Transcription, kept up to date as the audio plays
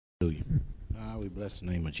Hallelujah. We bless the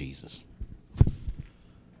name of Jesus.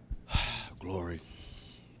 Glory.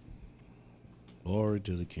 Glory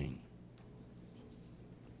to the King.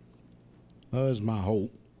 It's my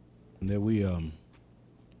hope that we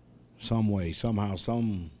somehow,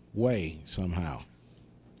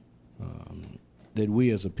 that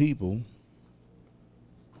we as a people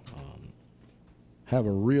have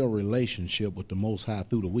a real relationship with the Most High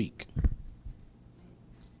through the week.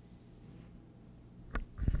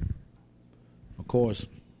 Of course,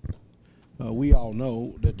 we all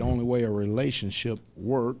know that the only way a relationship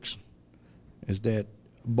works is that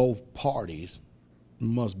both parties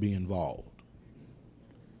must be involved.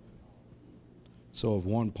 So if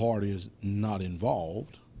one party is not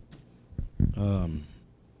involved, the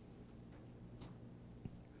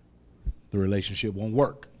relationship won't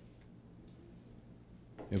work.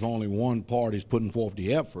 If only one party is putting forth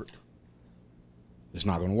the effort, it's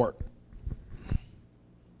not going to work.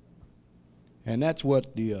 And that's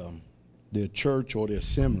what the church or the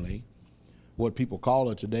assembly, what people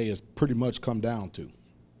call it today, has pretty much come down to.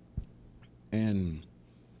 And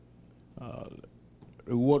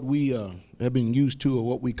what we have been used to, or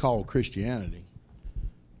what we call Christianity.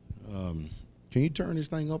 Can you turn this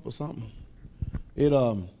thing up or something? It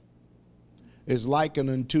is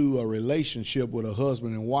likened unto a relationship with a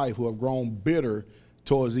husband and wife who have grown bitter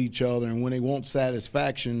towards each other, and when they want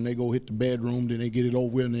satisfaction, they go hit the bedroom, then they get it over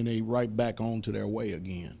with, and then they right back on to their way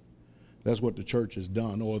again. That's what the church has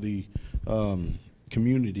done, or the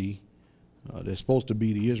community that's supposed to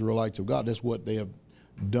be the Israelites of God. That's what they have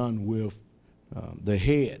done with the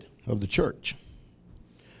head of the church.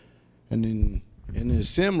 And in the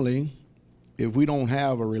assembly, if we don't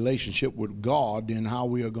have a relationship with God, then how are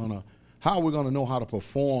we gonna know how to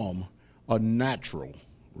perform a natural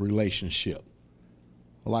relationship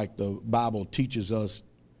like the Bible teaches us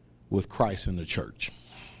with Christ in the church?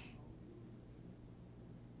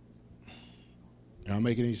 Y'all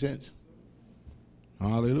make any sense?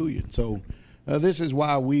 Hallelujah. So this is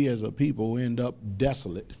why we as a people end up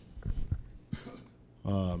desolate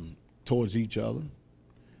towards each other.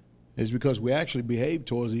 It's because we actually behave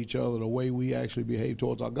towards each other the way we actually behave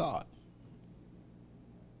towards our God.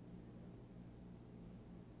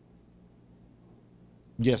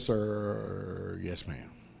 Yes, sir. Yes, ma'am.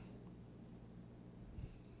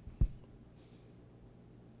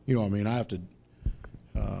 You know what I mean? I have to,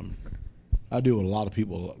 I deal with a lot of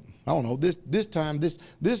people. I don't know,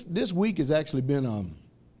 this week has actually been a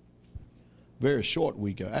very short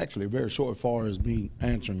week. Actually, very short as far as me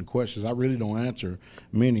answering questions. I really don't answer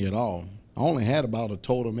many at all. I only had about a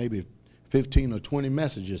total maybe 15 or 20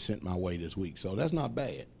 messages sent my way this week. So that's not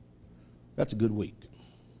bad. That's a good week.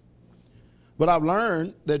 But I've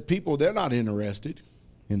learned that people, they're not interested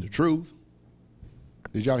in the truth.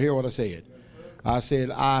 Did y'all hear what I said? I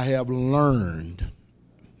said, I have learned.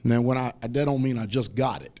 Now, that don't mean I just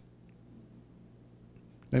got it.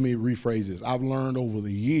 Let me rephrase this. I've learned over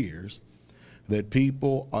the years that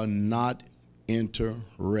people are not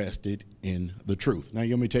interested in the truth. Now,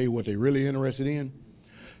 let me tell you what they're really interested in.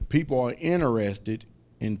 People are interested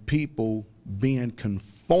in people being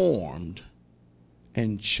conformed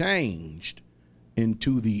and changed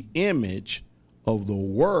into the image of the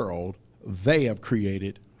world they have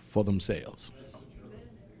created for themselves.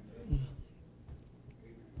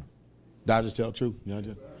 Did I just tell the truth?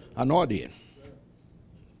 I know I did.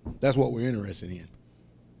 That's what we're interested in.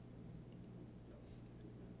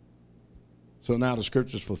 So now the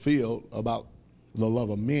scripture's fulfilled about the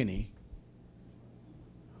love of many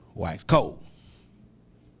wax cold.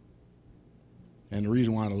 And the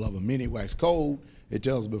reason why the love of many wax cold, it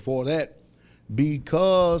tells us before that,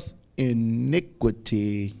 because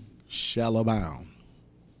iniquity shall abound.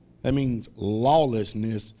 That means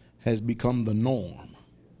lawlessness has become the norm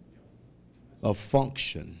of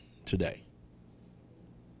function today.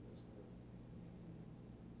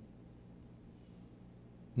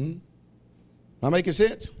 Not making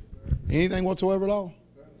sense? Anything whatsoever at all?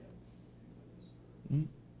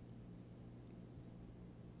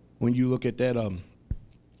 When you look at that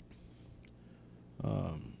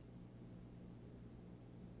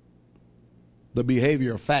the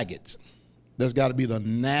behavior of faggots, that's got to be the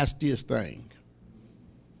nastiest thing.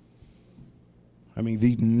 I mean,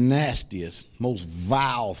 the nastiest, most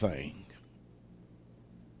vile thing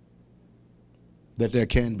that there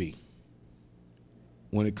can be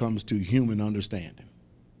when it comes to human understanding.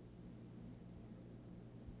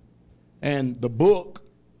 And the book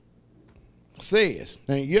says,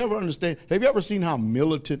 now you ever understand, have you ever seen how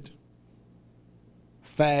militant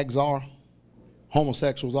fags are,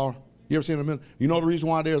 homosexuals are? You ever seen them? You know the reason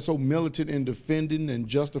why they're so militant in defending and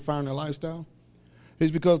justifying their lifestyle?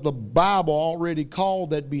 It's because the Bible already called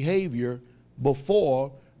that behavior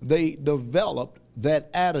before they developed that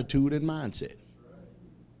attitude and mindset.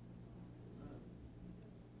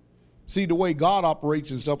 See, the way God operates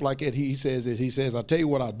and stuff like that, he says, I'll tell you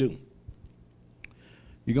what I'll do.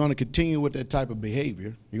 You're going to continue with that type of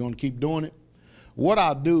behavior. You're going to keep doing it. What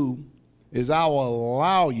I'll do is I will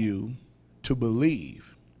allow you to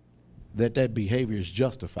believe that that behavior is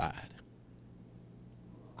justified.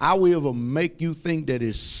 I will even make you think that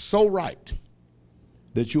it's so right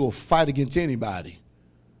that you will fight against anybody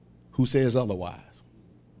who says otherwise.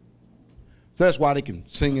 So that's why they can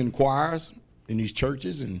sing in choirs in these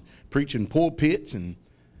churches and preach in pulpits, and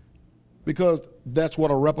because that's what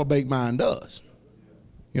a reprobate mind does.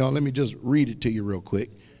 Let me just read it to you real quick,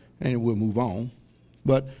 and we'll move on.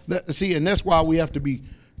 But and that's why we have to be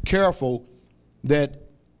careful that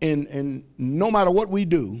in no matter what we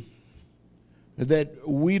do, that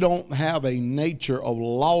we don't have a nature of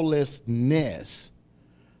lawlessness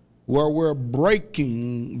where we're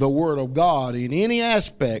breaking the word of God in any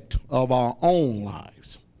aspect of our own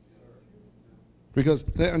lives. Because,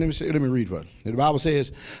 let me read what the Bible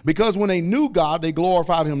says. Because when they knew God, they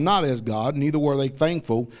glorified him not as God, neither were they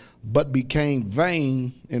thankful, but became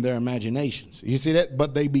vain in their imaginations. You see that?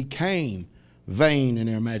 But they became vain in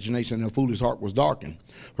their imagination, and their foolish heart was darkened.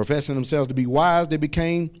 Professing themselves to be wise, they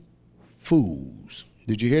became fools.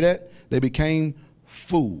 Did you hear that? They became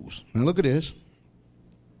fools. Now look at this.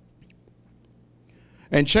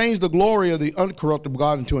 And changed the glory of the uncorruptible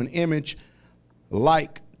God into an image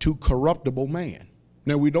like to corruptible man.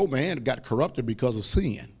 Now we know man got corrupted because of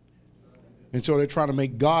sin. And so they're trying to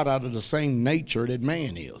make God out of the same nature that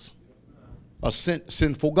man is. A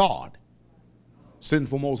sinful God.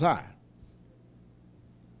 Sinful Most High.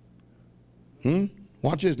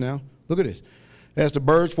 Watch this now. Look at this. As the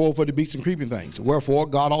birds fall for the beasts and creeping things. Wherefore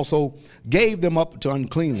God also gave them up to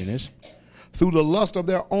uncleanliness through the lust of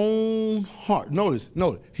their own heart. Notice,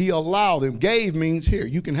 he allowed them. Gave means here,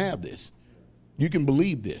 you can have this. You can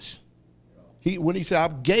believe this. When he said, I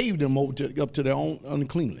gave them over up to their own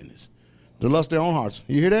uncleanliness, the lust of their own hearts.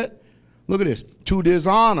 You hear that? Look at this. To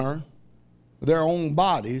dishonor their own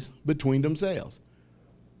bodies between themselves.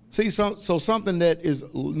 See, so something that is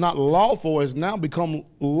not lawful has now become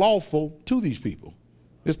lawful to these people.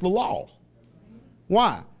 It's the law.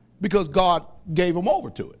 Why? Because God gave them over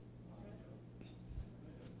to it.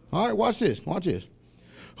 All right, watch this. Watch this.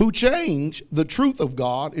 Who changed the truth of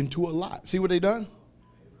God into a lie. See what they done?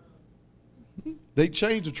 They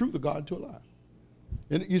changed the truth of God into a lie.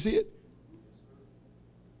 And you see it?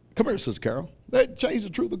 Come here, Sister Carol. They changed the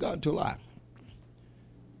truth of God into a lie.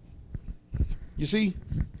 You see?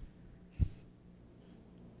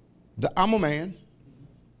 I'm a man,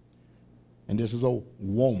 and this is a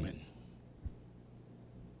woman.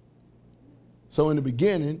 So in the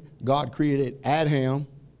beginning, God created Adam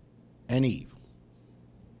and Eve.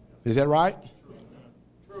 Is that right?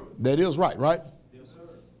 True. That is right? Yes, sir.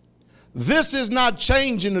 This is not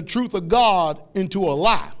changing the truth of God into a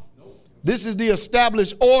lie. Nope. This is the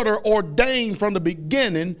established order ordained from the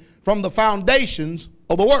beginning, from the foundations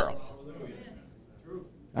of the world.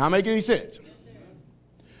 Now, make any sense? Yes,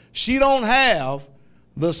 she don't have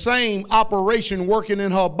the same operation working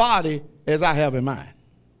in her body as I have in mine.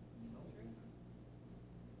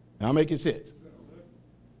 Now, make it sense?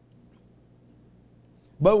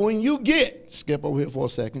 But when you skip over here for a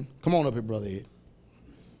second. Come on up here, Brother Ed.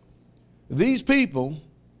 These people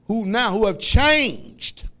who have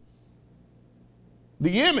changed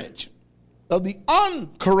the image of the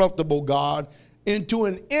uncorruptible God into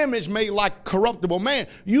an image made like corruptible man,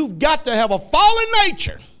 you've got to have a fallen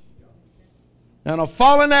nature and a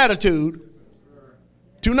fallen attitude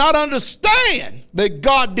to not understand that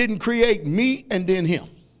God didn't create me and then him.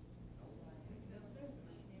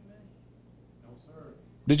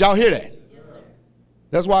 Did y'all hear that? Yes,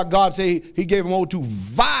 that's why God said he gave them over to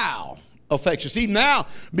vile affection. See, now,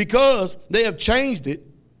 because they have changed it,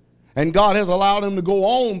 and God has allowed them to go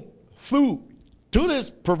on to this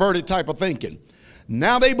perverted type of thinking,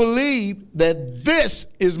 now they believe that this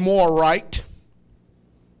is more right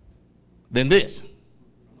than this.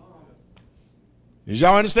 Did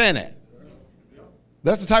y'all understand that?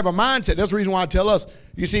 That's the type of mindset. That's the reason why I tell us,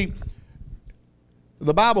 you see,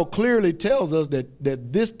 the Bible clearly tells us that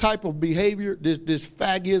this type of behavior, this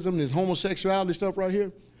fagism, this homosexuality stuff right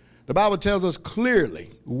here, the Bible tells us clearly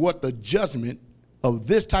what the judgment of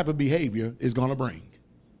this type of behavior is going to bring.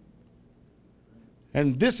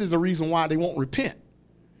 And this is the reason why they won't repent.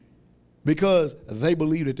 Because they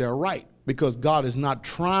believe that they're right. Because God is not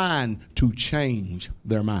trying to change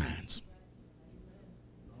their minds.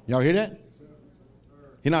 Y'all hear that?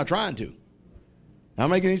 He's not trying to. Not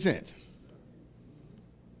making any sense.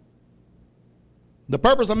 The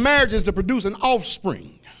purpose of marriage is to produce an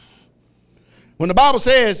offspring. When the Bible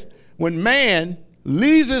says, when man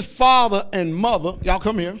leaves his father and mother, y'all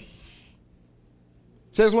come here. It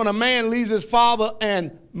says when a man leaves his father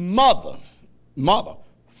and mother,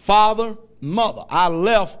 father, mother. I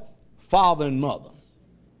left father and mother.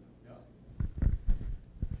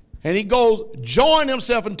 And he goes, join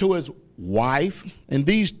himself into his wife, and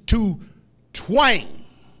these two twain,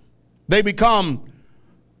 they become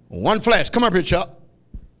one flesh. Come up here, Chuck.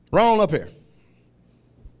 Run on up here.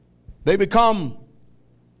 They become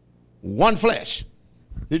one flesh.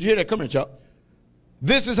 Did you hear that? Come here, Chuck.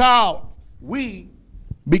 This is how we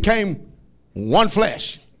became one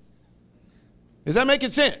flesh. Is that making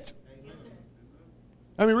sense?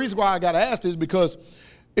 I mean, the reason why I got to ask this is because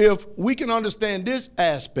if we can understand this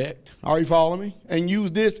aspect, are you following me, and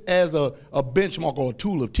use this as a benchmark or a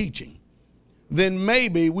tool of teaching, then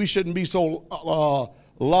maybe we shouldn't be so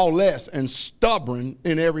lawless and stubborn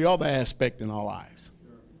in every other aspect in our lives.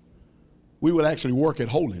 We would actually work at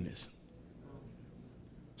holiness.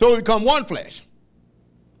 So we become one flesh.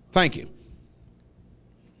 Thank you.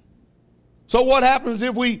 So what happens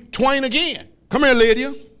if we twain again? Come here,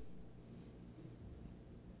 Lydia.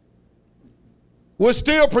 We're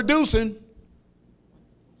still producing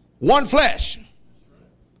one flesh.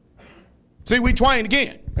 See, we twain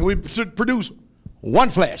again, and we produce one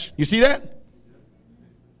flesh. You see that?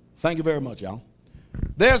 Thank you very much, y'all.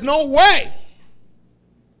 There's no way,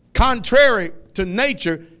 contrary to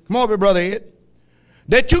nature, come on, Brother Ed,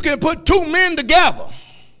 that you can put two men together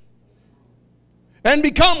and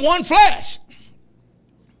become one flesh.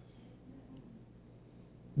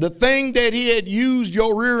 The thing that he had used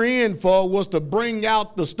your rear end for was to bring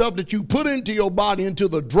out the stuff that you put into your body into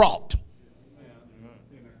the draught.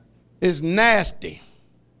 It's nasty.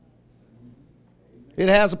 It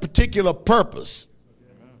has a particular purpose.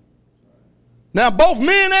 Now, both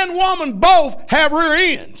men and woman both have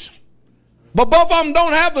rear ends, but both of them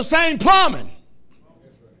don't have the same plumbing.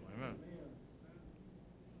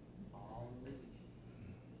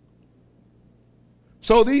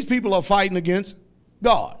 So these people are fighting against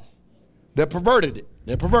God. They perverted it.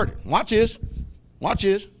 They're perverted. Watch this. Watch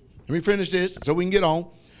this. Let me finish this so we can get on.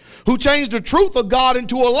 Who changed the truth of God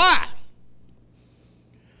into a lie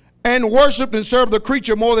and worshiped and served the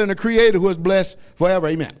creature more than the creator who is blessed forever.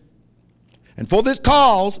 Amen. And for this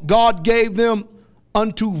cause, God gave them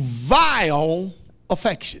unto vile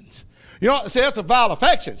affections. You know, see, that's a vile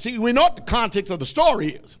affection. See, we know what the context of the story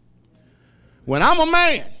is. When I'm a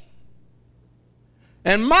man,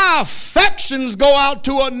 and my affections go out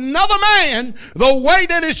to another man the way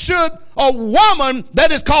that it should a woman,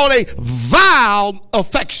 that is called a vile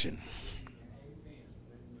affection.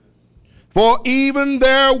 For even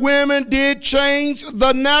their women did change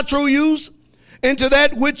the natural use into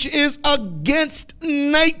that which is against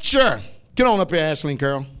nature. Get on up here, Ashley and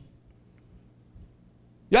Carol.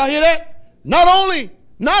 Y'all hear that? Not only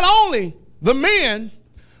the men,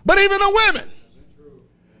 but even the women.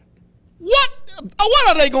 What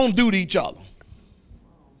are they going to do to each other?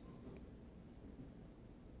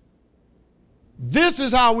 This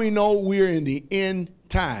is how we know we're in the end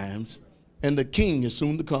times and the king is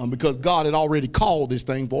soon to come, because God had already called this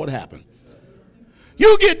thing for it to happen.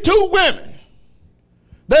 You get two women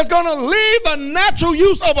that's going to leave the natural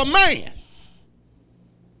use of a man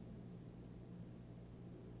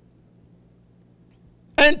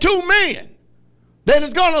and two men that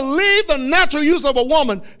is going to leave the natural use of a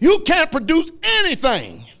woman. You can't produce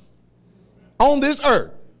anything on this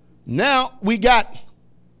earth. Now we got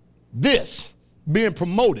this being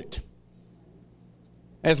promoted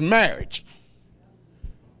as marriage.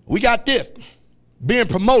 We got this being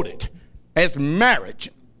promoted as marriage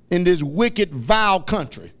in this wicked, vile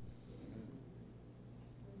country.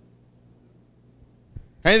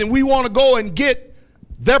 And we want to go and get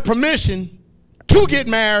their permission to get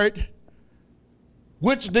married,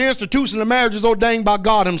 which the institution of marriage is ordained by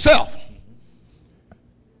God himself.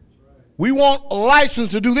 We want a license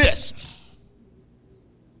to do this.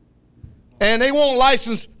 And they want a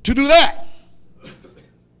license to do that,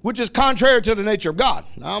 which is contrary to the nature of God.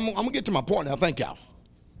 Now, I'm going to get to my point now. Thank y'all.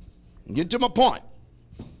 I'm getting to my point.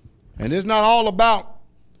 And it's not all about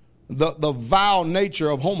the vile nature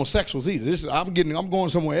of homosexuals either. I'm going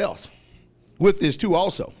somewhere else with this too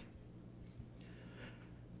also.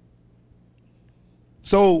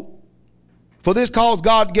 So, for this cause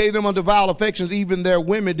God gave them unto vile affections, even their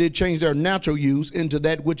women did change their natural use into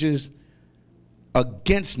that which is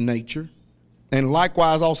against nature. And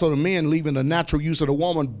likewise also the men, leaving the natural use of the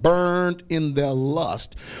woman, burned in their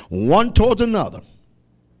lust one towards another,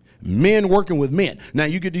 Men working with men. Now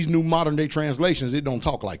you get these new modern day translations, it don't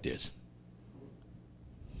talk like this.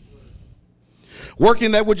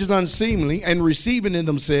 Working that which is unseemly and receiving in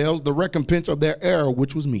themselves the recompense of their error,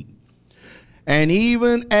 which was meat. And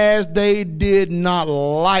even as they did not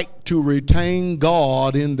like to retain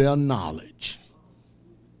God in their knowledge.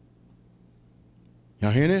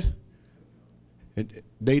 Y'all hear this?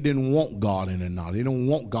 They didn't want God in their knowledge. They don't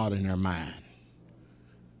want God in their mind.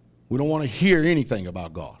 We don't want to hear anything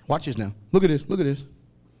about God. Watch this now. Look at this. Look at this.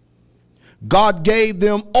 God gave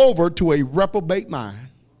them over to a reprobate mind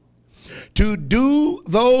to do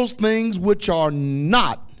those things which are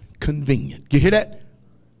not convenient. You hear that?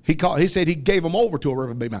 He said he gave them over to a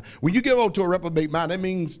reprobate mind. When you give over to a reprobate mind, that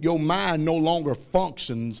means your mind no longer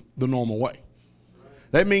functions the normal way.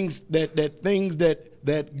 That means that things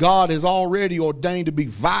that God has already ordained to be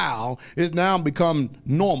vile is now become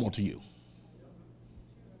normal to you.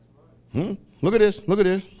 Look at this. Look at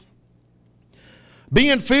this.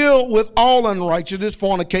 Being filled with all unrighteousness,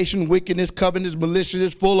 fornication, wickedness, covetousness,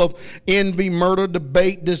 maliciousness, full of envy, murder,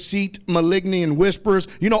 debate, deceit, malignity, and whispers.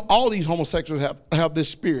 You know, all these homosexuals have this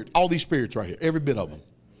spirit. All these spirits right here. Every bit of them.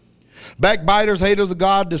 Backbiters, haters of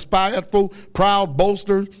God, despiteful, proud,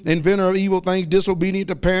 boasters, inventor of evil things, disobedient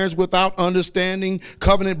to parents, without understanding,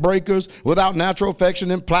 covenant breakers, without natural affection,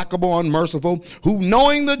 implacable, unmerciful, who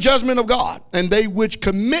knowing the judgment of God, and they which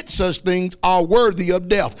commit such things are worthy of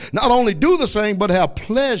death. Not only do the same, but have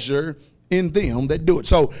pleasure in them that do it.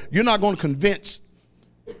 So you're not going to convince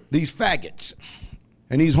these faggots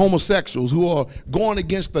and these homosexuals who are going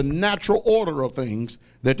against the natural order of things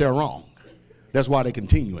that they're wrong. That's why they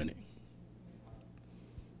continue in it.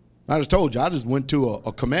 I just told you, I just went to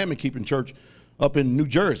a commandment-keeping church up in New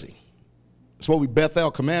Jersey. It's what we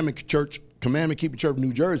Bethel Commandment-Keeping Church in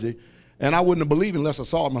New Jersey, and I wouldn't have believed it unless I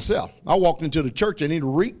saw it myself. I walked into the church, and it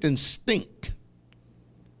reeked and stinked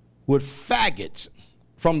with faggots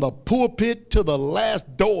from the pulpit to the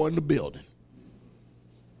last door in the building.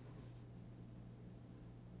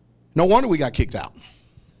 No wonder we got kicked out.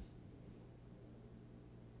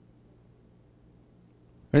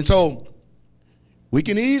 And so we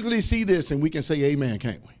can easily see this and we can say amen,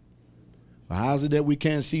 can't we? But how is it that we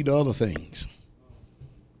can't see the other things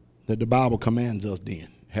that the Bible commands us then?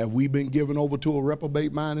 Have we been given over to a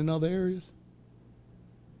reprobate mind in other areas?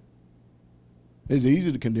 It's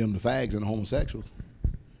easy to condemn the fags and the homosexuals.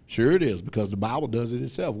 Sure it is, because the Bible does it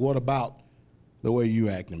itself. What about the way you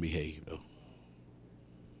act and behave, though?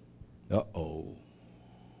 Uh-oh.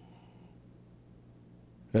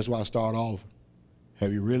 That's why I start off.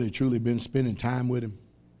 Have you really, truly been spending time with him?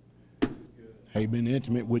 Have you been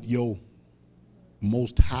intimate with your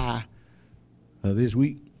Most High this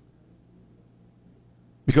week?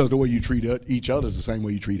 Because the way you treat each other is the same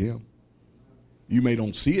way you treat him. You may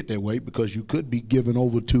don't see it that way because you could be given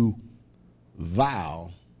over to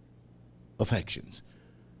vile affections.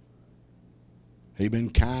 Have you been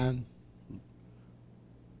kind,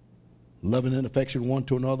 loving and affection one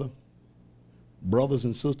to another? Brothers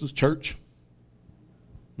and sisters, church?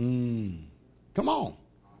 Come on.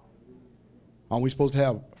 Aren't we supposed to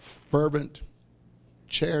have fervent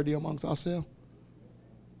charity amongst ourselves?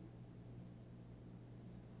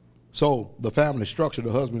 So the family structure,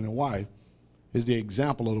 the husband and wife, is the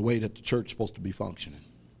example of the way that the church is supposed to be functioning.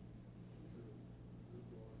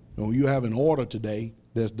 When you have an order today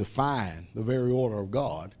that's defying the very order of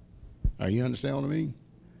God, you understand what I mean?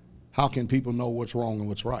 How can people know what's wrong and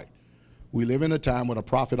what's right? We live in a time when a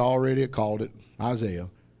prophet already called it, Isaiah,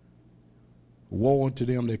 woe unto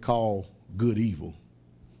them that call good evil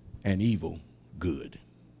and evil good.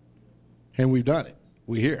 And we've done it.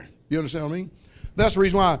 We're here. You understand what I mean? That's the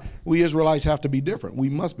reason why we Israelites have to be different. We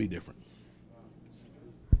must be different.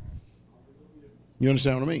 You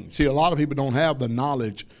understand what I mean? See, a lot of people don't have the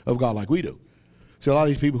knowledge of God like we do. See, a lot of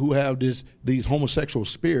these people who have these homosexual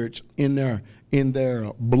spirits in their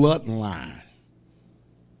bloodline.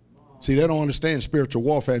 See, they don't understand spiritual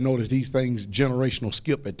warfare and know that these things generational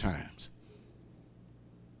skip at times.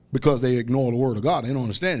 Because they ignore the word of God. They don't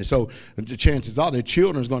understand it. So the chances are their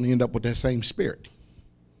children is going to end up with that same spirit.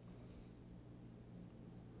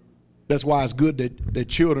 That's why it's good that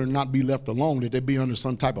children not be left alone, that they be under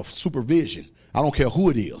some type of supervision. I don't care who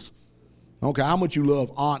it is. I don't care how much you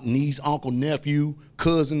love aunt, niece, uncle, nephew,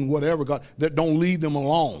 cousin, whatever. God, that don't leave them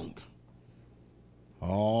alone.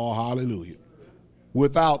 Oh, hallelujah.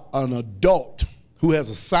 Without an adult who has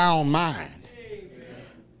a sound mind.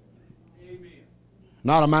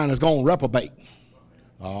 Not a mind that's going to reprobate.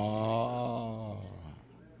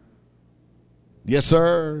 Yes,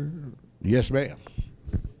 sir. Yes, ma'am.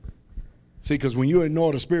 See, because when you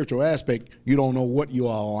ignore the spiritual aspect, you don't know what you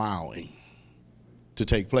are allowing to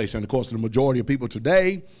take place. And of course, the majority of people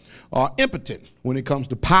today are impotent when it comes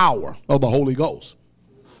to power of the Holy Ghost.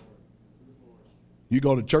 You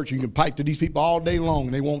go to church, you can pipe to these people all day long,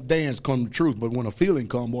 and they won't dance come to truth. But when a feeling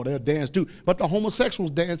comes, boy, they'll dance too. But the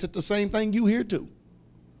homosexuals dance at the same thing you hear too.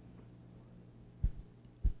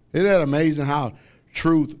 Isn't that amazing how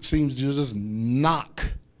truth seems to just knock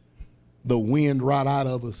the wind right out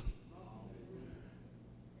of us?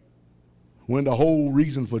 When the whole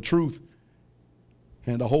reason for truth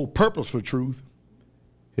and the whole purpose for truth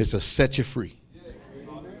is to set you free.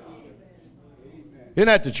 Isn't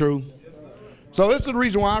that the truth? So this is the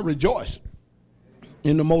reason why I rejoice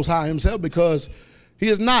in the Most High himself, because he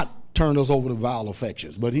has not turned us over to vile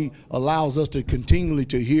affections, but he allows us to continually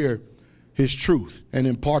to hear his truth and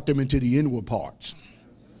impart them into the inward parts.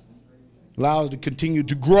 Allows us to continue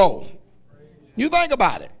to grow. You think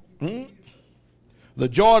about it. The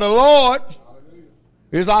joy of the Lord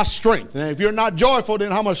is our strength. And if you're not joyful,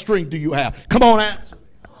 then how much strength do you have? Come on, answer.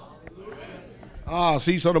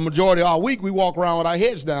 See, so the majority of our week we walk around with our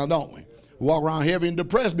heads down, don't we? We walk around heavy and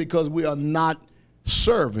depressed because we are not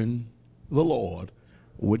serving the Lord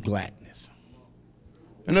with gladness.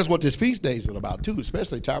 And that's what this feast day is about too,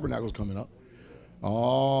 especially Tabernacles coming up.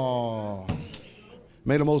 Oh,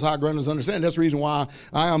 may the Most High grant us understand. That's the reason why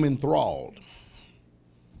I am enthralled.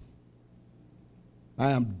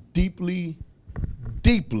 I am deeply,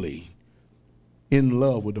 deeply in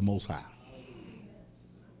love with the Most High.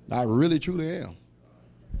 I really, truly am.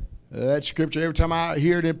 That scripture, every time I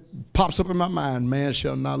hear it, it pops up in my mind. Man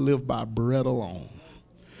shall not live by bread alone.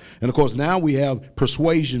 And of course, now we have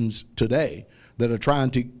persuasions today that are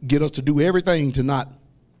trying to get us to do everything to not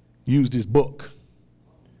use this book.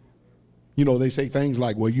 You know, they say things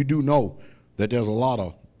like, well, you do know that there's a lot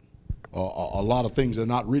of things that are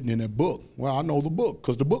not written in that book. Well, I know the book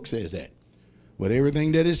because the book says that. But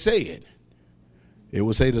everything that is said, it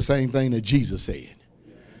will say the same thing that Jesus said.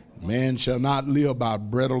 Man shall not live by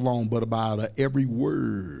bread alone, but by every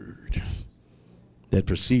word that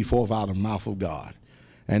proceed forth out of the mouth of God.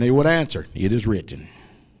 And they would answer, it is written.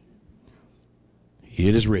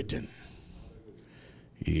 It is written.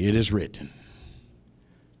 It is written.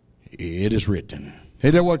 It is written.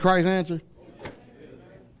 Is that what Christ answered?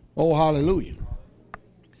 Oh, hallelujah.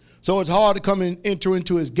 So it's hard to come and enter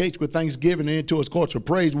into his gates with thanksgiving and into his courts with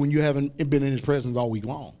praise when you haven't been in his presence all week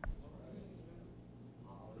long.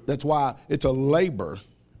 That's why it's a labor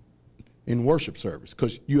in worship service,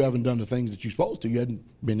 because you haven't done the things that you're supposed to. You haven't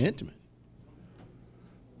been intimate.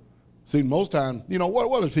 See, most times, you know,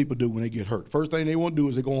 what does people do when they get hurt? First thing they want to do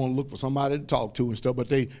is they go and look for somebody to talk to and stuff, but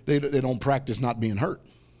they don't practice not being hurt.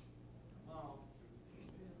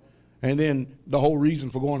 And then the whole reason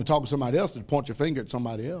for going to talk to somebody else is to point your finger at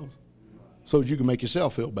somebody else so that you can make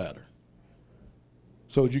yourself feel better,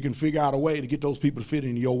 so that you can figure out a way to get those people to fit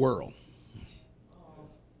into your world.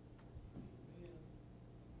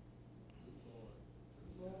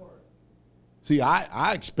 See,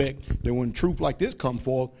 I expect that when truth like this come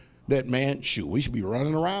forth, that, man, shoot, we should be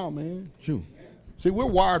running around, man. Shoot. See, we're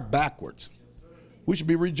wired backwards. We should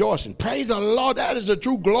be rejoicing. Praise the Lord. That is the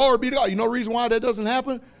true glory be to God. You know the reason why that doesn't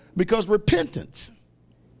happen? Because repentance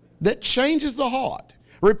that changes the heart.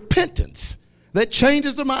 Repentance that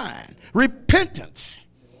changes the mind. Repentance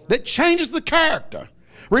that changes the character.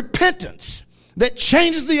 Repentance that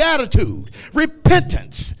changes the attitude.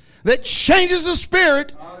 Repentance that changes the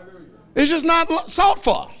spirit. It's just not sought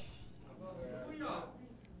for.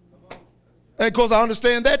 And of course I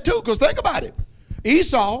understand that too, because think about it.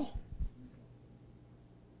 Esau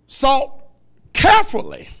sought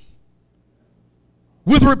carefully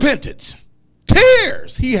with repentance.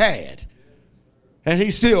 Tears he had, and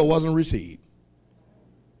he still wasn't received.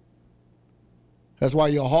 That's why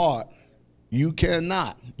your heart, you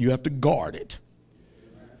have to guard it.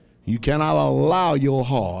 You cannot allow your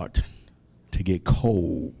heart to get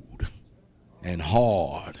cold and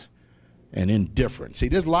hard and indifferent. See,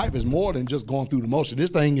 this life is more than just going through the motion.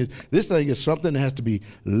 This thing is something that has to be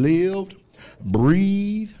lived,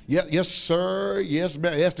 breathed. Yes, sir. Yes,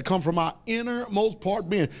 ma'am. It has to come from our innermost part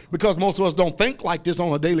being, because most of us don't think like this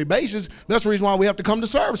on a daily basis. That's the reason why we have to come to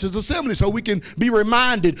services, assembly, so we can be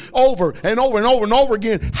reminded over and over and over and over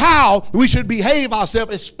again how we should behave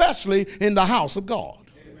ourselves, especially in the house of God.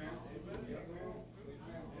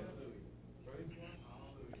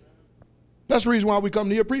 That's the reason why we come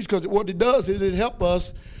to hear preach, because what it does is it helps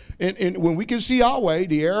us, and when we can see our way,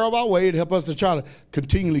 the error of our way, it helps us to try to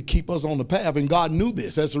continually keep us on the path. And God knew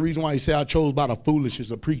this. That's the reason why he said, I chose by the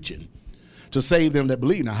foolishness of preaching to save them that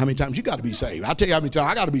believe. Now, how many times you got to be saved? I'll tell you how many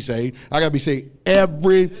times I got to be saved. I got to be saved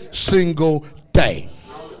every single day.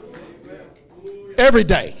 Every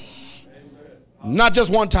day. Not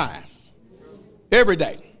just one time. Every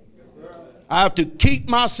day. I have to keep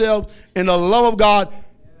myself in the love of God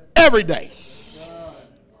every day.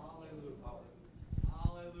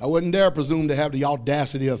 I wouldn't dare presume to have the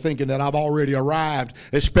audacity of thinking that I've already arrived,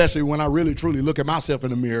 especially when I really truly look at myself in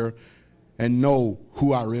the mirror and know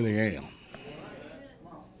who I really am.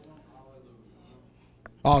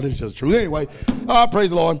 Oh, this is just true. Anyway, praise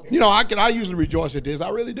the Lord. You know, I usually rejoice at this. I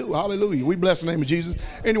really do. Hallelujah. We bless the name of Jesus.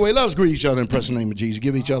 Anyway, let us greet each other and press the name of Jesus.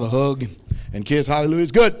 Give each other a hug and kiss. Hallelujah.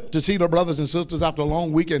 It's good to see the brothers and sisters after a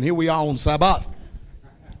long weekend. Here we are on Sabbath.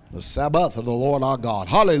 The Sabbath of the Lord our God.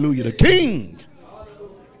 Hallelujah. The King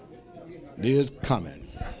is coming.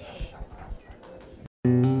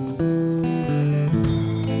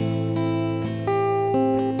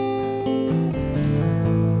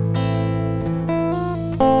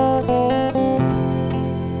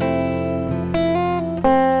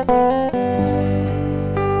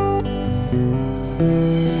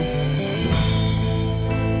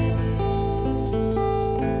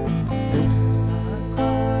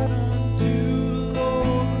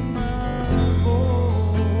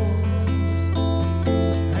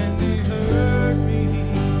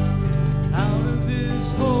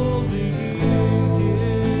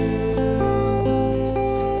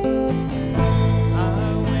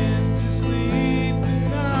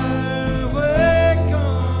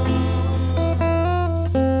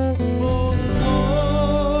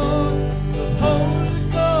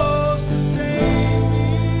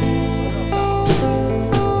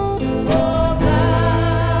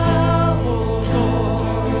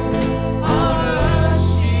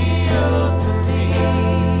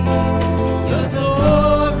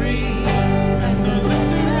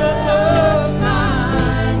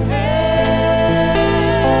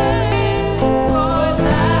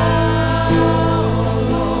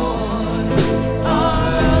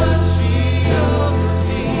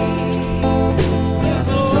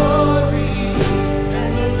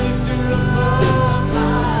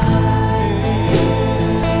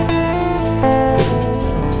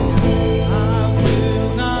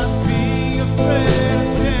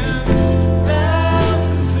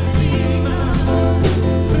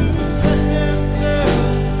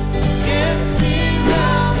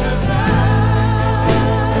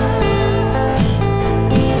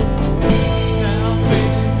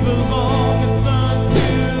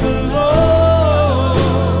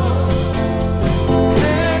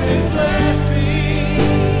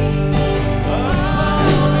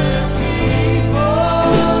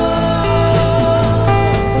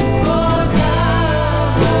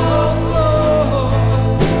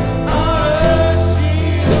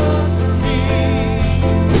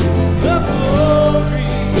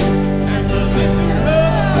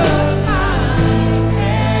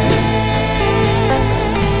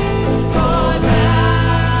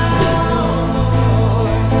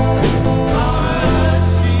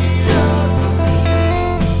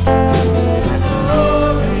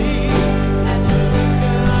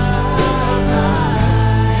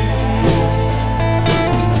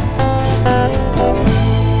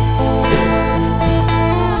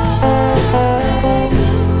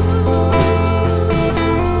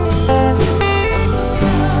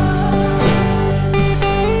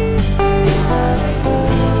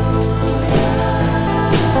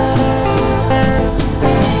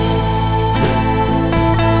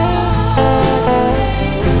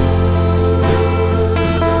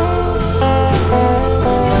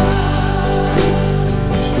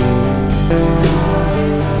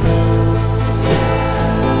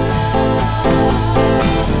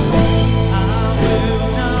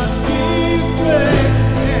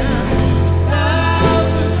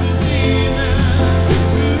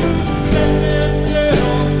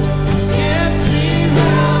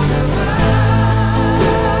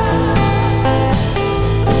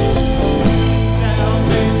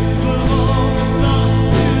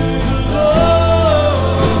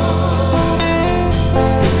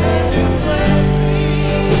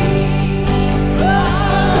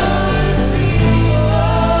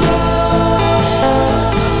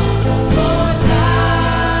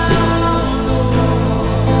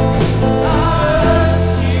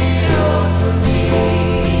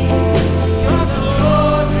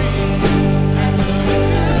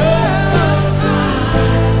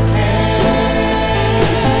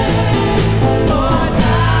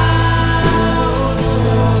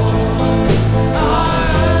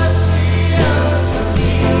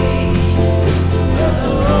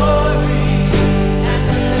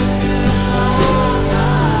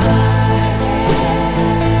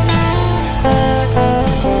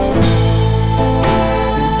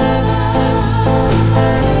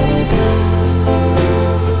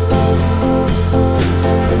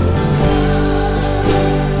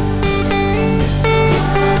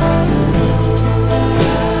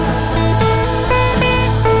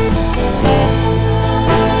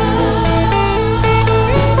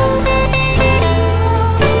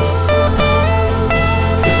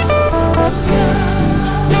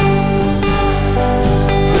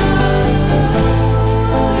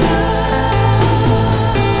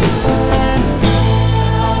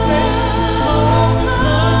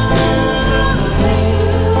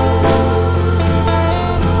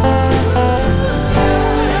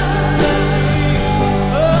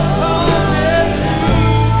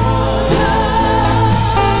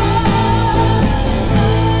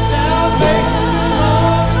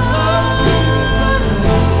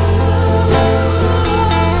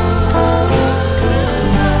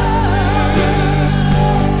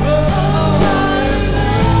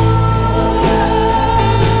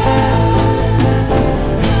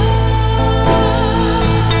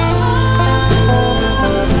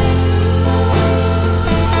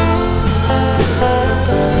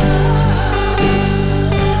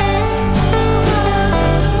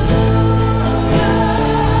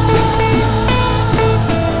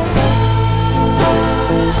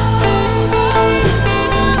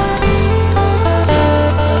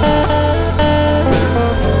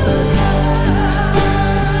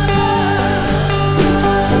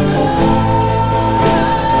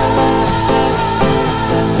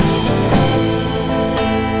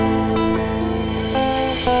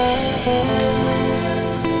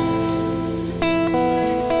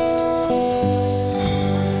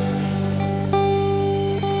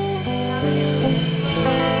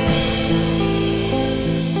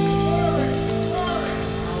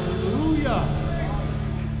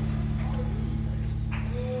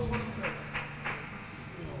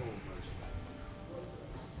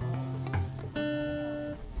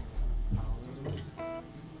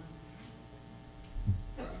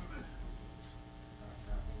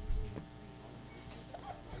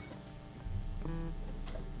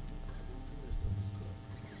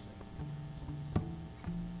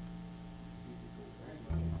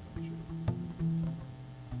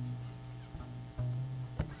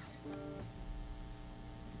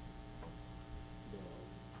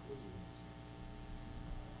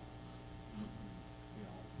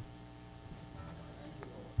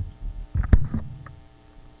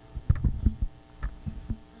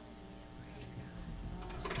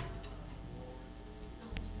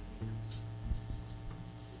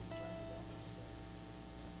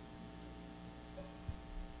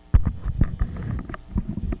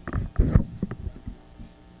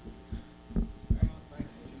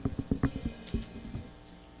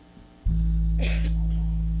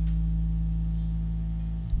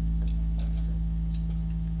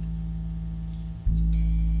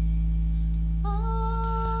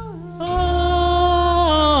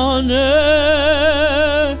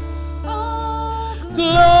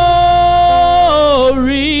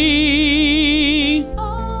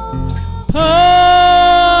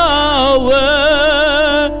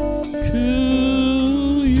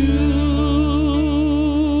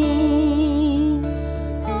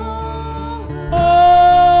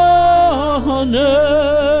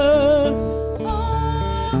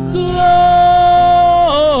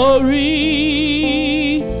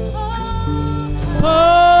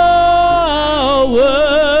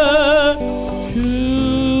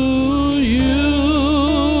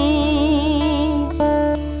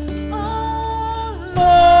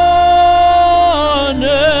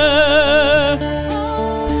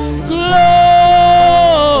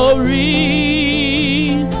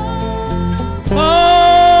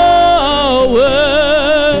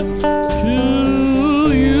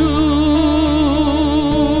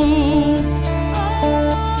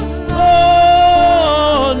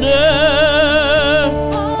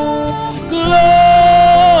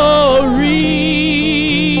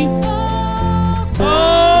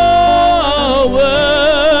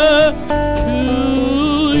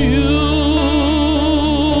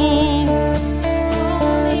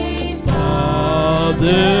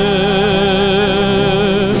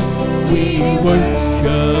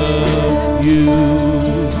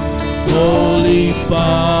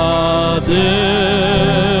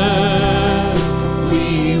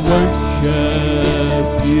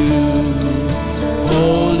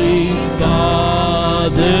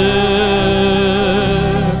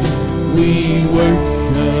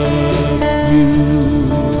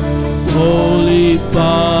 Holy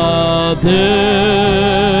Father,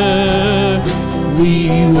 we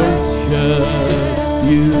worship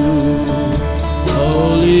you.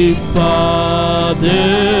 Holy Father,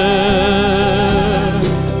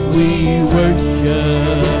 we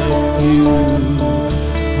worship you.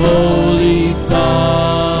 Holy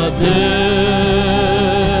Father,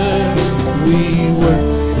 we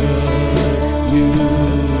worship you.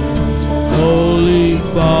 Holy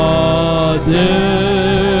Father,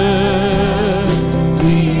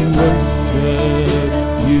 we worship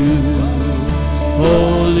you.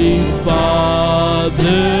 Holy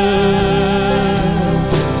Father,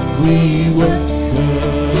 we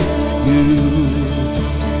worship you.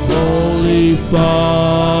 Holy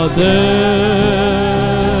Father,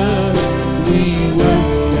 we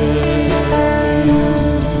worship you.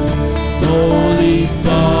 Holy Father, we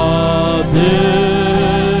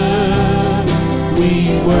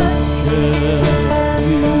worship you.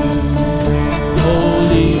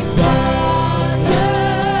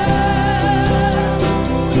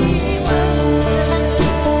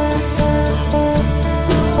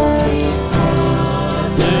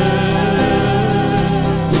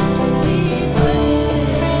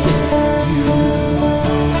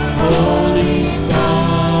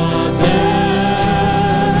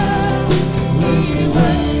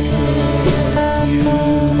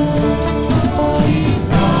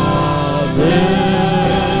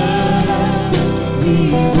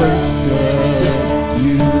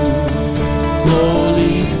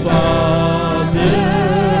 Holy Father,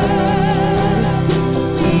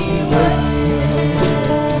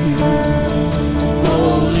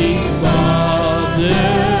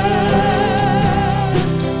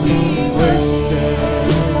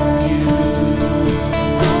 we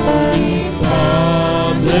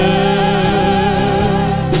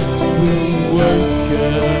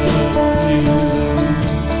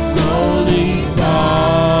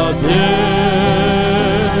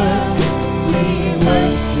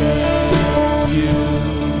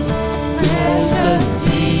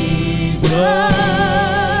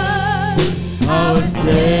our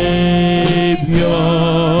Savior,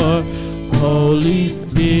 Holy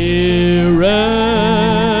Spirit,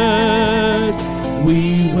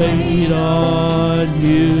 we wait on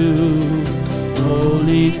you.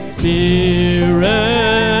 Holy Spirit,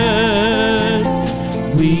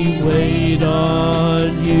 we wait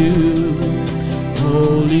on you.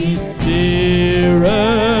 Holy Spirit,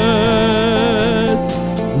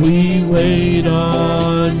 we wait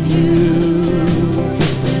on you.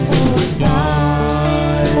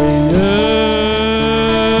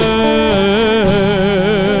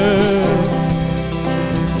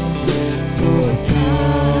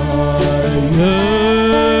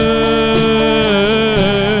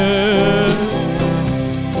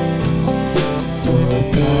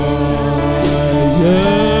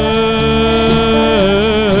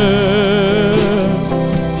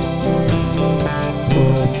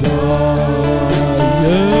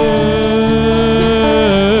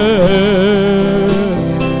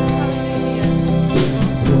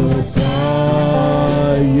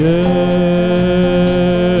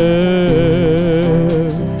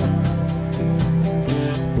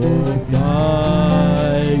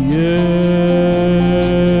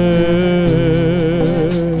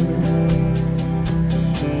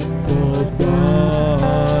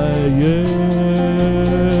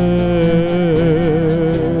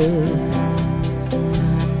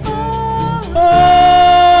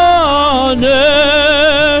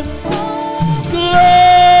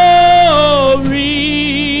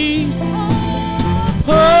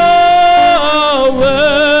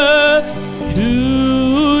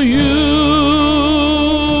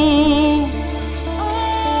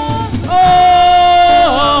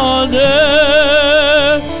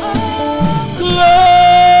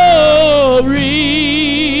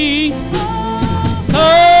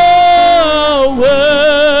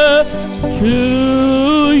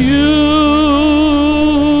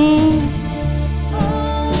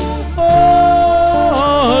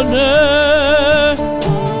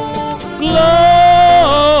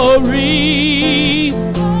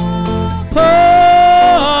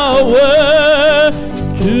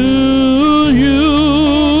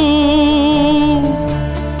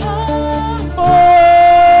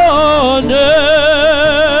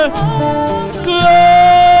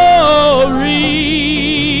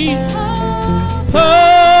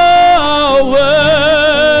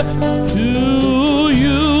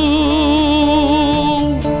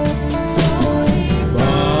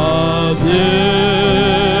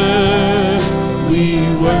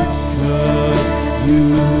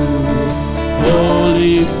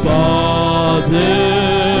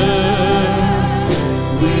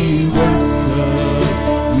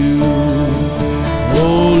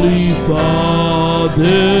 Father,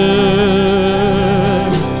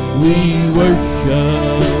 we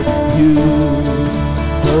worship you.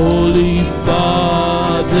 Holy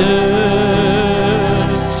Father,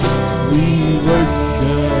 we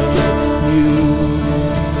worship you.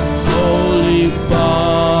 Holy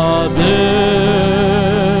Father,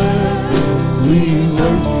 we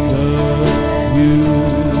worship you.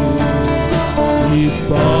 Holy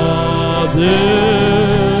Father,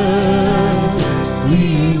 we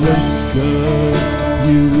worship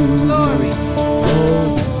you. Glory.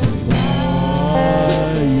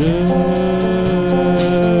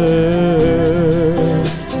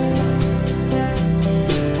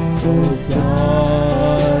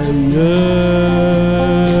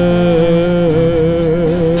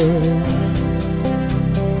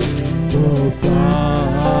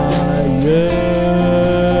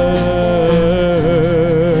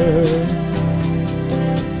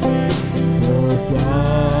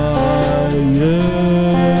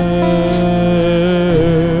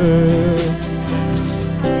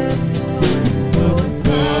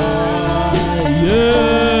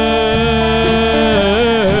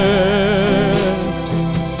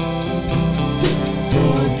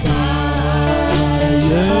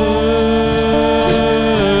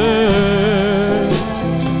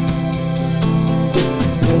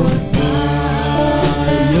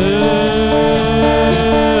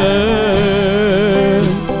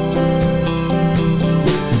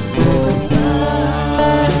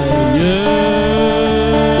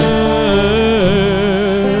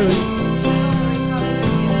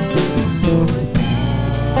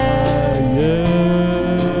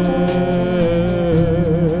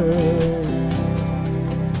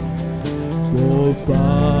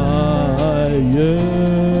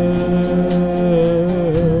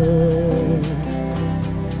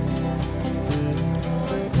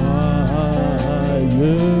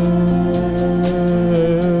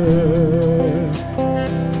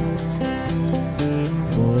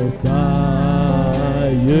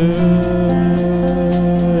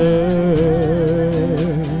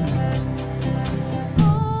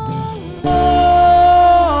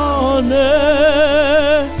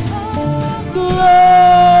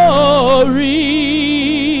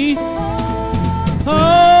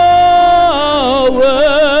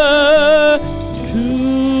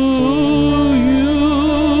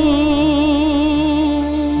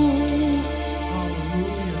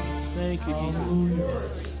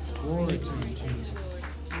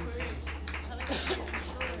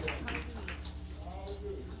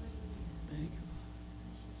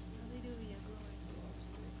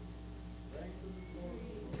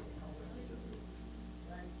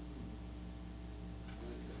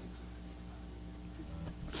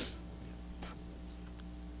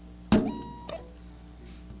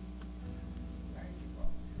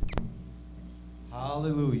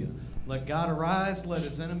 Hallelujah. Let God arise, let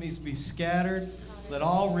his enemies be scattered. Let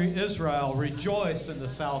all Israel rejoice in the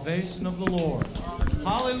salvation of the Lord.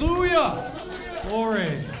 Hallelujah. Glory.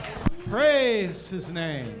 Praise his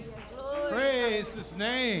name. Praise his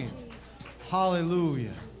name.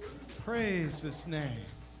 Hallelujah. Praise his name.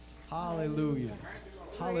 Hallelujah.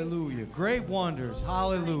 Hallelujah. Great wonders.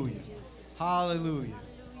 Hallelujah. Hallelujah.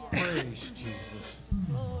 Praise Jesus.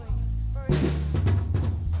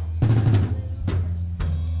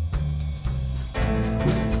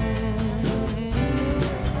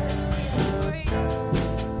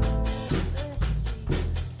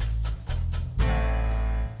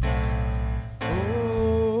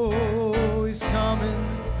 Oh, he's coming,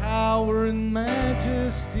 power and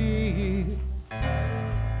majesty.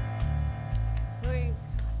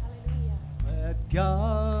 Let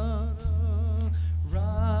God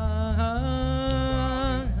arise.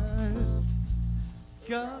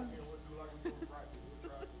 God.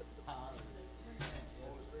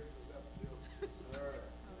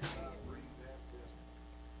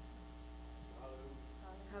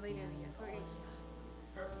 Hallelujah. Praise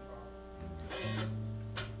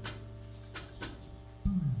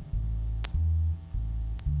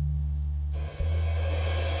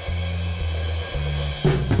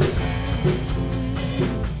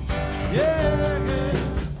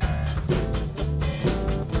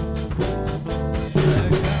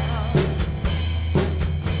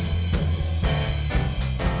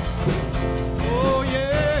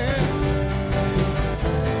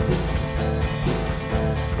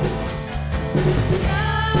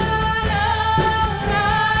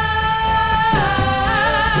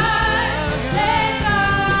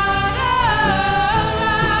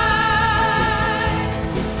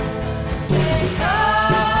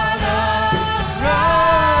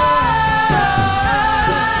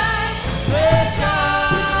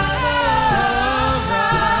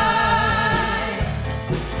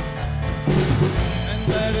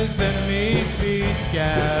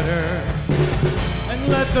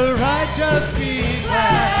the righteous be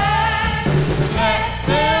glad. Let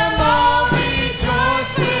them all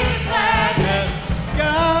rejoice with gladness.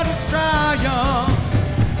 God is triumphed.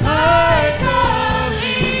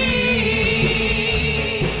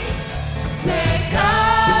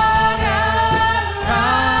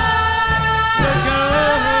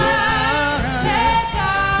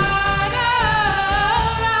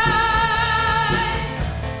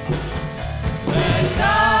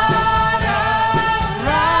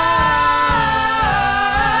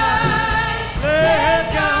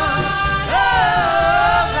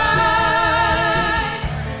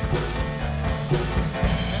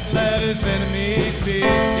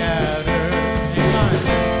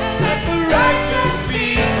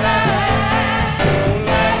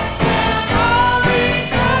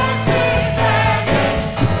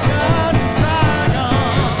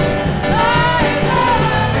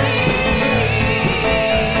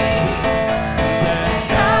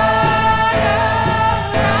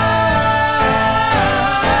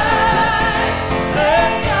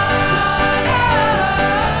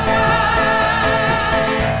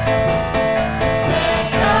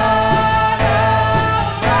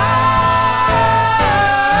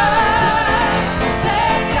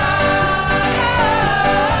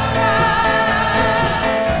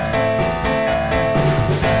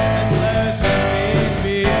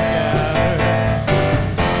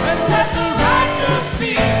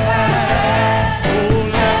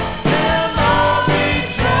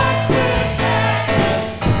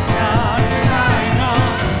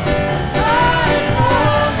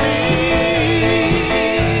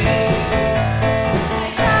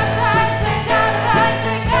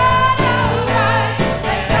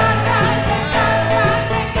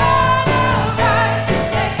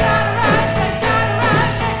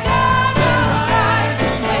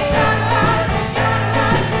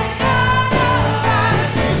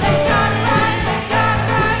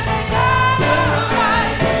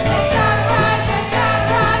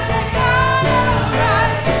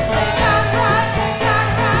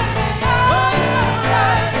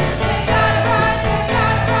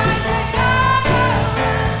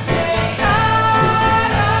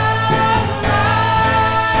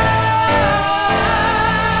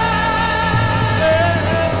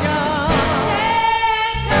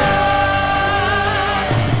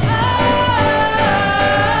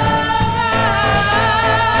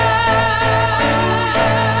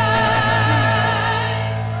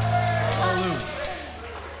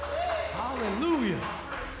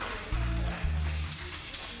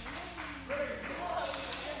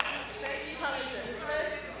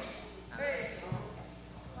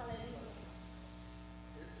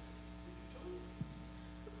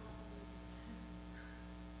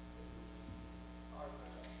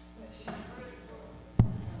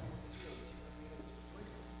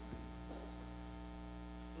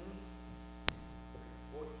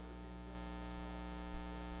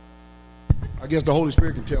 I guess the Holy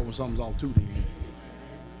Spirit can tell when something's off too. Then.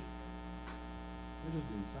 It just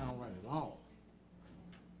didn't sound right at all.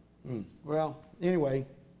 Well, anyway,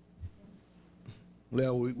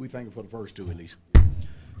 well, we thank you for the first two at least.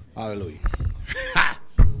 Hallelujah.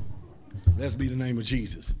 Blessed be the name of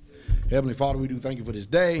Jesus. Heavenly Father, we do thank you for this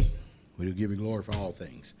day. We do give you glory for all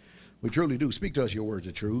things. We truly do. Speak to us your words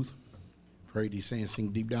of truth. Pray these sayings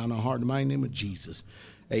sink deep down in our heart in the mighty name of Jesus.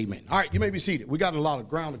 Amen. All right, you may be seated. We got a lot of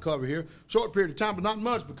ground to cover here. Short period of time, but not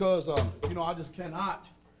much because, I just cannot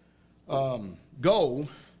go.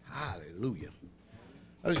 Hallelujah.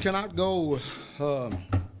 I just cannot go.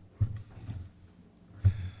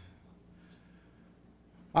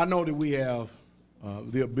 I know that we have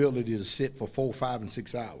the ability to sit for 4, 5, and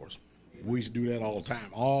 6 hours. We used to do that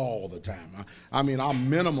all the time. I mean, our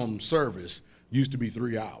minimum service used to be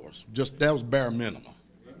 3 hours. That was bare minimum.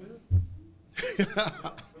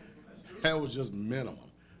 That was just minimum.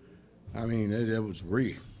 I mean, that was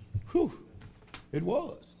real. Whew. It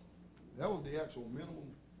was. That was the actual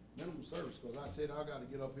minimum service because I said I got to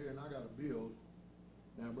get up here and I got to build.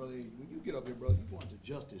 Now, brother, when you get up here, brother, you want to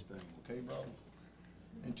adjust this thing, okay, brother?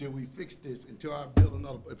 Until we fix this, until I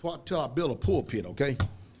build a pulpit, okay?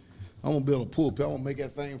 I'm going to build a pulpit. I'm going to make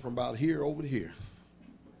that thing from about here over to here.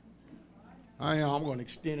 I'm going to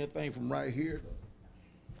extend that thing from right here to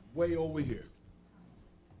way over here.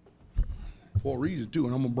 For a reason, too,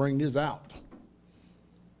 and I'm going to bring this out.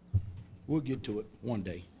 We'll get to it one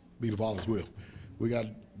day. Be the Father's will. We got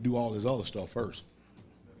to do all this other stuff first.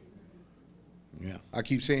 Yeah, I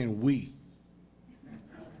keep saying we.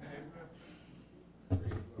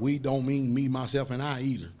 We don't mean me, myself, and I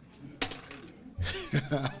either.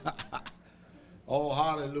 Oh,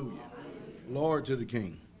 hallelujah. Lord to the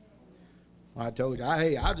King. I told you,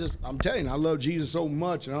 I'm telling you, I love Jesus so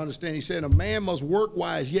much, and I understand. He said, a man must work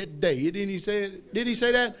while it's yet day. Did he say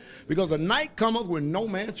that? Because a night cometh when no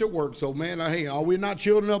man shall work. So, man, hey, are we not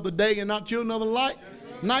children of the day and not children of the light?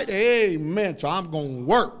 Night, amen. So I'm going to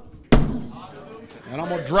work. And I'm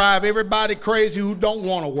going to drive everybody crazy who don't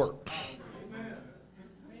want to work.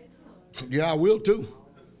 Yeah, I will too.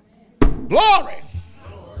 Glory.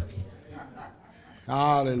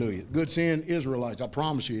 Hallelujah. Good seeing Israelites. I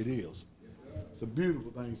promise you it is. It's a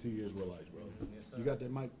beautiful thing to see Israelites, brother. Yes, you got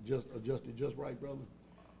that mic just adjusted just right, brother?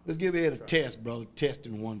 Let's give Ed a test, brother.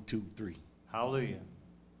 Testing 1, 2, 3. Hallelujah.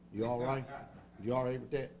 You all right? You all right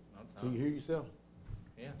with that? Can you hear yourself?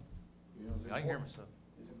 Yeah. You know, I can hear myself.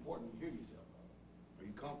 It's important to hear yourself. Are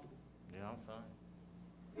you comfortable? Yeah, I'm fine.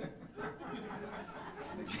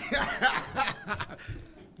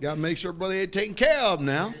 Got to make sure brother Ed taken care of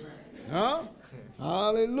now. Huh?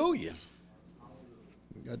 Hallelujah.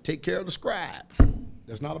 You got to take care of the scribe.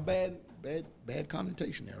 That's not a bad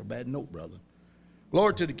connotation there, a bad note, brother.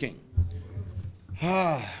 Glory to the King.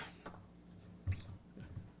 Our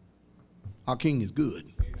King is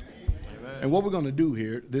good. Amen. And what we're going to do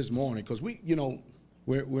here this morning, because we're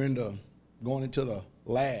going into the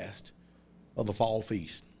last of the fall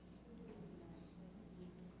feast.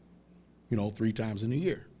 3 times in a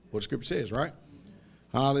year. What the scripture says, right?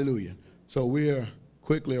 Hallelujah. So we're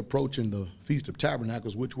quickly approaching the Feast of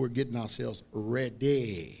Tabernacles, which we're getting ourselves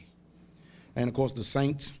ready. And, of course, the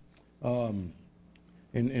saints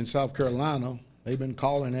in South Carolina, they've been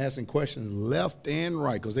calling and asking questions left and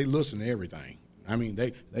right because they listen to everything. I mean,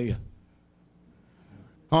 they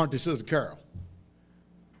aren't they, Sister Carol?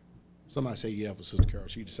 Somebody say yeah for Sister Carol.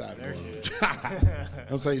 She decided.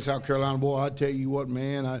 I'm saying South Carolina, boy, I tell you what,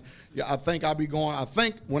 man. I think I'll be going. I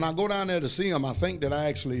think when I go down there to see them, I think that I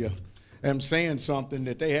actually am saying something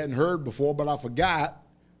that they hadn't heard before, but I forgot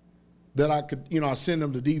that I could, I send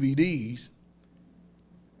them the DVDs.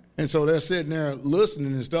 And so they're sitting there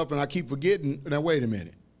listening and stuff, and I keep forgetting. Now, wait a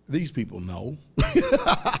minute. These people know.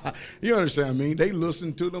 You understand what I mean? They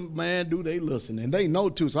listen to them, man, do they listen? And they know,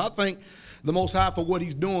 too. So I think the Most High for what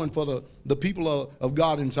he's doing for the people of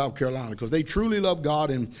God in South Carolina, because they truly love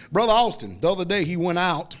God. And Brother Austin, the other day, he went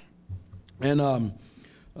out, and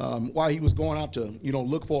while he was going out to,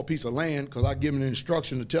 look for a piece of land, because I give him an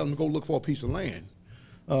instruction to tell him to go look for a piece of land.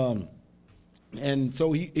 And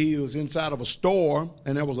so he was inside of a store,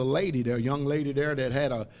 and there was a lady there, a young lady there that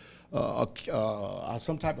had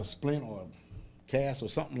some type of splint or a cast or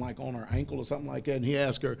something like on her ankle or something like that. And he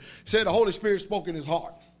asked her, he said the Holy Spirit spoke in his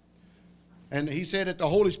heart. And he said that the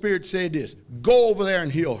Holy Spirit said this, go over there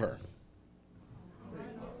and heal her.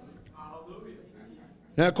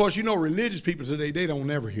 Now, of course, religious people today, they don't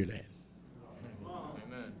never hear that.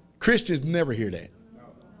 Amen. Christians never hear that.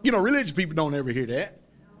 Religious people don't ever hear that.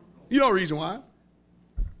 You know the reason why?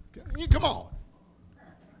 Come on.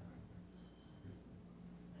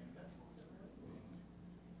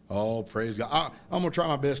 Oh, praise God. I'm going to try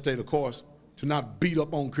my best, state of course, to not beat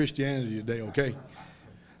up on Christianity today, okay?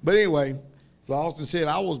 But anyway, so Austin said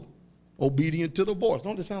I was obedient to the voice.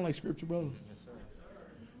 Don't that sound like scripture, brother? Yes, sir.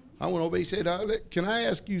 I went over, he said, can I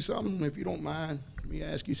ask you something, if you don't mind? Let me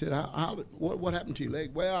ask you. He said, what happened to your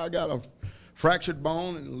leg? Well, I got a fractured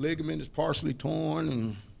bone and the ligament is partially torn.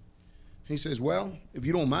 And he says, well, if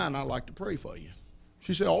you don't mind, I'd like to pray for you.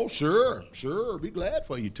 She said, oh, sure, be glad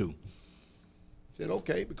for you to. Said,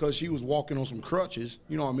 okay, because she was walking on some crutches,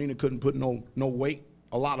 and couldn't put no weight,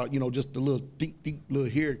 a lot of, just a little dink little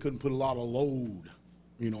here, couldn't put a lot of load,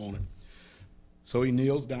 on it. So he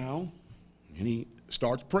kneels down and he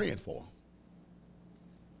starts praying for her.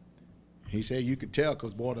 He said you could tell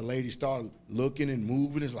because, boy, the lady started looking and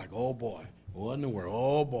moving. It's like, oh, boy, what in the world?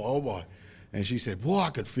 Oh, boy. And she said, boy, I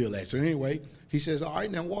could feel that. So anyway, he says, all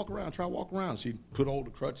right, now walk around. Try to walk around. She put all the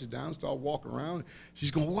crutches down, started walking around.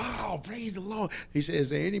 She's going, wow, praise the Lord. He said, is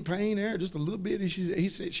there any pain there? Just a little bit. And she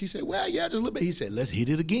said, well, yeah, just a little bit. He said, let's hit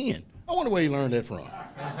it again. I wonder where he learned that from.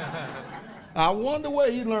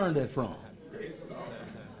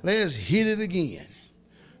 Let's hit it again.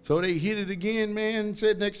 So they hit it again, man, and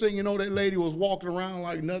said next thing you know, that lady was walking around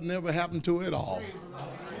like nothing ever happened to her at all.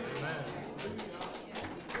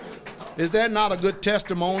 Is that not a good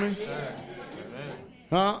testimony?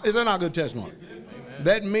 Huh? Is that not a good testimony? Amen.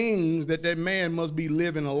 That means that man must be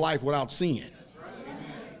living a life without sin.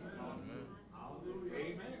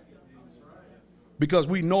 Because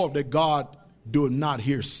we know that God do not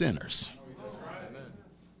hear sinners.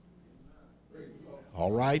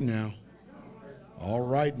 All right now.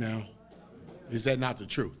 Is that not the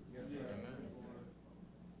truth?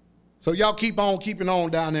 So y'all keep on keeping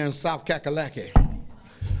on down there in South Kakalaki.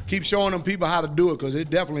 Keep showing them people how to do it, because it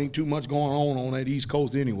definitely ain't too much going on that East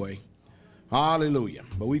Coast anyway. Hallelujah.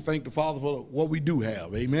 But we thank the Father for what we do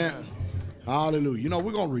have. Amen. Hallelujah. You know,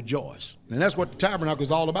 we're going to rejoice. And that's what the tabernacle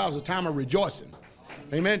is all about, is a time of rejoicing.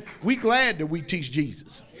 Amen. We glad that we teach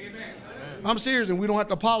Jesus. Amen. I'm serious, and we don't have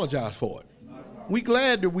to apologize for it. We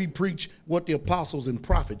glad that we preach what the apostles and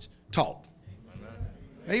prophets taught.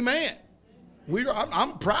 Amen.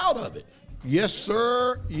 I'm proud of it. Yes,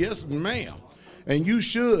 sir. Yes, ma'am. And you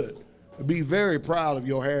should be very proud of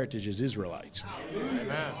your heritage as Israelites.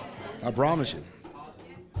 Amen. I promise you.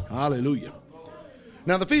 Hallelujah.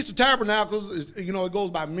 Now, the Feast of Tabernacles is, you know, it goes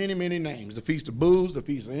by many, many names. The Feast of Booths, the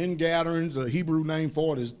Feast of Ingatherings, the Hebrew name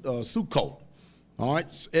for it is Sukkot. All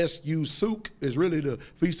right, S-U Suk is really the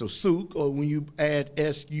Feast of Suk, or when you add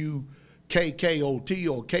S-U-K-K-O-T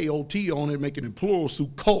or K-O-T on it, making it plural,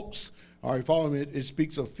 Sukkots. All right, follow me, it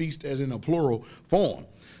speaks of feast as in a plural form.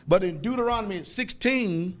 But in Deuteronomy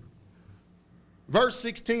 16, verse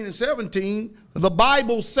 16 and 17, the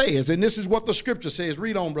Bible says, and this is what the scripture says.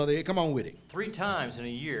 Read on, brother Ed. Come on with it. 3 times in a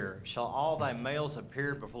year shall all thy males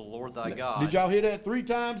appear before the Lord thy God. Did y'all hear that? 3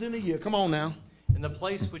 times in a year. Come on now. In the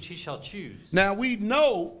place which he shall choose. Now we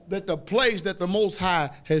know that the place that the Most High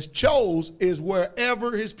has chose is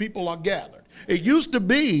wherever his people are gathered. It used to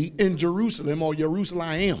be in Jerusalem or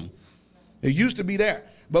Jerusalem. It used to be there.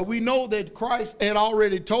 But we know that Christ had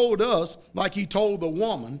already told us, like he told the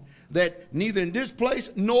woman, that neither in this place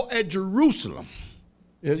nor at Jerusalem,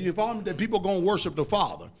 you follow me, that people are going to worship the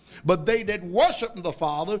Father. But they that worship the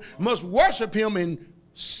Father must worship him in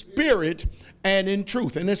spirit and in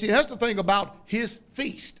truth. And see, that's the thing about his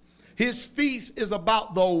feast. His feast is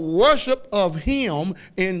about the worship of him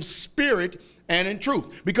in spirit and in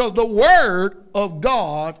truth. Because the word of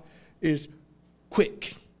God is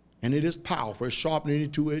quick and it is powerful. It's sharper than any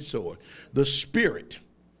two-edged sword. The spirit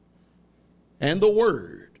and the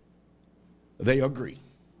word, they agree.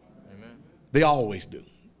 Amen. They always do.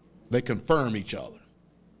 They confirm each other.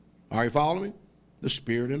 Are you following me? The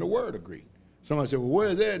spirit and the word agree. Somebody said, well, where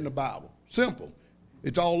is that in the Bible? Simple.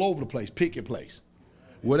 It's all over the place. Pick your place.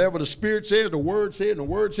 Whatever the Spirit says, the Word said, and the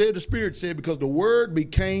Word said, the Spirit said, because the Word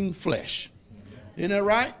became flesh. Isn't that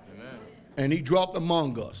right? Amen. And he dwelt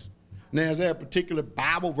among us. Now, is there a particular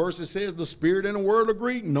Bible verse that says the Spirit and the Word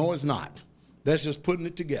agree? No, it's not. That's just putting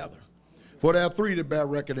it together. For there are 3 that bear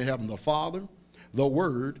record in heaven, the Father, the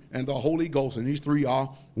Word, and the Holy Ghost, and these 3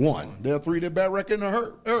 are one. There are 3 that bear record in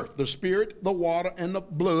the earth, the Spirit, the water, and the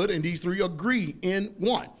blood, and these 3 agree in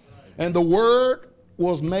one. And the Word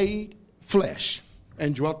was made flesh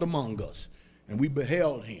and dwelt among us, and we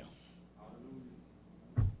beheld him.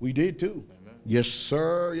 We did too. Amen. Yes,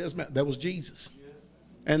 sir. Yes, ma'am. That was Jesus.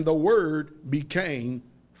 And the Word became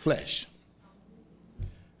flesh.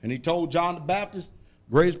 And he told John the Baptist,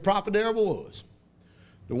 greatest prophet there ever was,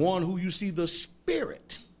 the one who you see the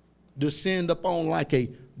Spirit descend upon like a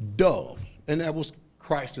dove. And that was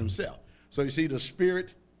Christ himself. So you see, the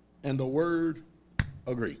Spirit and the Word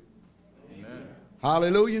agree. Amen.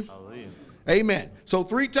 Hallelujah. Hallelujah. Amen. So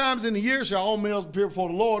 3 times in the year shall all males appear before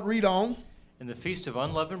the Lord. Read on. In the Feast of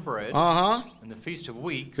Unleavened Bread. In the Feast of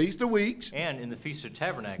Weeks. Feast of Weeks. And in the Feast of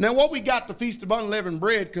Tabernacles. Now what we got, the Feast of Unleavened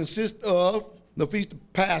Bread, consists of the Feast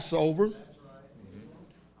of Passover,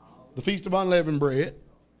 the Feast of Unleavened Bread,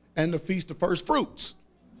 and the Feast of First Fruits.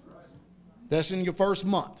 That's in your first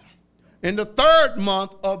month. In the 3rd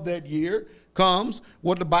month of that year comes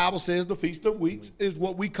what the Bible says the Feast of Weeks is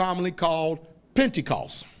what we commonly call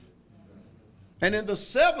Pentecost. And in the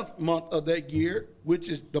 7th month of that year, which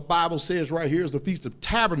is the Bible says right here is the Feast of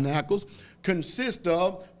Tabernacles, consists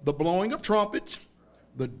of the blowing of trumpets,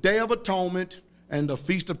 the Day of Atonement, and the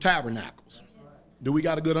Feast of Tabernacles. Do we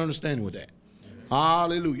got a good understanding with that?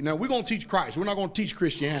 Hallelujah. Now, we're going to teach Christ. We're not going to teach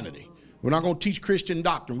Christianity. We're not going to teach Christian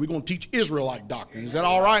doctrine. We're going to teach Israelite doctrine. Is that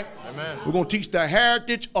all right? Amen. We're going to teach the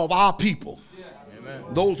heritage of our people. Amen.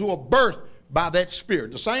 Those who are birthed by that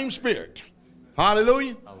Spirit, the same Spirit.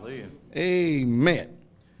 Hallelujah. Hallelujah. Amen.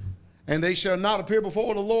 And they shall not appear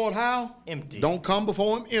before the Lord how? Empty. Don't come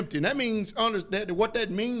before him empty. And that means, what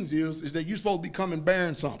that means is that you're supposed to be coming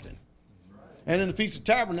bearing something. And in the Feast of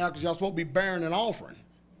Tabernacles, y'all supposed to be bearing an offering.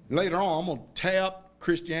 Later on, I'm going to tap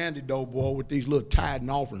Christianity, though, boy, with these little tithe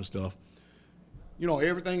and offering stuff. You know,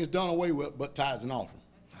 everything is done away with but tithes and offering.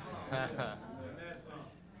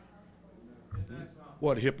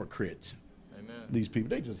 What hypocrites. Amen. These people,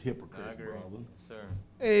 they just hypocrites, brother. Sir.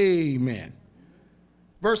 Amen.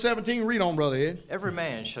 Verse 17, read on, Brother Ed. Every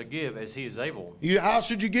man shall give as he is able. How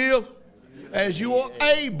should you give? As you are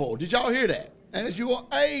able. Did y'all hear that? As you are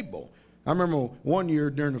able. I remember one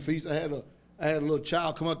year during the feast, I had a little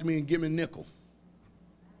child come up to me and give me a nickel.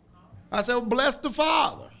 I said, well, bless the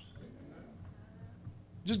Father.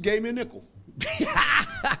 Just gave me a nickel.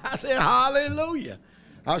 I said, hallelujah.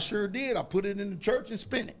 I sure did. I put it in the church and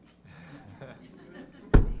spent it.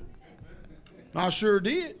 I sure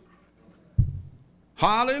did.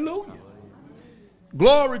 Hallelujah.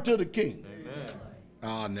 Glory to the King. Amen.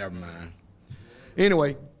 Oh, never mind.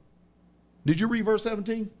 Anyway, did you read verse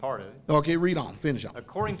 17? Part of it. Okay, read on. Finish on.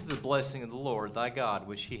 According to the blessing of the Lord thy God,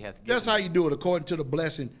 which he hath given. That's how you do it, according to the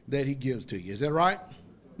blessing that he gives to you. Is that right?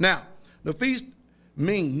 Now, the feast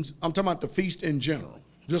means, I'm talking about the feast in general.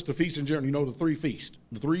 Just the feast in general. You know, the three feasts.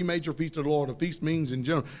 The three major feasts of the Lord. The feast means in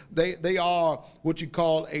general. They are what you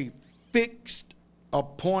call a fixed,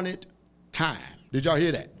 appointed time. Did y'all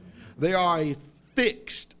hear that? They are a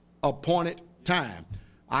fixed, appointed time.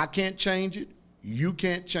 I can't change it. You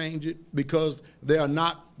can't change it because they are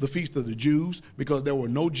not the feast of the Jews, because there were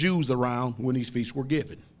no Jews around when these feasts were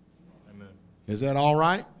given. Amen. Is that all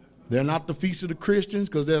right? They're not the feast of the Christians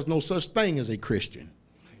because there's no such thing as a Christian.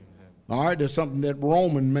 All right, there's something that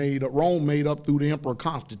Rome made up through the Emperor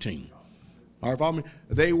Constantine. All right, follow me?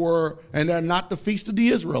 They were, and they're not the feast of the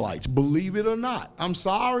Israelites, believe it or not. I'm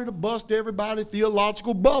sorry to bust everybody's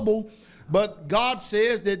theological bubble, but God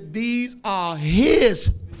says that these are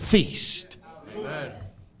his feast. Amen.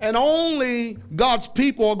 And only God's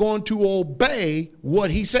people are going to obey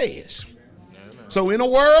what he says. Amen. So in a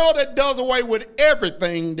world that does away with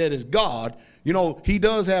everything that is God, you know, he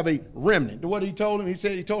does have a remnant. What he told him,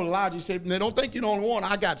 he told Elijah, he said, "Now don't think you're the only one.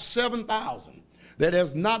 I got 7,000 that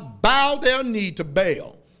has not bowed their knee to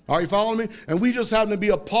Baal." Are you following me? And we just happen to be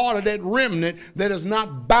a part of that remnant that has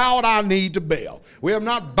not bowed our knee to Baal. We have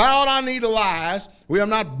not bowed our knee to lies. We have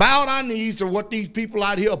not bowed our knees to what these people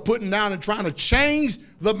out here are putting down and trying to change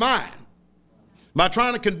the mind by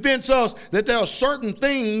trying to convince us that there are certain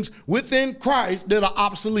things within Christ that are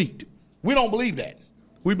obsolete. We don't believe that.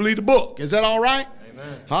 We believe the book. Is that all right?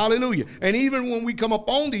 Amen. Hallelujah. And even when we come up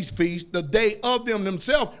on these feasts, the day of them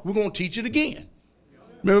themselves, we're going to teach it again.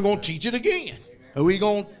 We're going to teach it again. And we're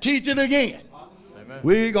going to teach it again. Amen.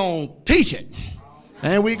 We're going to teach it.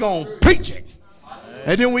 And we're going to preach it.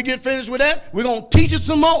 And then we get finished with that, we're going to teach it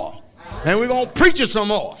some more. And we're going to preach it some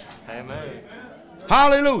more. Amen.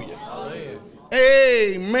 Hallelujah. Hallelujah.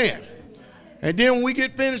 Amen. And then when we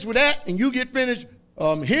get finished with that and you get finished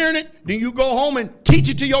hearing it, then you go home and teach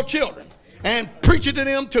it to your children and preach it to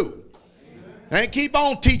them too. And keep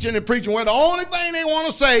on teaching and preaching where the only thing they want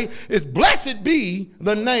to say is, "Blessed be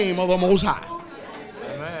the name of the Most High."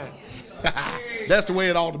 Amen. That's the way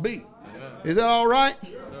it ought to be. Is that all right?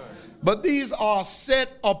 But these are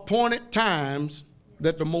set appointed times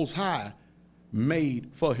that the Most High made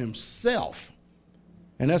for himself.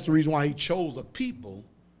 And that's the reason why he chose a people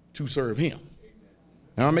to serve him.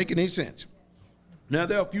 Am I making any sense? Now,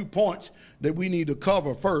 there are a few points that we need to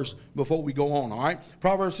cover first before we go on, all right?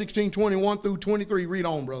 Proverbs 16:21 through 23. Read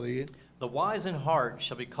on, Brother Ed. The wise in heart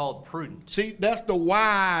shall be called prudent. See, that's the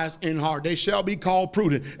wise in heart. They shall be called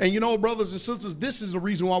prudent. And you know, brothers and sisters, this is the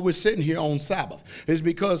reason why we're sitting here on Sabbath, is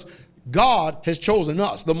because God has chosen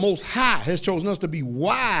us. The Most High has chosen us to be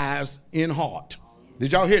wise in heart.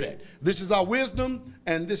 Did y'all hear that? This is our wisdom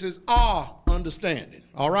and this is our understanding.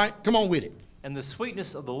 All right? Come on with it. And the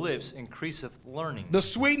sweetness of the lips increaseth learning. The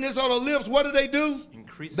sweetness of the lips, what do?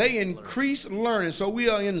 They increase learning. So we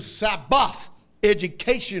are in Sabbath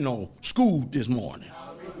educational school this morning.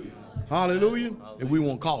 Hallelujah. If we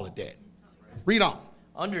won't call it that. Read on.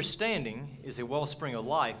 Understanding is a wellspring of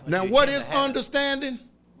life. Now, what is understanding?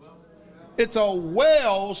 It's a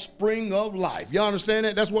wellspring of life. You understand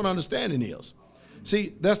that? That's what understanding is.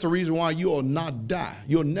 See, that's the reason why you will not die.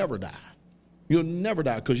 You'll never die. You'll never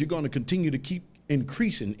die because you're going to continue to keep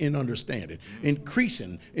increasing in understanding,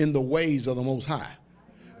 increasing in the ways of the Most High.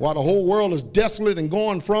 While the whole world is desolate and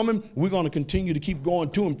going from him, we're going to continue to keep going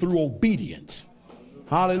to him through obedience.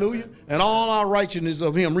 Hallelujah. And all our righteousness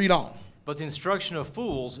of him. Read on. But the instruction of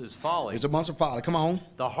fools is folly. It's a bunch of folly. Come on.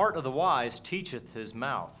 The heart of the wise teacheth his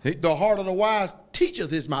mouth. The heart of the wise teacheth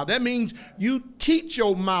his mouth. That means you teach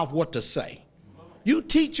your mouth what to say. You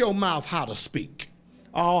teach your mouth how to speak.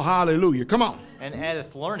 Oh, hallelujah. Come on. And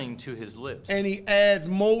addeth learning to his lips. And he adds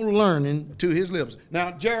more learning to his lips.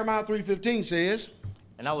 Now, Jeremiah 3:15 says,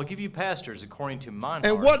 And I will give you pastors according to mine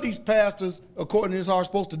and heart. what these pastors, according to his heart, are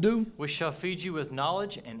supposed to do? Which shall feed you with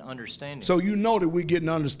knowledge and understanding. So you know that we're getting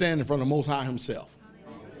understanding from the Most High himself.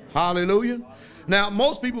 Hallelujah. Now,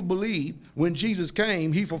 most people believe when Jesus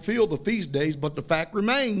came, he fulfilled the feast days, but the fact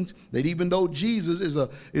remains that even though Jesus is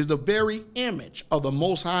the very image of the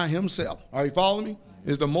Most High himself. Are you following me?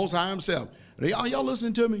 Is the Most High himself. Y'all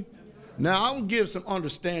listening to me? Now, I'm going to give some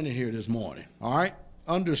understanding here this morning. All right?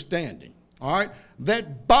 Understanding. All right?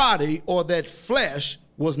 That body or that flesh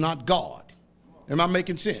was not God. Am I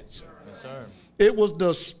making sense? Yes, sir. It was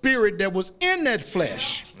the spirit that was in that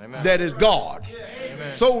flesh Amen. that is God.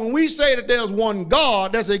 Amen. So when we say that there's one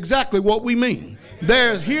God, that's exactly what we mean.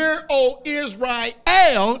 There's here, O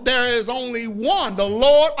Israel, there is only one. The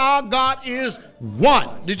Lord our God is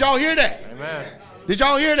one. Did y'all hear that? Amen. Did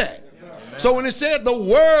y'all hear that? Amen. So when it said the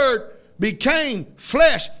word became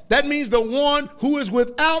flesh, that means the one who is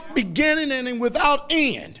without beginning and without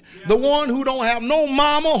end. The one who don't have no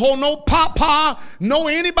mama or no papa, no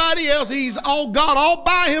anybody else. He's all God all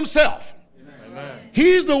by himself. Amen.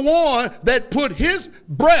 He's the one that put his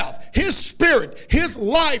breath, his spirit, his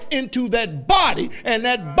life into that body, and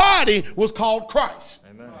that body was called Christ.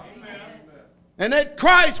 Amen. And that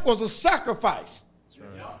Christ was a sacrifice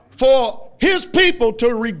for his people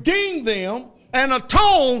to redeem them and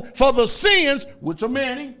atone for the sins, which are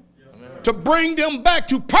many, to bring them back,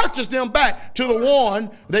 to purchase them back to the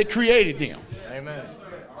one that created them. Amen.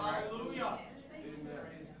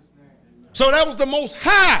 So that was the Most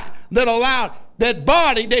High that allowed that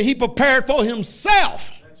body that he prepared for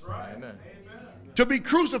himself Amen. to be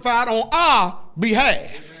crucified on our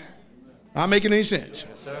behalf. Not making any sense?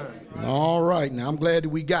 Yes, sir. All right, now I'm glad that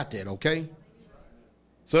we got that, okay?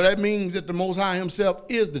 So that means that the Most High himself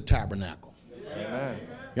is the tabernacle. Amen.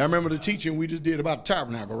 Y'all remember the teaching we just did about the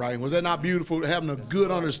tabernacle, right? Was that not beautiful, having a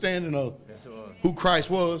good understanding of Yes, it was. who Christ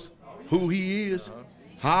was, who he is?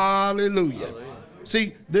 Hallelujah.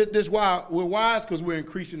 See, this is why we're wise, because we're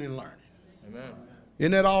increasing in learning. Amen.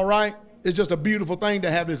 Isn't that all right? It's just a beautiful thing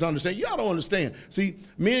to have this understanding. Y'all don't understand. See,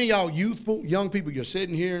 many of y'all youthful, young people, you're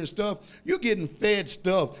sitting here and stuff, you're getting fed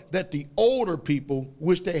stuff that the older people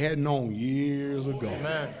wish they had known years ago.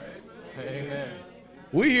 Amen. Amen.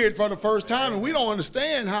 We hear it for the first time, and we don't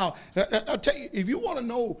understand how. I'll tell you, if you want to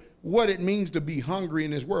know what it means to be hungry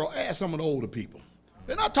in this world, ask some of the older people.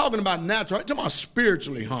 They're not talking about natural, they're talking about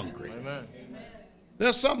spiritually hungry. Amen.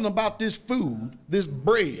 There's something about this food, this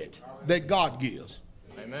bread that God gives.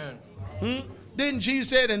 Amen. Didn't Jesus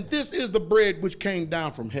say, and this is the bread which came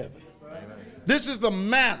down from heaven. Amen. This is the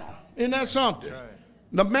manna. Isn't that something? Right.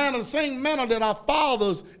 The manna, the same manna that our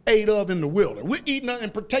fathers ate of in the wilderness. We're eating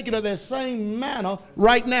and partaking of that same manna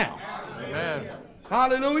right now. Amen.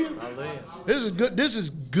 Hallelujah. Hallelujah. This is good. This is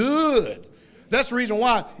good. That's the reason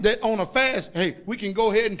why that on a fast, hey, we can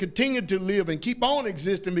go ahead and continue to live and keep on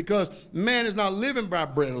existing, because man is not living by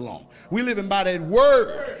bread alone. We're living by that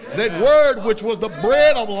word which was the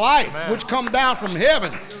bread of life, Amen. which come down from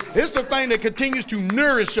heaven. It's the thing that continues to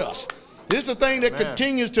nourish us. It's the thing that Amen.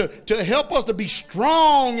 continues to help us to be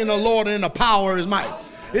strong in the Lord and in the power of his might.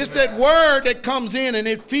 It's that word that comes in and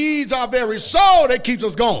it feeds our very soul that keeps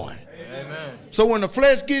us going. Amen. So when the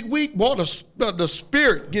flesh get weak, boy, the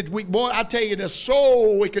spirit gets weak. Boy, I tell you, the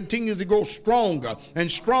soul, it continues to grow stronger and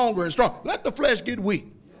stronger and stronger. Let the flesh get weak.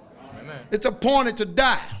 Amen. It's appointed to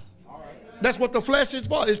die. That's what the flesh is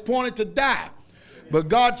for. It's appointed to die. But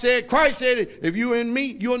God said, Christ said, if you're in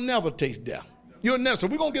me, you'll never taste death. You'll never. So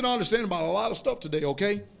we're going to get an understanding about a lot of stuff today,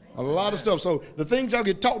 okay? A lot of stuff. So the things y'all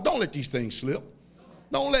get taught, don't let these things slip.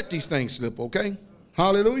 Don't let these things slip, okay?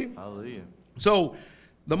 Hallelujah. Hallelujah. So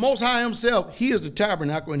the Most High himself, he is the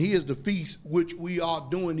tabernacle and he is the feast which we are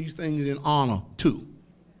doing these things in honor to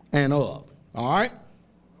and of. All right?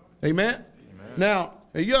 Amen? Amen. Now,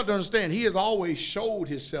 you have to understand, he has always showed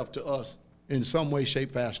himself to us in some way,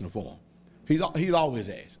 shape, fashion, or form. He's always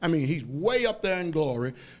has. I mean, he's way up there in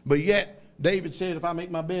glory, but yet David said, if I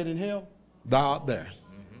make my bed in hell, thou art there.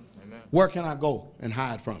 Amen. Where can I go and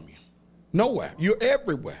hide from you? Nowhere. You're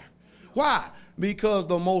everywhere. Why? Because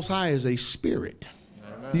the Most High is a spirit.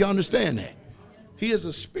 Amen. Do you understand that? He is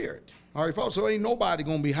a spirit. All right, folks, so ain't nobody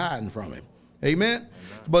going to be hiding from him. Amen? Amen?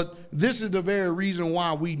 But this is the very reason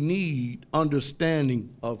why we need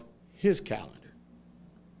understanding of his calendar.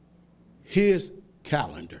 His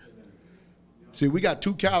calendar. See, we got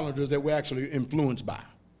two calendars that we're actually influenced by.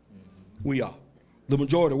 We are. The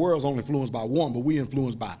majority of the world is only influenced by one, but we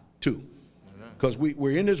influenced by two. Because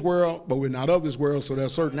we're in this world, but we're not of this world, so there are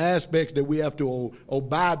certain aspects that we have to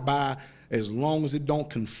abide by as long as it don't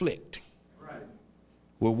conflict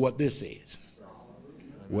with what this is.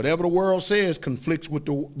 Whatever the world says conflicts with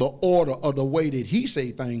the order or the way that he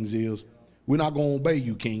say things is, we're not going to obey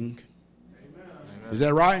you, King. Is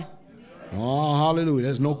that right? Oh, hallelujah.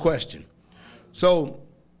 There's no question. So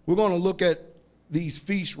we're going to look at these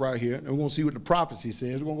feasts right here, and we're going to see what the prophecy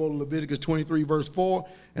says. We're going to go to Leviticus 23, verse 4,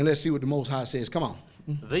 and let's see what the Most High says. Come on.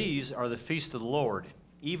 These are the feasts of the Lord,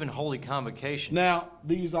 even holy convocations. Now,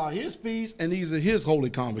 these are his feasts, and these are his holy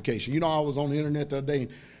convocations. You know, I was on the internet the other day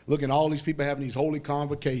looking at all these people having these holy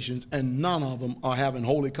convocations, and none of them are having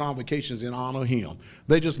holy convocations in honor of him.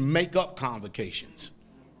 They just make up convocations.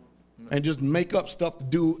 and just make up stuff to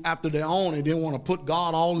do after their own and then want to put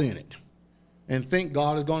God all in it and think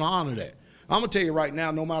God is going to honor that. I'm going to tell you right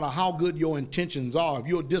now, no matter how good your intentions are, if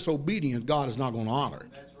you're disobedient, God is not going to honor it.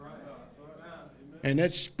 And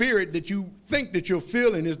that spirit that you think that you're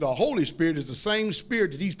feeling is the Holy Spirit, is the same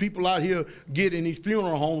spirit that these people out here get in these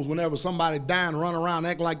funeral homes whenever somebody dying, run around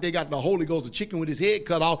acting like they got the Holy Ghost, a chicken with his head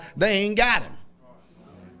cut off. They ain't got him.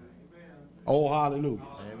 Oh, hallelujah.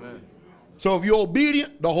 Amen. So if you're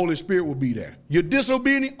obedient, the Holy Spirit will be there. You're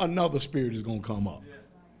disobedient, another spirit is going to come up.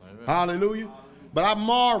 Amen. Hallelujah. But I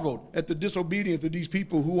marveled at the disobedience of these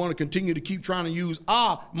people who want to continue to keep trying to use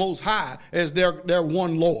our Most High as their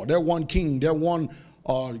one Lord, their one King, their one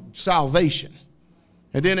salvation.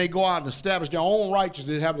 And then they go out and establish their own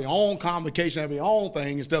righteousness, have their own convocation, have their own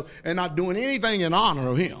thing and stuff, and not doing anything in honor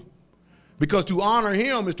of him. Because to honor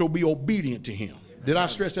him is to be obedient to him. Did I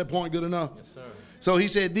stress that point good enough? Yes, sir. So he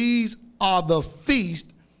said, these are the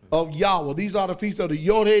feast of Yahweh. These are the feast of the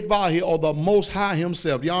Yod-Heh-Vah-Heh, or the Most High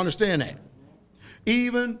himself. Do you understand that?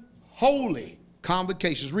 Even holy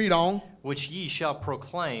convocations. Read on. Which ye shall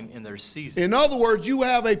proclaim in their season. In other words, you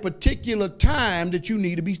have a particular time that you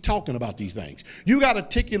need to be talking about these things. You got a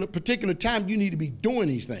particular time you need to be doing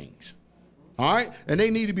these things. All right? And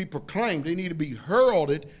they need to be proclaimed. They need to be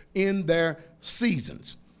heralded in their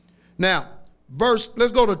seasons. Now,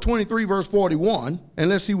 let's go to 23, verse 41, and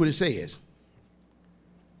let's see what it says.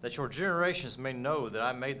 That your generations may know that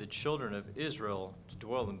I made the children of Israel to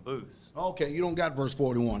dwell in booths. Okay, you don't got verse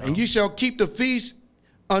 41. No. And ye shall keep the feast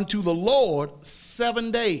unto the Lord 7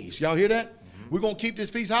 days. Y'all hear that? We're going to keep this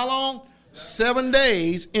feast how long? 7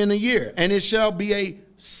 days in a year. And it shall be a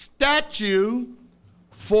statute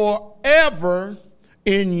forever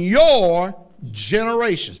in your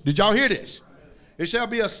generations. Did y'all hear this? It shall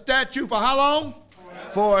be a statute for how long?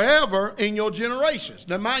 Forever in your generations.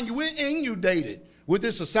 Now, mind you, we're inundated with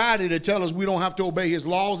this society that tells us we don't have to obey his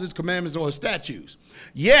laws, his commandments, or his statutes.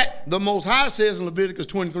 Yet, the Most High says in Leviticus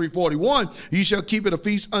 23:41, ye shall keep it a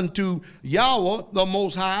feast unto Yahweh, the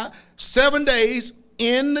Most High, 7 days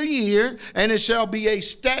in the year, and it shall be a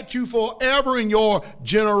statute forever in your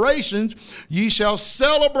generations. Ye shall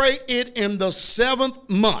celebrate it in the 7th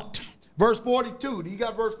month. Verse 42. Do you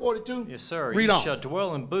got verse 42? Yes, sir. Read on. You shall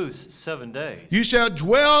dwell in booths 7 days. You shall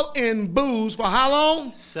dwell in booths for how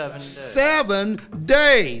long? 7 days. 7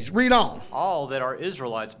 days. Read on. All that are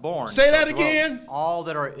Israelites born. Say that shall dwell- again. All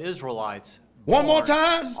that are Israelites One more born.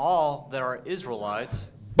 time. All that are Israelites.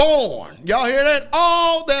 Born. Y'all hear that?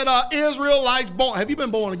 All that are Israelites born. Have you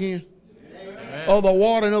been born again? Amen. Of the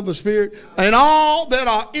water and of the Spirit. And all that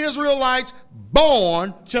are Israelites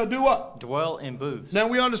born shall do what? Dwell in booths. Now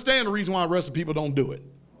we understand the reason why the rest of people don't do it.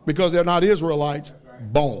 Because they're not Israelites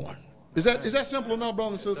born. Is that simple enough,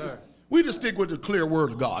 brothers and sisters? Sir. We just stick with the clear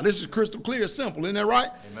word of God. This is crystal clear, simple. Isn't that right?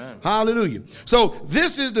 Amen. Hallelujah. So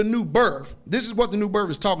this is the new birth. This is what the new birth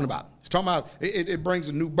is talking about. It's talking about it brings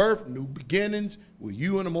a new birth, new beginnings with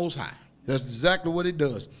you and the Most High. That's exactly what it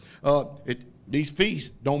does. These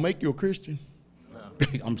feasts don't make you a Christian. No.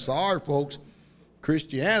 I'm sorry, folks.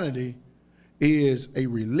 Christianity is a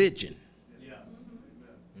religion. Yes.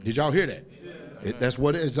 Did y'all hear that? That's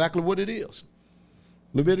exactly what it is.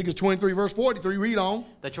 Leviticus 23, verse 43, read on.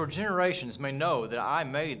 That your generations may know that I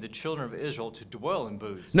made the children of Israel to dwell in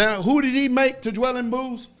booths. Now, who did he make to dwell in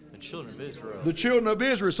booths? The children of Israel. The children of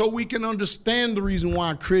Israel. So we can understand the reason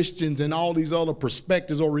why Christians and all these other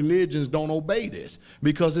perspectives or religions don't obey this.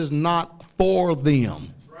 Because it's not for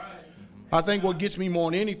them. I think what gets me more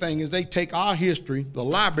than anything is they take our history, the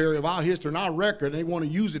library of our history and our record, and they want to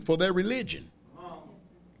use it for their religion.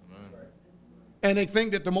 And they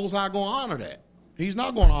think that the Most High going to honor that. He's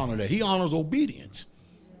not going to honor that. He honors obedience.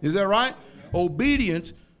 Is that right?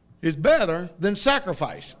 Obedience is better than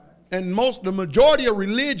sacrifice. And the majority of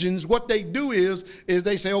religions, what they do is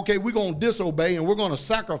they say, okay, we're going to disobey and we're going to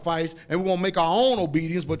sacrifice and we're going to make our own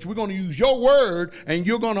obedience, but we're going to use your word and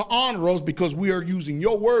you're going to honor us because we are using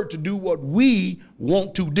your word to do what we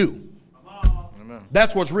want to do. Amen.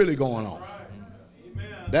 That's what's really going on.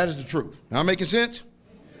 That is the truth. Now making sense?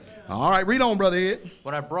 All right, read on, Brother Ed.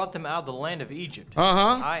 When I brought them out of the land of Egypt,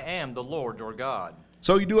 Uh-huh. I am the Lord your God.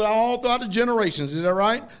 So you do it all throughout the generations, is that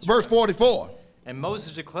right? Verse 44. And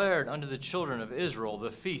Moses declared unto the children of Israel the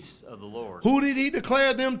feasts of the Lord. Who did he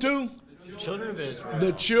declare them to? The children of Israel.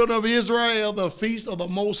 The children of Israel, the feast of the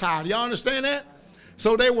Most High. Do y'all understand that?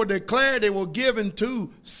 So they were declared, they were given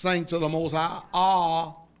to saints of the Most High,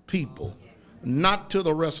 our people. Not to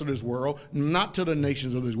the rest of this world, not to the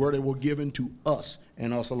nations of this world. They were given to us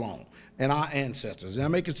and us alone and our ancestors. Is that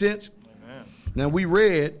making sense? Amen. Now we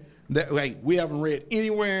read that, hey, we haven't read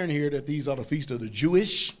anywhere in here that these are the feasts of the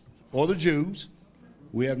Jewish or the Jews.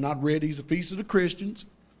 We have not read these are feasts of the Christians.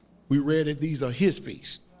 We read that these are his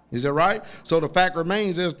feasts. Is that right? So the fact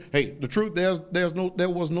remains is, hey, the truth, there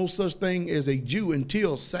was no such thing as a Jew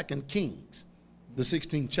until 2 Kings, the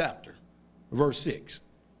 16th chapter, verse 6.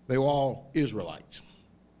 They were all Israelites.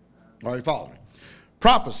 Are you following me?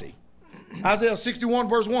 Prophecy. Isaiah 61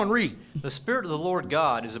 verse 1, read. The Spirit of the Lord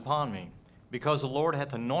God is upon me, because the Lord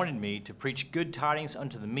hath anointed me to preach good tidings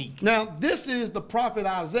unto the meek. Now, this is the prophet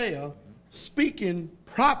Isaiah speaking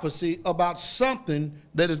prophecy about something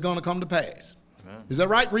that is going to come to pass. Amen. Is that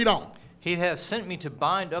right? Read on. He hath sent me to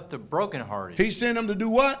bind up the brokenhearted. He sent him to do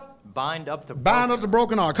what? Bind up the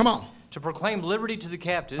brokenhearted. Come on. To proclaim liberty to the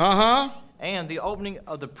captives. And the opening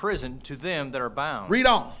of the prison to them that are bound. Read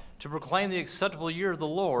on. To proclaim the acceptable year of the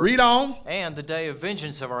Lord. Read on. And the day of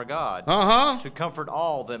vengeance of our God. To comfort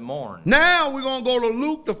all that mourn. Now we're going to go to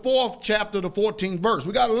Luke, the 4th chapter, the 14th verse.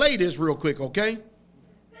 We got to lay this real quick, okay?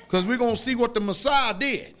 Because we're going to see what the Messiah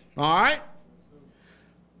did. All right?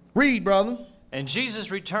 Read, brother. And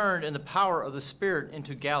Jesus returned in the power of the Spirit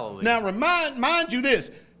into Galilee. Now mind you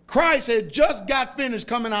this. Christ had just got finished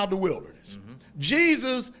coming out of the wilderness.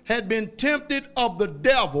 Jesus had been tempted of the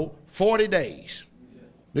devil 40 days.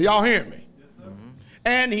 Do y'all hear me?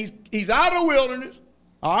 And he's out of the wilderness.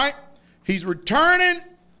 All right? He's returning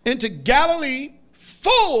into Galilee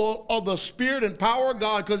full of the Spirit and power of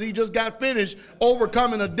God because he just got finished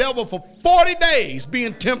overcoming the devil for 40 days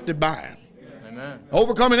being tempted by him. Amen.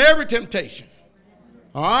 Overcoming every temptation.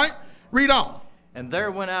 All right? Read on. And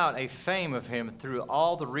there went out a fame of him through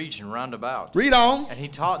all the region round about. Read on. And he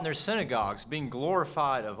taught in their synagogues, being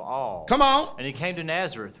glorified of all. Come on. And he came to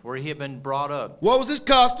Nazareth, where he had been brought up. What was his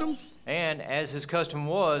custom? And as his custom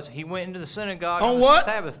was, he went into the synagogue on the what?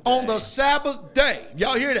 Sabbath day. On the Sabbath day.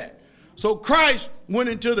 Y'all hear that? So Christ went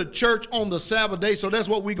into the church on the Sabbath day, so that's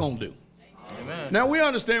what we're going to do. Amen. Now, we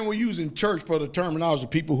understand we're using church for the terminology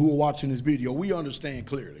of people who are watching this video. We understand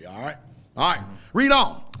clearly, all right? All right, read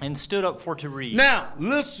on. And stood up for to read. Now,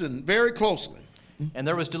 listen very closely. And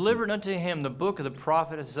there was delivered unto him the book of the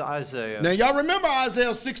prophet Isaiah. Now, y'all remember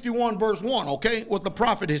Isaiah 61 verse 1, okay? What the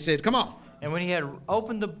prophet had said. Come on. And when he had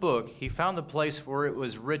opened the book, he found the place where it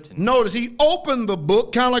was written. Notice he opened the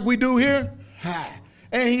book, kind of like we do here.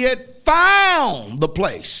 And he had found the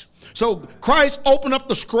place. So Christ opened up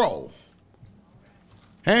the scroll.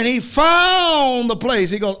 And he found the place.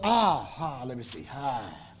 He goes, let me see.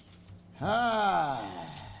 Let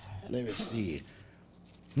me see.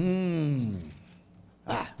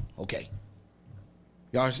 Okay.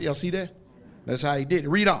 Y'all see that? That's how he did it.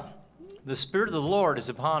 Read on. The Spirit of the Lord is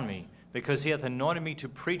upon me, because he hath anointed me to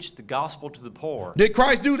preach the gospel to the poor. Did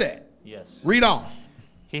Christ do that? Yes. Read on.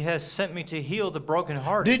 He has sent me to heal the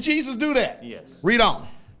brokenhearted. Did Jesus do that? Yes. Read on.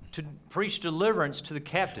 To preach deliverance to the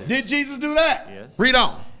captives. Did Jesus do that? Yes. Read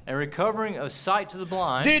on. And recovering of sight to the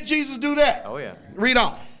blind. Did Jesus do that? Oh, yeah. Read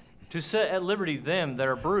on. To set at liberty them that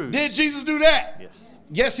are bruised. Did Jesus do that? Yes.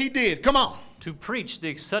 Yes, he did. Come on. To preach the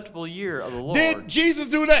acceptable year of the Lord. Did Jesus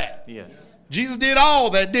do that? Yes. Jesus did all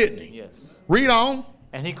that, didn't he? Yes. Read on.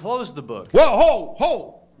 And he closed the book.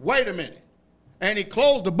 Well, wait a minute. And he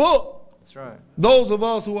closed the book. That's right. Those of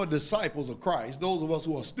us who are disciples of Christ, those of us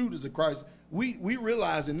who are students of Christ, we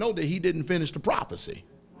realize and know that he didn't finish the prophecy.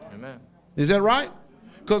 Amen. Is that right?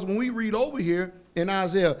 Because when we read over here in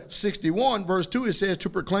Isaiah 61, verse 2, it says to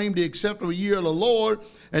proclaim the acceptable year of the Lord.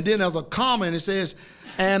 And then there's a comment, it says,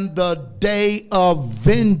 and the day of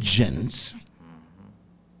vengeance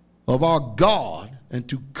of our God, and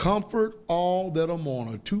to comfort all that are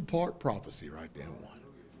mourning. A two-part prophecy right there in one.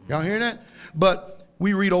 Y'all hearing that? But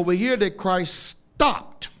we read over here that Christ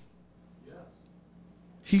stopped.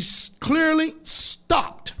 He clearly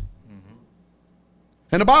stopped.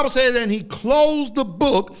 And the Bible says, and he closed the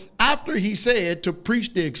book after he said to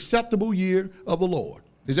preach the acceptable year of the Lord.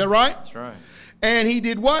 Is that right? That's right. And he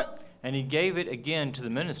did what? And he gave it again to the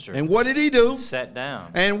minister. And what did he do? Sat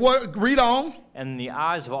down. And what? Read on. And the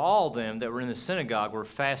eyes of all them that were in the synagogue were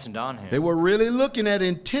fastened on him. They were really looking at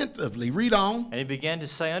it attentively. Read on. And he began to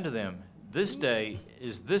say unto them, this day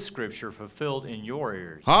is this scripture fulfilled in your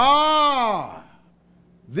ears.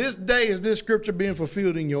 This day is this scripture being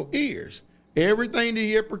fulfilled in your ears. Everything that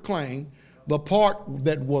he had proclaimed, the part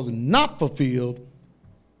that was not fulfilled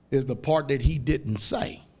is the part that he didn't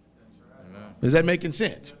say. Amen. Is that making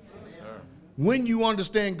sense? Yes, sir. When you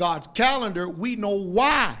understand God's calendar, we know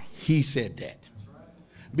why he said that.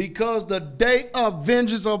 Because the day of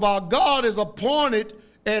vengeance of our God is appointed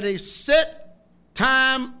at a set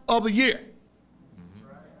time of the year.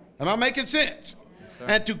 Am I making sense? Yes, sir.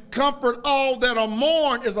 And to comfort all that are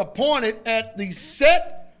mourned is appointed at the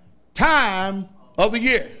set time of the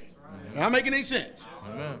year. Am I making any sense?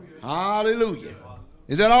 Amen. Hallelujah.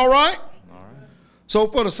 Is that all right? All right. So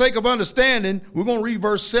for the sake of understanding, we're going to read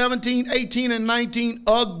verse 17, 18, and 19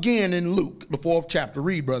 again in Luke, the 4th chapter.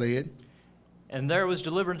 Read, Brother Ed. And there was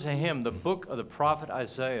delivered to him the book of the prophet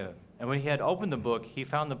Isaiah. And when he had opened the book, he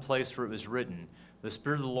found the place where it was written, The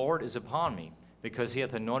Spirit of the Lord is upon me, because he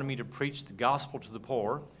hath anointed me to preach the gospel to the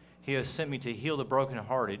poor. He has sent me to heal the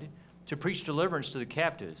brokenhearted, to preach deliverance to the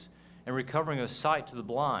captives, and recovering of sight to the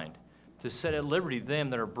blind, to set at liberty them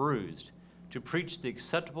that are bruised, to preach the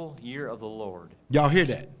acceptable year of the Lord. Y'all hear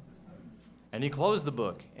that? And he closed the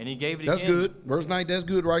book, and he gave it That's again. good. Verse 9, that's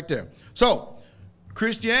good right there. So,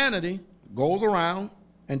 Christianity goes around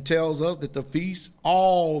and tells us that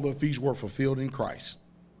all the feasts were fulfilled in Christ.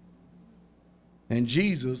 And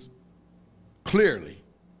Jesus, clearly,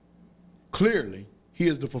 he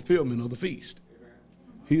is the fulfillment of the feast.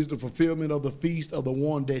 He is the fulfillment of the feast of the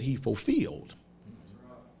one that he fulfilled.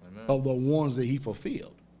 Amen. Of the ones that he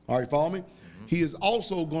fulfilled. All right, follow me? Mm-hmm. He is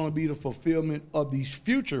also going to be the fulfillment of these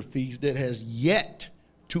future feasts that has yet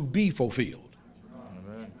to be fulfilled.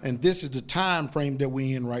 Amen. And this is the time frame that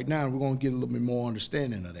we're in right now, and we're going to get a little bit more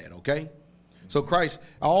understanding of that, okay? So Christ,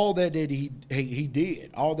 all that he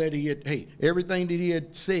did, all that he had, everything that he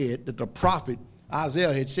had said, that the prophet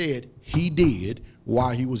Isaiah had said, he did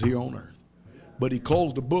while he was here on earth. But he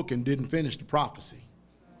closed the book and didn't finish the prophecy.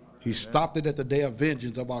 He stopped it at the day of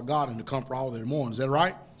vengeance of our God and to come for all their mourning. Is that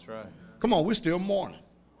right? That's right. Come on, we're still mourning.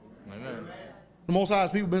 Amen. The Most High's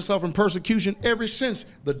people have been suffering persecution ever since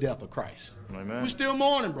the death of Christ. Amen. We're still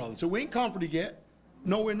mourning, brother. So we ain't comforted yet.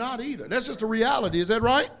 No, we're not either. That's just the reality. Is that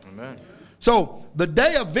right? Amen. So the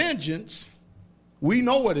day of vengeance, we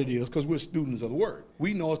know what it is because we're students of the word.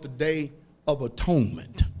 We know it's the day of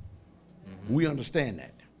atonement. Mm-hmm. We understand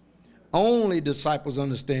that. Only disciples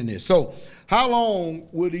understand this. So how long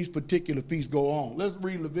will these particular feasts go on? Let's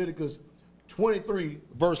read Leviticus 23,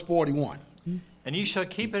 verse 41. And ye shall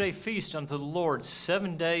keep it a feast unto the Lord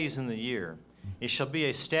 7 days in the year. It shall be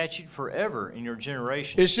a statute forever in your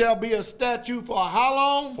generation. It shall be a statute for how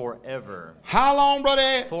long? Forever. How long,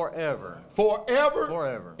 brother? Forever. Forever?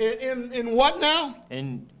 Forever. In what now?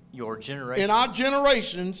 In your generation. In our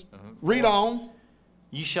generations. Read on.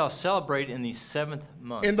 Ye shall celebrate in the 7th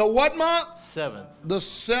month. In the what month? 7th. The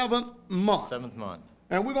 7th month. 7th month.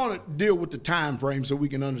 And we're going to deal with the time frame so we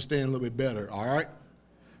can understand a little bit better, all right?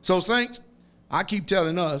 So, saints, I keep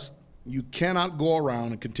telling us, you cannot go around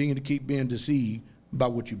and continue to keep being deceived by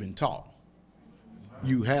what you've been taught.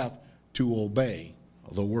 You have to obey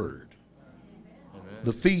the word. Amen.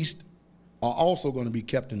 The feasts are also going to be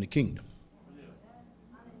kept in the kingdom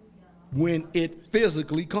when it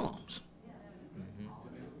physically comes.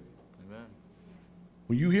 Amen.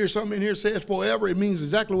 When you hear something in here says forever, it means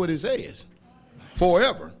exactly what it says.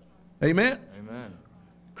 Forever. Amen? Amen.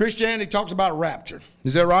 Christianity talks about rapture.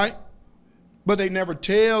 Is that right? But they never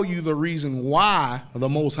tell you the reason why the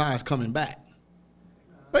Most High is coming back.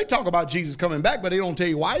 They talk about Jesus coming back, but they don't tell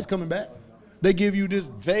you why he's coming back. They give you this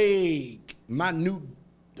vague, minute,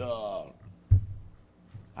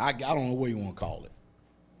 I don't know what you want to call it.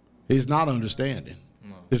 It's not understanding.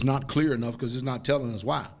 No. It's not clear enough because it's not telling us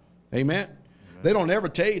why. Amen? Amen? They don't ever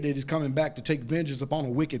tell you that he's coming back to take vengeance upon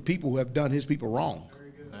the wicked people who have done his people wrong.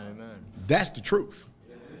 Amen. That's the truth.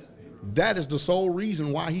 That is the sole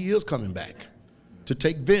reason why he is coming back, to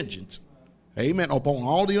take vengeance, amen, upon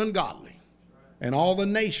all the ungodly and all the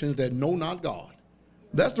nations that know not God.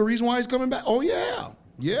 That's the reason why he's coming back. Oh,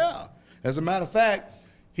 yeah. As a matter of fact,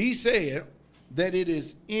 he said that it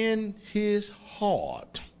is in his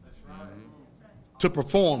heart to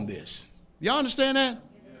perform this. Y'all understand that?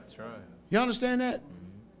 That's right. You understand that?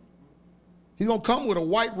 He's going to come with a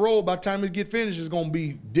white robe. By the time it get finished, it's going to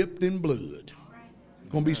be dipped in blood.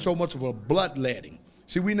 It's going to be so much of a bloodletting.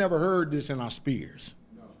 See, we never heard this in our spears.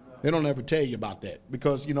 They don't ever tell you about that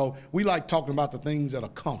because, we like talking about the things that are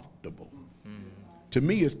comfortable. To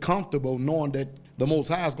me, it's comfortable knowing that the Most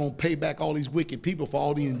High is going to pay back all these wicked people for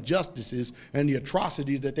all the injustices and the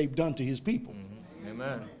atrocities that they've done to his people.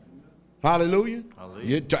 Amen. Hallelujah.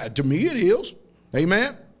 Hallelujah. To me, it is.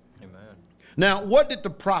 Amen. Amen. Now, what did the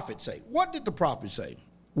prophet say? What did the prophet say?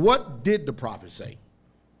 What did the prophet say?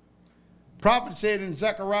 Prophet said in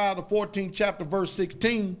Zechariah, the 14th chapter, verse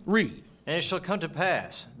 16, read. And it shall come to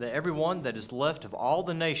pass that every one that is left of all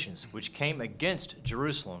the nations which came against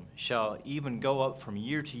Jerusalem shall even go up from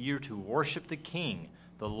year to year to worship the King,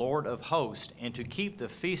 the Lord of hosts, and to keep the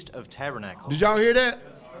Feast of Tabernacles. Did y'all hear that?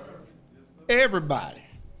 Everybody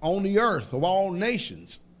on the earth of all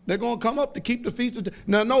nations, they're going to come up to keep the Feast of Tabernacles.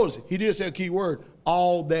 Now notice, he did say a key word,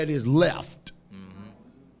 all that is left.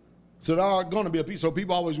 So there are going to be a people. So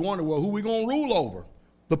people always wonder, well, who we going to rule over?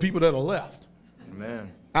 The people that are left.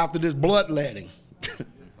 Amen. After this bloodletting,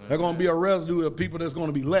 There's going to be a residue of people that's going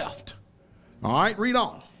to be left. All right, read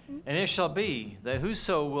on. And it shall be that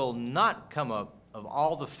whoso will not come up of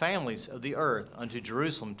all the families of the earth unto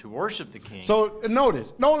Jerusalem to worship the King. So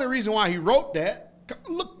notice, the only reason why he wrote that,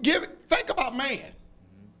 look, think about man.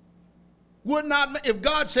 Would not, if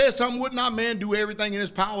God says something, would not man do everything in his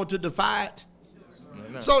power to defy it?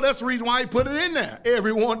 Amen. So that's the reason why he put it in there.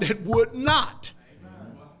 Everyone that would not.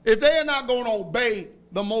 If they are not going to obey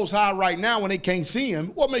the Most High right now when they can't see him,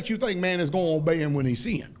 what makes you think man is going to obey him when they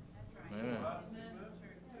see him?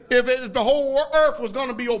 If the whole earth was going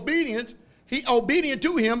to be obedient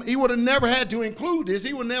to him, he would have never had to include this.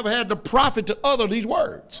 He would never had to profit to utter these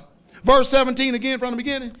words. Verse 17 again from the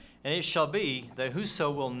beginning. And it shall be that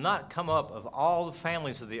whoso will not come up of all the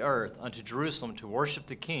families of the earth unto Jerusalem to worship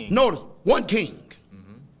the King. Notice, one king.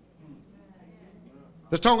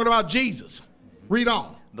 That's talking about Jesus. Read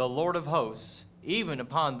on. The Lord of hosts, even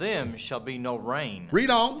upon them shall be no rain. Read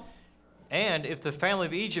on. And if the family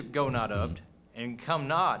of Egypt go not up, and come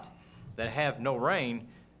not, that have no rain,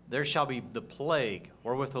 there shall be the plague,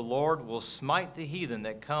 wherewith the Lord will smite the heathen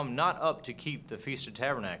that come not up to keep the Feast of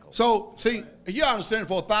Tabernacles. So, see, you understand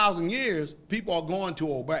for 1,000 years, people are going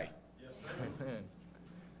to obey. Yes, sir.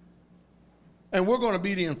 And we're going to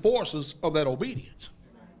be the enforcers of that obedience.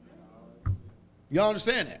 You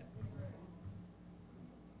understand that?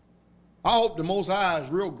 I hope the Most High is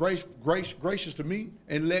real gracious to me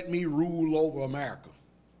and let me rule over America.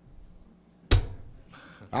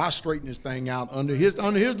 I'll straighten this thing out under his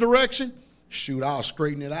direction. Shoot, I'll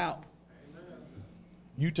straighten it out.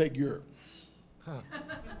 You take Europe.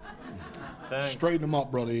 Straighten them up,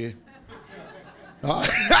 brother Ed.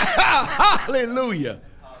 Hallelujah.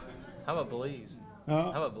 How about Belize?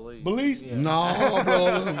 How about Belize? Belize? Yeah. No,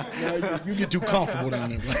 brother. Yeah, you get too comfortable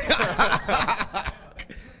down there.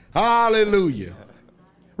 Hallelujah.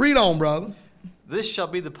 Read on, brother. This shall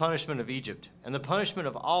be the punishment of Egypt, and the punishment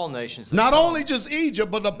of all nations. that Not come. only just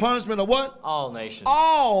Egypt, but the punishment of what? All nations.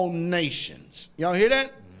 All nations. Y'all hear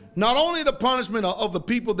that? Not only the punishment of the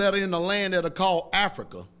people that are in the land that are called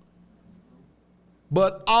Africa,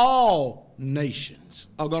 but all nations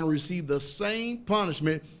are going to receive the same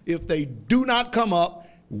punishment if they do not come up,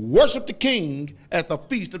 worship the King at the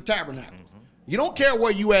Feast of Tabernacles. You don't care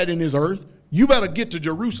where you at in this earth. You better get to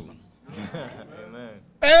Jerusalem. Amen.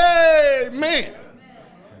 Amen.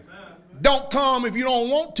 Don't come if you don't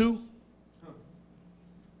want to.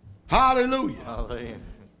 Hallelujah. Hallelujah.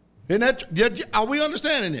 Isn't that, are we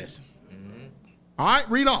understanding this? All right,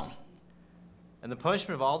 read on. And the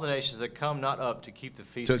punishment of all the nations that come not up to keep the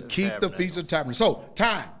Feast To of keep the Tabernacles. Feast of Tabernacles. So,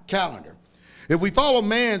 time, calendar. If we follow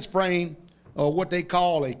man's frame, or what they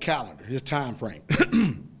call a calendar, his time frame,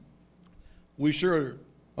 we sure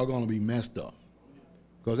are going to be messed up.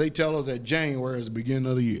 Because they tell us that January is the beginning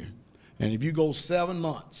of the year. And if you go 7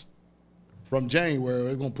 months from January,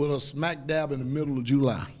 it's going to put us smack dab in the middle of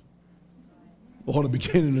July. Or the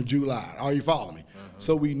beginning of July. Are you following me?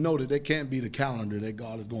 So we know that that can't be the calendar that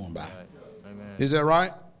God is going by. Right. Amen. Is that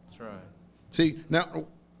right? That's right. See, now,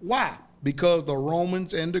 why? Because the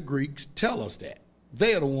Romans and the Greeks tell us that.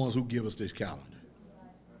 They are the ones who give us this calendar.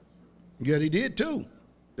 Yeah, they did too.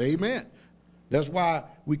 Amen. That's why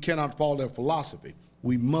we cannot follow their philosophy.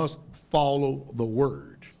 We must follow the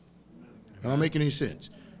word. Am I making any sense?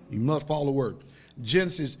 You must follow the word.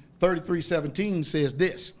 Genesis 33:17 says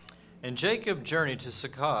this. And Jacob journeyed to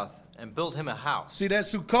Succoth and built him a house. See, that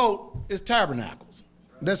Sukkot is tabernacles.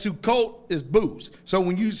 That Sukkot is booths. So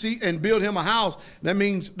when you see and build him a house, that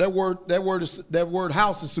means that word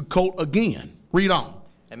house is Sukkot again. Read on.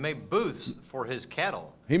 And made booths for his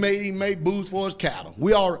cattle. He made booths for his cattle.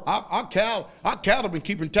 Our cattle been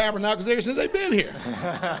keeping tabernacles ever since they've been here.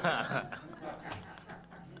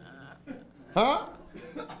 Huh?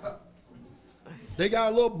 They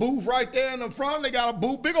got a little booth right there in the front. They got a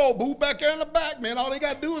booth, big old booth back there in the back, man. All they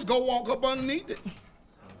got to do is go walk up underneath it.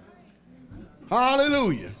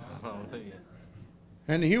 Hallelujah. Hallelujah.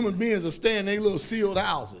 And the human beings are staying in their little sealed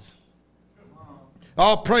houses.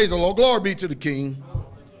 All praise the Lord. Glory be to the King.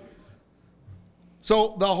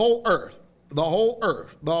 So the whole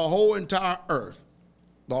entire earth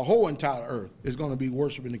is going to be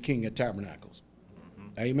worshiping the King at Tabernacles.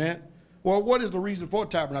 Amen. Well, what is the reason for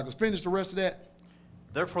Tabernacles? Finish the rest of that.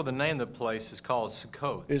 Therefore, the name of the place is called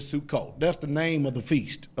Succoth. It's Sukkot. That's the name of the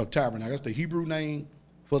Feast of Tabernacles. That's the Hebrew name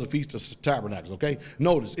for the Feast of Tabernacles, okay?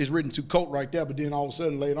 Notice, it's written Sukkot right there, but then all of a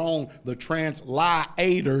sudden later on, the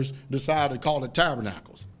translators decided to call it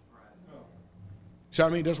Tabernacles. So, I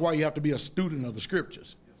mean, that's why you have to be a student of the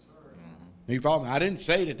Scriptures. You follow me? I didn't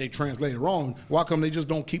say that they translated wrong. Why come they just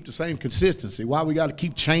don't keep the same consistency? Why we got to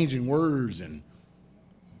keep changing words? And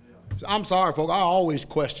I'm sorry, folks. I always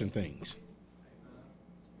question things.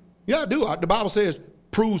 Yeah, I do. The Bible says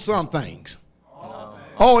prove some things.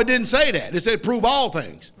 Oh, it didn't say that. It said prove all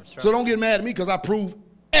things. So don't get mad at me because I prove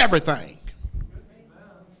everything.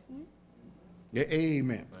 Yeah,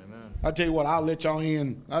 amen. I tell you what, I'll let y'all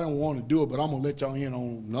in. I don't want to do it, but I'm going to let y'all in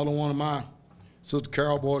on another one of my Sister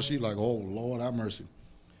Carol boys. She's like, oh, Lord, have mercy.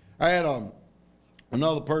 I had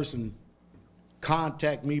another person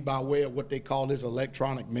contact me by way of what they call this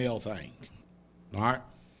electronic mail thing. All right?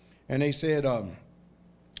 And they said, let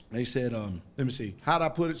me see. How'd I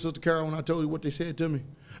put it, Sister Carol, when I told you what they said to me?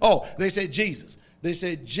 Oh, they said Jesus. They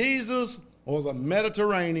said Jesus was a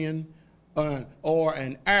Mediterranean or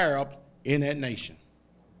an Arab in that nation.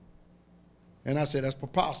 And I said, that's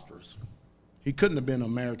preposterous. He couldn't have been a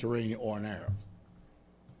Mediterranean or an Arab.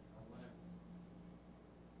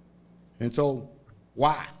 And so,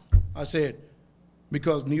 why? I said,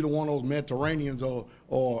 because neither one of those Mediterraneans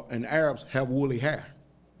or an Arabs have woolly hair.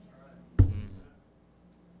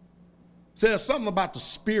 So there's something about the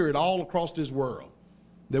spirit all across this world.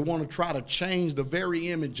 They want to try to change the very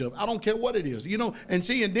image of, I don't care what it is, you know. And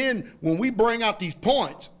see, and then when we bring out these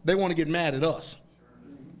points, they want to get mad at us.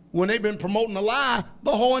 When they've been promoting a lie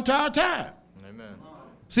the whole entire time. Amen.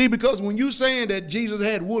 See, because when you're saying that Jesus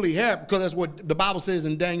had woolly hair, because that's what the Bible says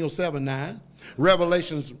in Daniel 7:9,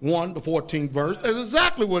 Revelations 1, the 14th verse, that's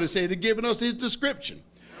exactly what it said. It's giving us his description.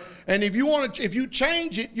 And if you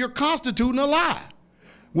change it, you're constituting a lie.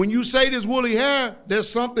 When you say this woolly hair, there's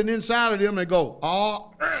something inside of them that go,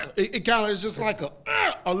 it kind of is just like a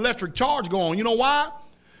electric charge going. You know why?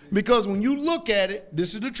 Because when you look at it,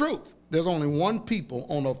 this is the truth. There's only one people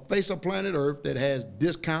on the face of planet Earth that has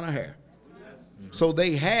this kind of hair. So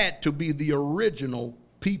they had to be the original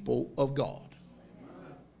people of God.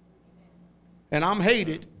 And I'm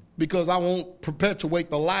hated because I won't perpetuate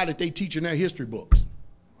the lie that they teach in their history books.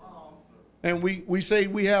 And we say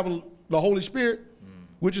we have the Holy Spirit,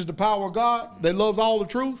 which is the power of God that loves all the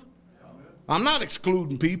truth. I'm not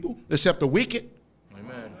excluding people except the wicked.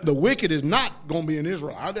 Amen. The wicked is not going to be in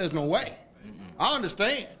Israel. There's no way. I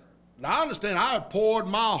understand. I have poured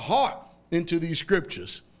my heart into these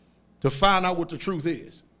scriptures to find out what the truth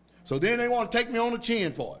is. So then they want to take me on the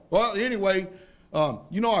chin for it. Well, anyway,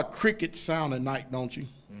 you know how crickets sound at night, don't you?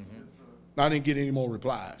 Mm-hmm. I didn't get any more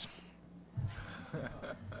replies.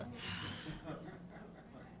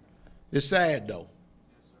 It's sad, though.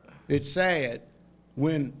 It's sad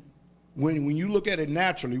when you look at it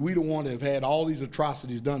naturally, we the one that have had all these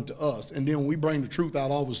atrocities done to us, and then when we bring the truth out,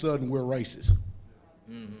 all of a sudden we're racist.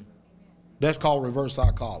 Mm-hmm. That's called reverse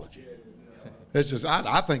psychology. It's just,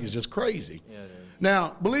 I think it's just crazy. Yeah,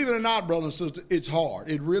 now, believe it or not, brother and sister, it's hard.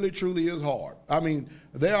 It really, truly is hard. I mean,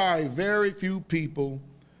 there are a very few people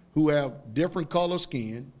who have different color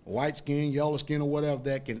skin, white skin, yellow skin, or whatever,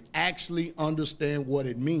 that can actually understand what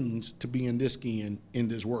it means to be in this skin in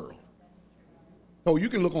this world. Oh, you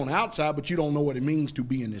can look on the outside, but you don't know what it means to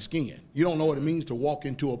be in this skin. You don't know what it means to walk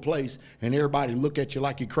into a place and everybody look at you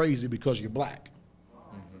like you're crazy because you're black.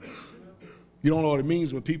 You don't know what it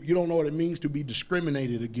means with people. You don't know what it means to be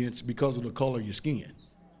discriminated against because of the color of your skin.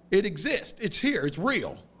 It exists. It's here. It's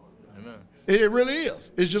real. Amen. It really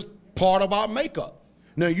is. It's just part of our makeup.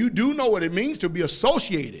 Now, you do know what it means to be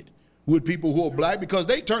associated with people who are black because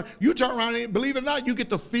you turn around and, believe it or not, you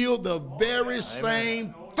get to feel the very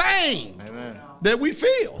same thing that we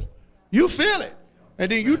feel. You feel it.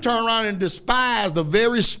 And then you turn around and despise the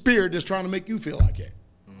very spirit that's trying to make you feel like it.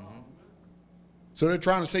 So they're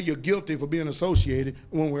trying to say you're guilty for being associated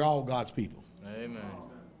when we're all God's people. Amen.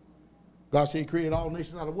 God said he created all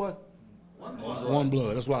nations out of what? One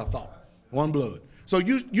blood. That's what I thought. One blood. So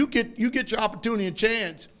you get your opportunity and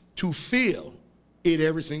chance to feel it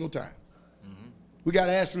every single time. Mm-hmm. We got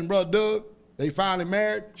Ashley and Brother Doug. They finally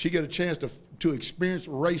married. She get a chance to experience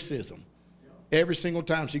racism every single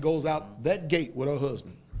time she goes out that gate with her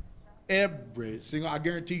husband. Every single, I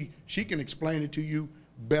guarantee she can explain it to you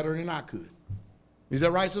better than I could. Is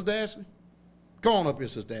that right, Sister Ashley? Come on up here,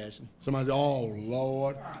 Sister Ashley. Somebody say, oh,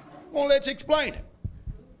 Lord. I'm going to let you explain it.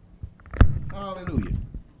 Hallelujah.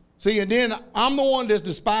 See, and then I'm the one that's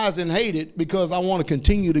despised and hated because I want to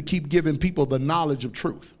continue to keep giving people the knowledge of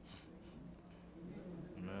truth.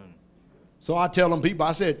 Amen. So I tell them people,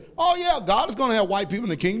 I said, oh, yeah, God is going to have white people in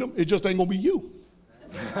the kingdom. It just ain't going to be you.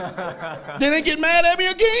 Then they get mad at me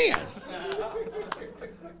again.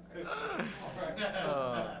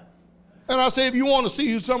 And I say, if you want to see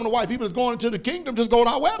who some of the white people that's going into the kingdom, just go to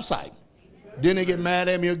our website. Then they get mad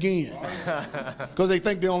at me again because they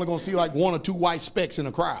think they're only going to see like one or two white specks in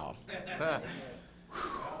a crowd.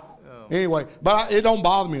 Anyway, but it don't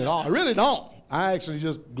bother me at all. I really don't. I actually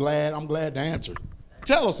I'm glad to answer.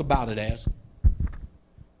 Tell us about it, Ash.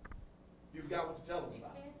 You forgot what to tell us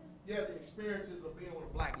about it. Yeah, the experiences of being with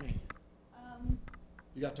a black man.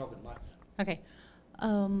 You got to talk to the mic. Okay.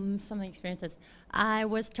 Some of the experiences. I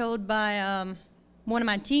was told by one of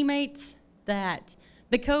my teammates that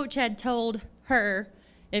the coach had told her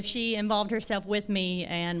if she involved herself with me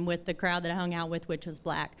and with the crowd that I hung out with, which was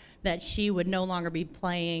black, that she would no longer be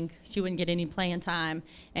playing. She wouldn't get any playing time.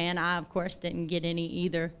 And I, of course, didn't get any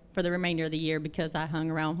either for the remainder of the year because I hung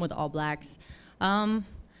around with all blacks.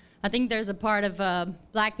 I think there's a part of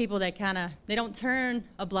black people that they don't turn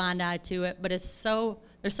a blind eye to it, but they're so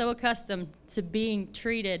accustomed to being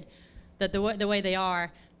treated that the way they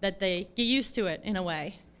are that they get used to it in a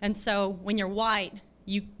way. And so when you're white,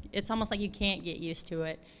 it's almost like you can't get used to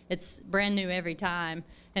it. It's brand new every time,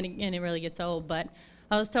 and it really gets old. But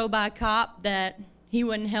I was told by a cop that he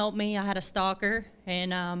wouldn't help me. I had a stalker,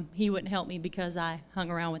 and he wouldn't help me because I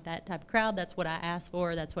hung around with that type of crowd. That's what I asked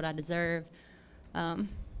for. That's what I deserve.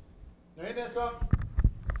 Ain't that something?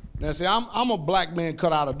 Now, see, I'm a black man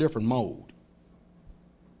cut out of a different mold.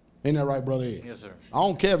 Ain't that right, Brother Ed? Yes, sir. I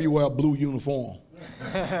don't care if you wear a blue uniform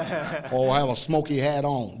or have a smoky hat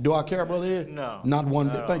on. Do I care, Brother Ed? No. Not one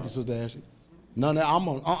bit. Thank you, Sister Ashley. None of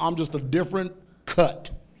that. I'm just a different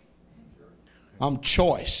cut. I'm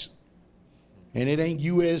choice. And it ain't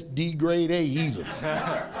USD grade A either.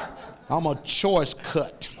 I'm a choice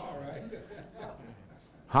cut.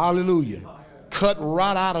 Hallelujah. Cut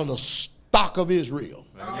right out of the stock of Israel.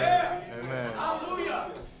 Amen.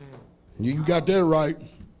 Hallelujah. You got that right.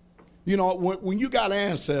 You know, when you got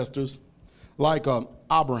ancestors like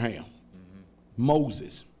Abraham,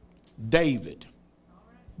 Moses, David,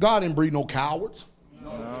 God didn't breed no cowards.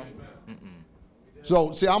 No.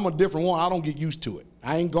 So, see, I'm a different one. I don't get used to it.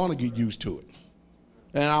 I ain't going to get used to it.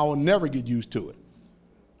 And I will never get used to it.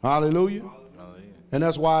 Hallelujah. And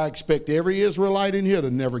that's why I expect every Israelite in here to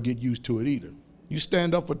never get used to it either. You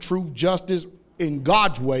stand up for truth, justice in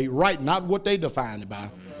God's way, right? Not what they define it by,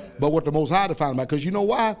 but what the Most High define it by. Because you know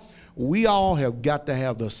why? We all have got to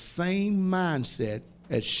have the same mindset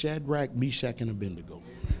as Shadrach, Meshach, and Abednego.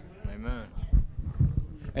 Amen.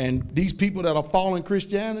 And these people that are following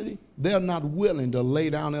Christianity, they're not willing to lay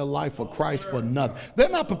down their life for Christ for nothing. They're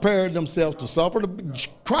not preparing themselves to suffer.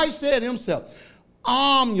 Christ said himself,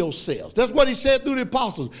 arm yourselves. That's what he said through the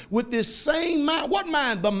apostles. With this same mind. What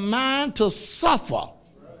mind? The mind to suffer.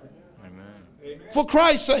 Amen. For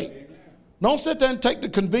Christ's sake. Don't sit there and take the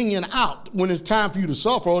convenient out when it's time for you to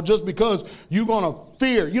suffer, or just because you're going to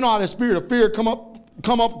fear. You know how that spirit of fear come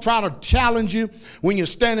up trying to challenge you when you're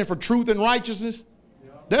standing for truth and righteousness?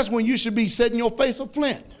 That's when you should be setting your face a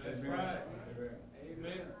flint. That's right.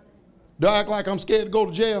 Amen. Do I act like I'm scared to go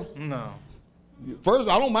to jail? No. First,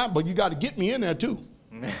 I don't mind, but you got to get me in there too.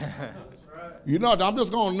 You know, I'm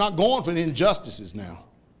just not going for the injustices now.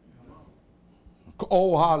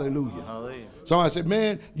 Oh, hallelujah. Hallelujah. Somebody said,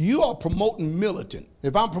 man, you are promoting militant.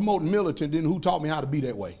 If I'm promoting militant, then who taught me how to be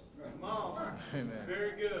that way? Amen.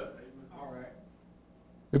 Very good. All right.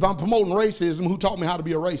 If I'm promoting racism, who taught me how to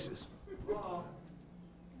be a racist?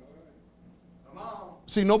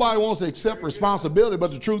 See, nobody wants to accept responsibility,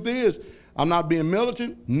 but the truth is, I'm not being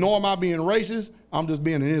militant, nor am I being racist. I'm just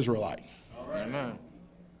being an Israelite. Amen.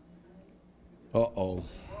 Uh-oh.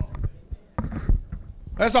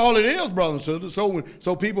 That's all it is, brothers and sisters.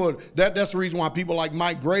 So people, that's the reason why people like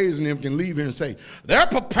Mike Graves and them can leave here and say, they're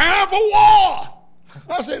preparing for war.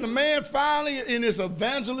 I said, the man finally, in his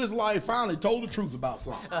evangelist life, finally told the truth about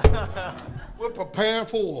something. We're preparing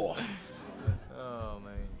for war. Oh,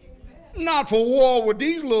 man. Not for war with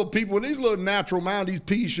these little people, these little natural mind, these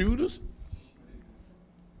pea shooters.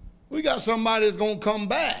 We got somebody that's going to come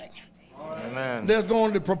back. Amen. That's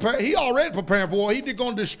going to prepare. He already preparing for war. He's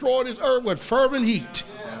going to destroy this earth with fervent heat.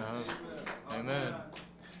 Amen.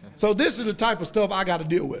 So this is the type of stuff I got to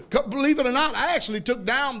deal with. Believe it or not, I actually took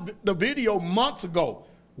down the video months ago,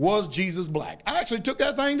 Was Jesus Black? I actually took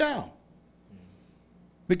that thing down.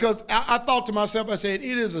 Because I thought to myself, I said,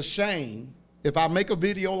 it is a shame if I make a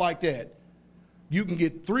video like that, you can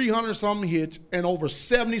get 300-something hits and over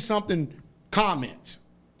 70-something comments.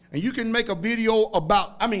 And you can make a video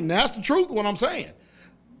about, I mean, that's the truth, what I'm saying.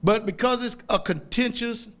 But because it's a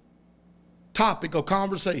contentious topic of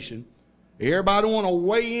conversation, everybody want to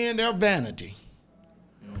weigh in their vanity.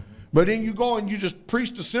 But then you go and you just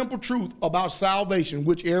preach the simple truth about salvation,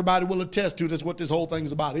 which everybody will attest to. That's what this whole thing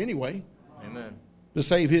is about anyway. Amen. To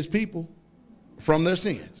save his people from their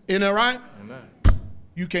sins. Isn't that right? Amen.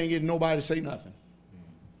 You can't get nobody to say nothing.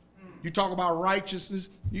 You talk about righteousness,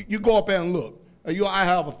 you go up there and look. I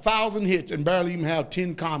have 1,000 hits and barely even have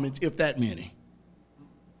 10 comments, if that many.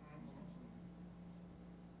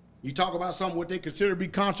 You talk about something what they consider to be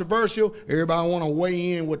controversial, everybody want to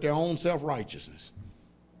weigh in with their own self-righteousness.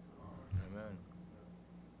 Amen.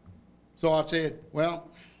 So I said, well,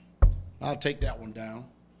 I'll take that one down.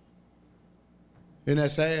 Isn't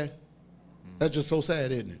that sad? That's just so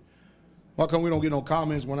sad, isn't it? Why come we don't get no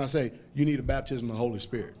comments when I say you need a baptism of the Holy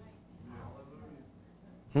Spirit?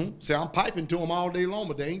 See, I'm piping to them all day long,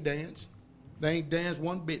 but they ain't danced. They ain't danced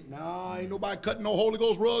one bit. Nah, ain't nobody cutting no Holy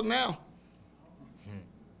Ghost rug now.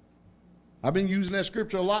 I've been using that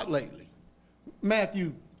scripture a lot lately.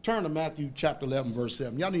 Turn to Matthew chapter 11, verse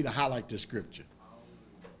 7. Y'all need to highlight this scripture.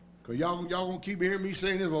 Because y'all going to keep hearing me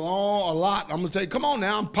saying this a lot. I'm going to say, come on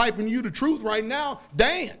now, I'm piping you the truth right now.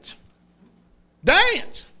 Dance.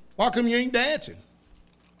 Dance. Why come you ain't dancing?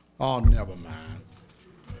 Oh, never mind.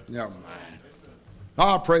 Never mind.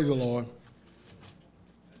 Oh, praise the Lord.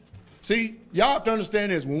 See, y'all have to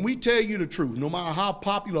understand this. When we tell you the truth, no matter how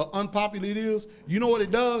popular or unpopular it is, you know what it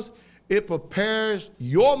does? It prepares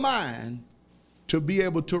your mind to be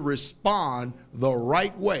able to respond the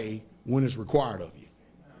right way when it's required of you.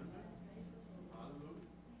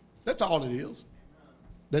 That's all it is.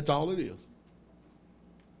 That's all it is.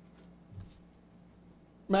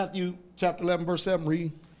 Matthew chapter 11, verse 7,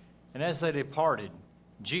 read. And as they departed,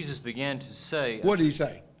 Jesus began to say What did he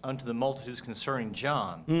say? unto the multitudes concerning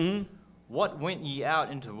John, Mm-hmm. What went ye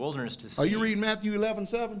out into the wilderness to see? Are you reading Matthew 11,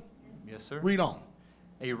 7? Yes, sir. Read on.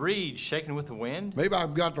 A reed shaken with the wind, Maybe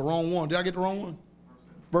I've got the wrong one. Did I get the wrong one?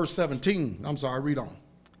 Verse 17. I'm sorry, read on.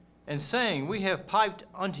 and saying, We have piped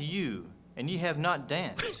unto you, and ye have not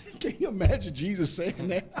danced. Can you imagine Jesus saying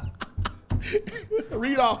that?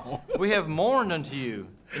 Read on. We have mourned unto you,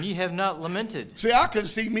 and ye have not lamented. See, I can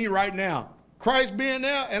see me right now. Christ being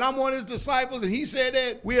there, and I'm one of his disciples, and he said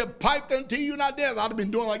that we have piped unto you, not dance. I'd have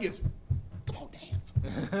been doing like this. Come on, dance.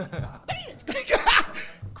 Dance.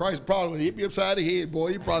 Christ probably would hit me upside the head,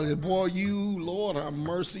 boy. He probably said, boy, you, Lord, have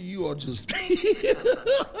mercy, you are just...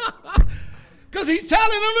 Because he's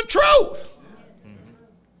telling them the truth.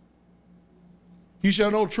 You shall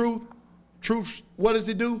know truth. Truth, what does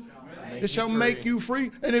it do? It shall make you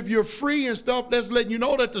free. And if you're free and stuff, that's letting you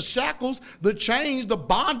know that the shackles, the chains, the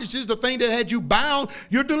bondages, the thing that had you bound,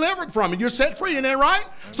 you're delivered from it. You're set free. Isn't that right?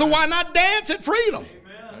 Amen. So why not dance at freedom?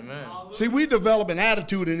 Amen. See, we develop an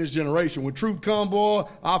attitude in this generation. When truth comes, boy,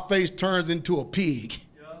 our face turns into a pig.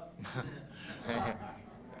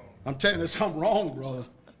 I'm telling you, there's something wrong, brother.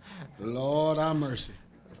 Lord, have mercy.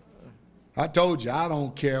 I told you, I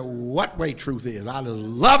don't care what way truth is. I just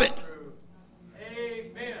love it.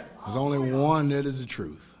 Amen. There's only one that is the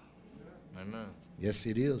truth. Amen. Yes,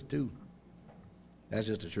 it is, too. That's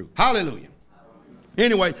just the truth. Hallelujah.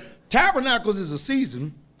 Anyway, Tabernacles is a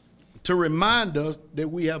season to remind us that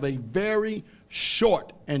we have a very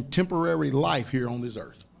short and temporary life here on this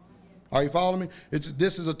earth. Are you following me?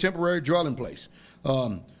 This is a temporary dwelling place.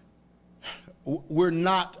 We're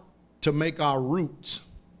not to make our roots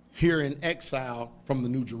here in exile from the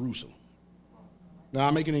New Jerusalem. Now,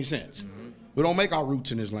 I'm making any sense? Mm-hmm. We don't make our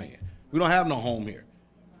roots in this land. We don't have no home here.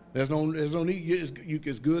 There's no need.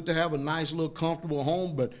 It's good to have a nice little comfortable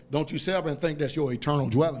home, but don't you sit up and think that's your eternal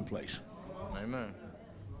dwelling place. Amen.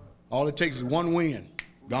 All it takes is one wind,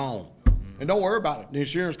 gone. And don't worry about it. The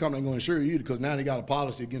insurance company ain't going to insure you because now they got a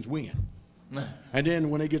policy against wind. And then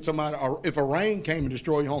when they get somebody, or if a rain came and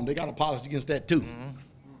destroyed your home, they got a policy against that too. Mm-hmm.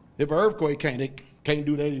 If an earthquake came, they can't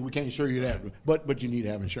do that. We can't insure you that. But you need to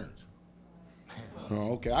have insurance.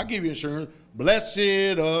 Oh, okay, I'll give you insurance.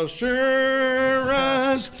 Blessed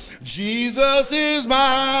assurance, Jesus is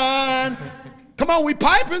mine. Come on, we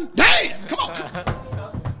piping. Dance. Come on.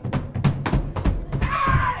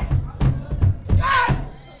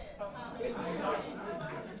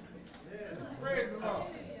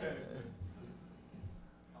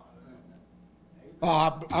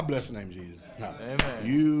 Oh, I bless the name of Jesus. No. Amen.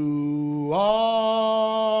 You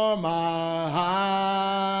are my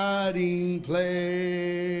hiding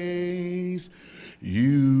place.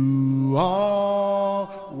 You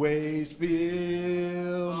always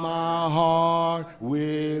fill my heart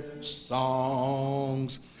with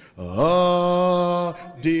songs of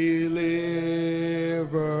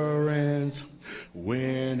deliverance.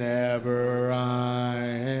 Whenever I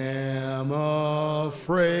am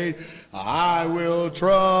afraid, I will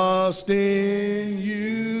trust in you.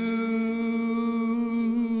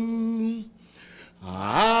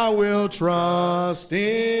 I will trust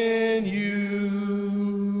in you.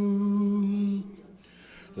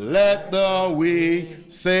 Let the weak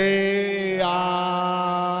say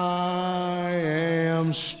I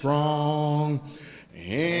am strong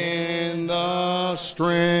in the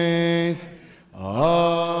strength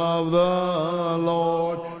of the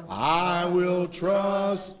Lord. I will trust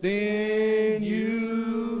trust in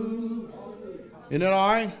you. Isn't that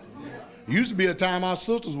all right? Used to be a time our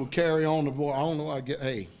sisters would carry on the boy. I don't know.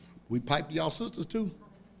 Hey, we piped y'all sisters too.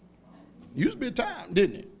 Used to be a time,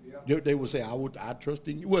 didn't it? They would say, I trust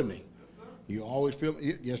in you, wouldn't they? You always feel,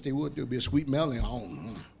 yes, they would. There would be a sweet melody.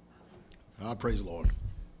 I praise the Lord.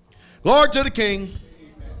 Glory to the King.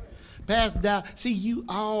 Pastor Dow, see, you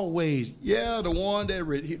always, the one that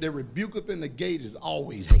rebuketh in the gate is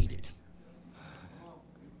always hated.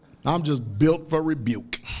 I'm just built for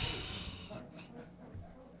rebuke.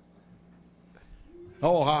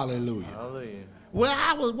 Oh, hallelujah. Hallelujah. Well,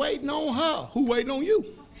 I was waiting on her. Who waiting on you?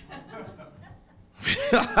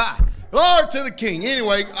 Glory to the King.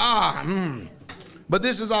 Anyway, but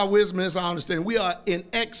this is our wisdom, this is our understanding. We are in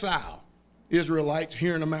exile, Israelites,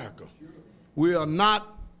 here in America. We are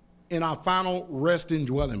not in our final resting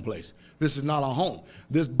dwelling place. This is not our home.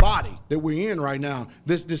 This body that we're in right now,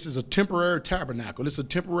 this is a temporary tabernacle. This is a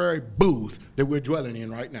temporary booth that we're dwelling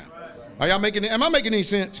in right now. Am I making any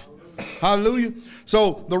sense? Hallelujah.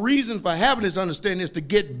 So the reason for having this understanding is to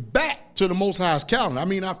get back to the Most High's calendar. I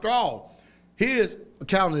mean, after all, his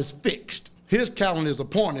calendar is fixed. His calendar is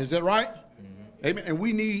appointed. Is that right? Mm-hmm. Amen. And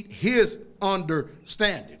we need his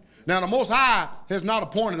understanding. Now, the Most High has not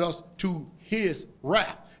appointed us to his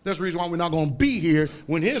wrath. That's the reason why we're not going to be here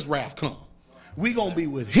when his wrath comes. We're going to be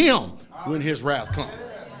with him when his wrath comes.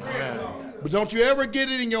 But don't you ever get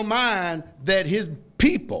it in your mind that his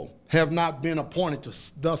people have not been appointed to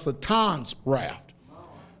the Satan's wrath.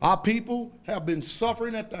 Our people have been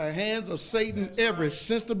suffering at the hands of Satan ever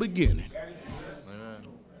since the beginning.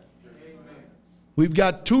 We've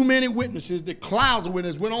got too many witnesses, the clouds of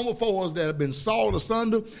witnesses went on before us that have been sawed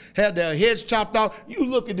asunder, had their heads chopped off. You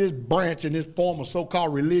look at this branch in this form of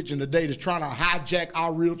so-called religion today that's trying to hijack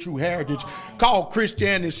our real true heritage, called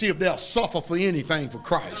Christianity, and see if they'll suffer for anything for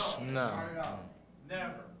Christ. No.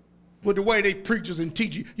 Never. With the way they preachers and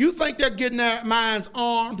teach you think they're getting their minds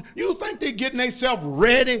armed? You think they're getting themselves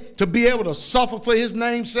ready to be able to suffer for his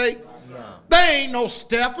name's sake? No. They ain't no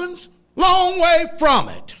Stephens. Long way from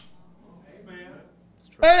it.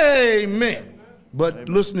 Amen. But amen.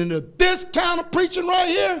 Listening to this kind of preaching right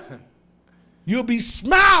here, you'll be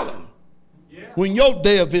smiling when your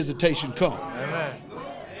day of visitation comes. Amen.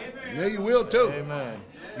 Yeah, you will too. Amen.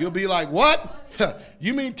 You'll be like, what?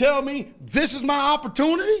 You mean tell me this is my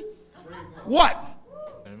opportunity? What?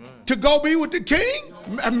 Amen. To go be with the King?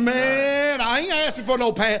 Man, I ain't asking for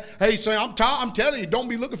no pass. Hey, say, I'm telling you, don't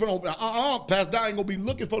be looking for no Pastor, I ain't gonna be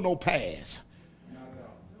looking for no pass.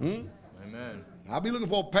 Amen. I'll be looking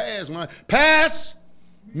for a pass. Pass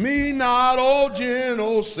me not, O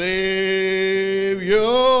gentle Savior,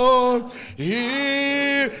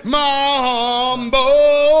 hear my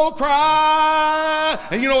humble cry.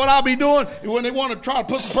 And you know what I'll be doing? When they want to try to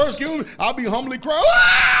put some persecution, I'll be humbly crying,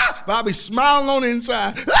 ah! But I'll be smiling on the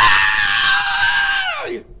inside. Ah!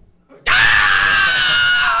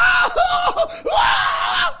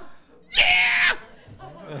 Ah! Yeah!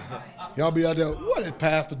 Y'all be out there, what is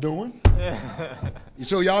Pastor doing?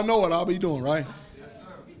 So y'all know what I'll be doing, right?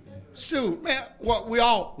 Shoot, man, what, we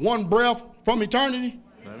all one breath from eternity?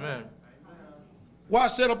 Amen. Why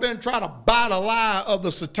sit up there and try to buy the lie of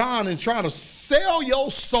the Satan and try to sell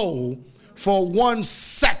your soul for 1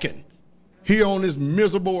 second here on this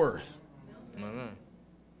miserable earth? Amen.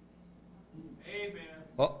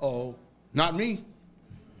 Uh-oh. Not me.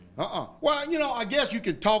 Well, you know, I guess you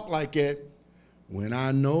can talk like that. When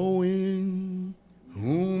I know in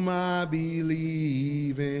whom I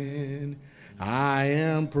believe in, I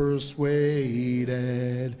am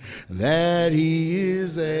persuaded that he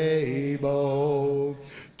is able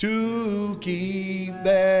to keep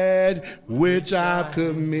that which I've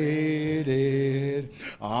committed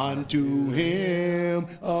unto him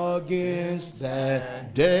against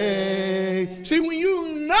that day. See, when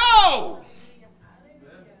you know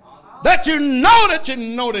that you know that you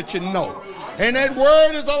know that you know, and that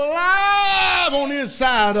word is alive on the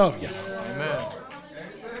inside of you. Amen.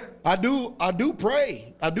 I do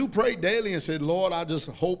pray. I do pray daily and say, Lord, I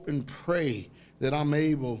just hope and pray that I'm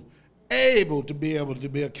able to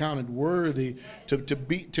be accounted worthy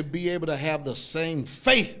to be able to have the same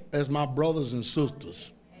faith as my brothers and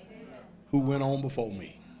sisters who went on before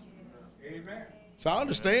me. Amen. So I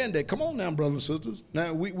understand that. Come on now, brothers and sisters.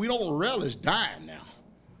 Now we don't relish dying now.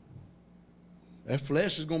 That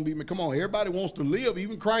flesh is going to be, come on, everybody wants to live.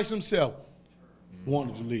 Even Christ himself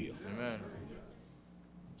wanted to live. Amen.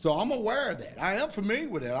 So I'm aware of that. I am familiar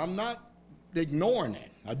with that. I'm not ignoring that.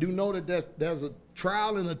 I do know that there's a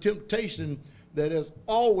trial and a temptation that is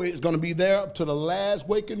always going to be there up to the last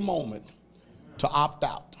waking moment to opt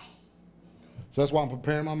out. So that's why I'm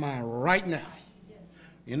preparing my mind right now.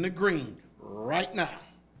 in the green right now.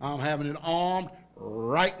 I'm having it armed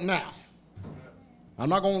right now. I'm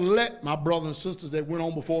not going to let my brothers and sisters that went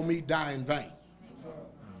on before me die in vain.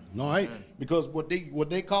 No, I ain't. Because what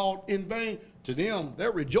they called in vain, to them,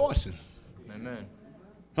 they're rejoicing. Amen.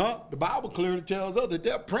 Huh? The Bible clearly tells us that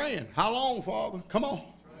they're praying. How long, Father? Come on.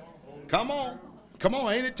 Come on. Come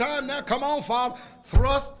on. Ain't it time now? Come on, Father.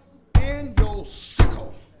 Thrust in your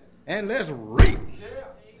sickle and let's reap.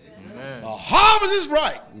 Amen. The harvest is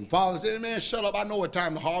right. And Father said, man, shut up. I know what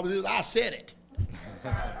time the harvest is. I said it.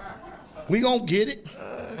 We gonna get it.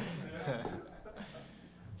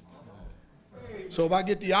 So if I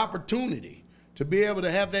get the opportunity to be able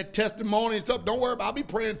to have that testimony and stuff, don't worry about it. I'll be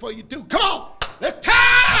praying for you too. Come on. It's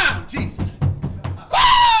time, Jesus.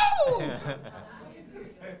 Woo!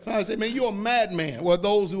 So I say, man, you're a madman. Well,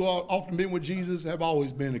 those who are often been with Jesus have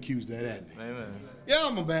always been accused of that, haven't they? Amen. Yeah,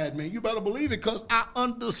 I'm a bad man. You better believe it because I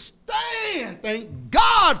understand. Thank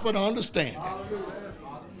God for the understanding.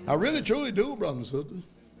 I really, truly do, brothers and sisters.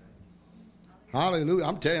 Hallelujah.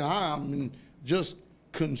 I'm telling you, I'm just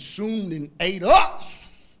consumed and ate up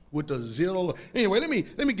with the zeal. Anyway, let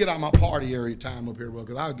me get out my party area time up here, bro,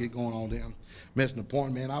 because I'll get going on down messing the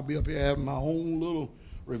point, man. I'll be up here having my own little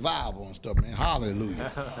revival and stuff, man. Hallelujah.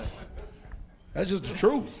 That's just the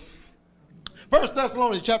truth. 1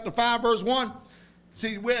 Thessalonians chapter 5, verse 1.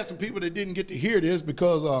 See, we had some people that didn't get to hear this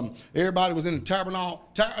because everybody was in the tabernacle,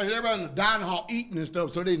 everybody in the dining hall eating and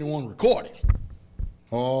stuff, so they didn't want to record it.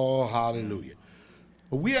 Oh, hallelujah.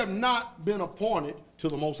 But we have not been appointed to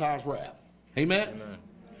the Most High's wrath. Amen? Amen.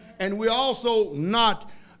 And we're also not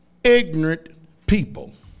ignorant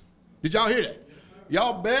people. Did y'all hear that?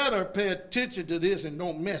 Y'all better pay attention to this and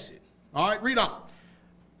don't miss it. All right, read on.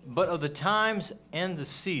 But of the times and the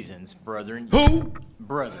seasons, brethren. Who?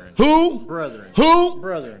 Brethren. Who? Brethren. Who?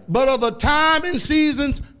 Brethren. But of the time and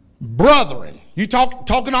seasons, brethren. You talking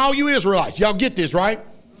to all you Israelites. Y'all get this, right?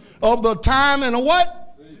 Of the time and the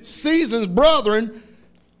what? Seasons, brethren.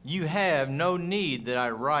 You have no need that I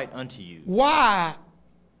write unto you. Why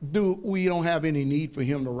do we don't have any need for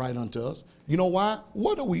him to write unto us? You know why?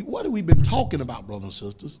 What have we been talking about, brothers and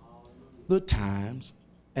sisters? The times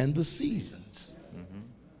and the seasons.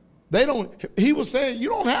 He was saying, you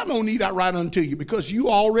don't have no need I write unto you because you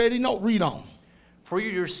already know. Read on. For you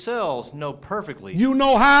yourselves know perfectly. You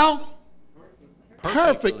know how?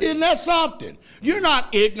 Perfectly. Isn't that something? You're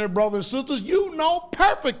not ignorant, brothers and sisters. You know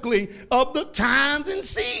perfectly of the times and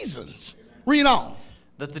seasons. Read on.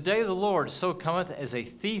 That the day of the Lord so cometh as a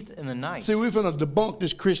thief in the night. See, we're going to debunk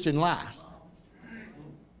this Christian lie.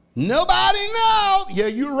 Nobody knows. Yeah,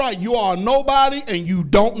 you're right. You are nobody and you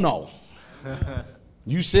don't know.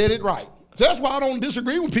 You said it right. So that's why I don't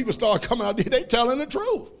disagree when people start coming out there. They telling the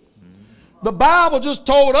truth. The Bible just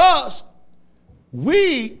told us,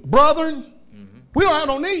 brethren, we don't have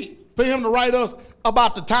no need for him to write us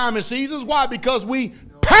about the time and seasons. Why? Because we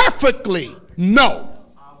perfectly know.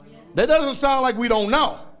 That doesn't sound like we don't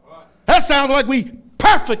know. That sounds like we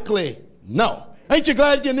perfectly know. Ain't you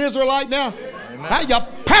glad you're an Israelite now? Now you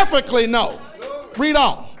perfectly know. Read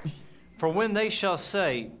on. For when they shall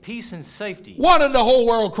say, peace and safety. What is the whole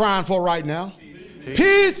world crying for right now?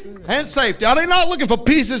 Peace and safety. Are they not looking for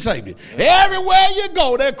peace and safety? Everywhere you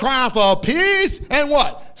go, they're crying for peace and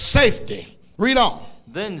what? Safety. Read on.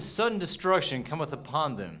 Then sudden destruction cometh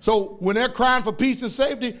upon them. So when they're crying for peace and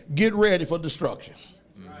safety, get ready for destruction.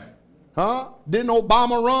 Huh? Didn't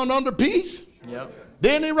Obama run under peace? Yep.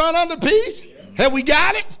 Didn't he run under peace? Have we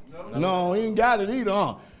got it? No, he ain't got it either,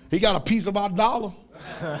 huh? He got a piece of our dollar.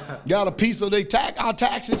 Got a piece of our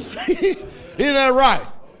taxes. Isn't that right?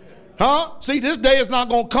 Huh? See, this day is not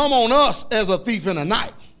going to come on us as a thief in the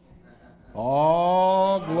night.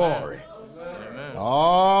 Oh, glory. Amen.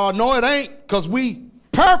 Oh, no, it ain't, because we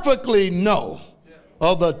perfectly know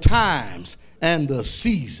of the times and the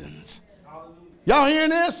seasons. Y'all hearing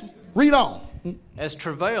this? Read on. As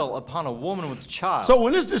travail upon a woman with child. So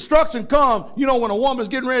when this destruction comes, you know, when a woman's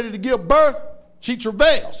getting ready to give birth, she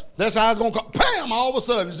travails. That's how it's going to come. Bam! All of a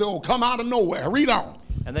sudden, it's going to come out of nowhere. Read on.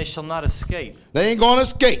 And they shall not escape. They ain't going to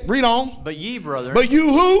escape. Read on. But ye, brethren. But you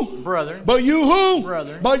who? Brethren. But you who?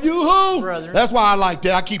 Brethren. But you who? Brethren. That's why I like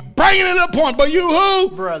that. I keep bringing it to the point. But you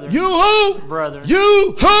who? Brethren. You who? Brethren.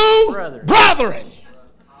 You who? Brethren. Brethren.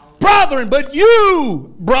 Brethren. But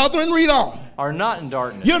you, brethren, read on. Are not in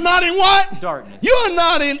darkness. You're not in what? Darkness. You're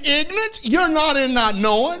not in ignorance. You're not in not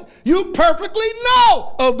knowing. You perfectly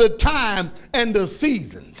know of the time and the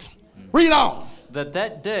seasons. Read on.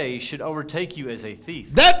 That day should overtake you as a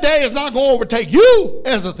thief. That day is not going to overtake you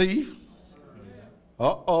as a thief.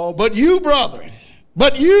 But you, brethren.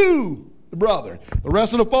 But you, brethren. The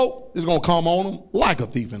rest of the folk is going to come on them like a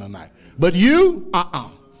thief in the night. But you,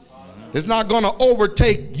 it's not going to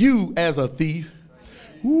overtake you as a thief.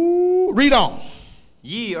 Ooh, read on.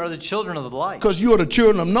 Ye are the children of the light. Because you are the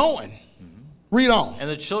children of knowing. Read on. And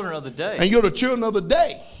the children of the day. And you're the children of the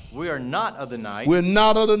day. We are not of the night. We're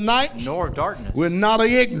not of the night. Nor of darkness. We're not of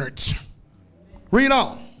ignorance. Read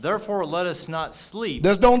on. Therefore let us not sleep.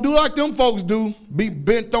 Just don't do like them folks do. Be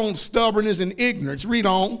bent on stubbornness and ignorance. Read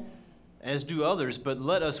on. As do others, but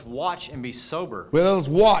let us watch and be sober. Well, let us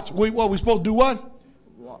watch. We supposed to do what?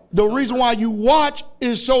 The reason why you watch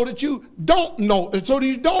is so that you don't know, so that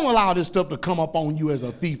you don't allow this stuff to come up on you as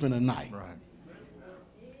a thief in the night. Right.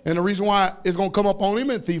 And the reason why it's going to come up on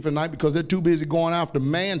him as a thief in the night because they're too busy going after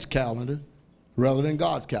man's calendar rather than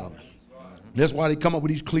God's calendar. That's why they come up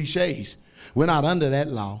with these cliches. We're not under that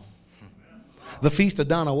law. The feast are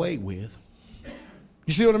done away with.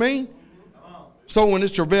 You see what I mean? So when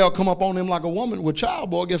this travail come up on them like a woman with child,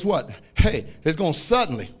 boy, guess what? Hey, it's going to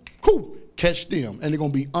suddenly catch them, and they're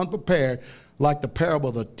going to be unprepared like the parable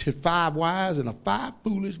of the 5 wise and the 5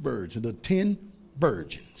 foolish virgins, the 10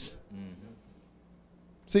 virgins.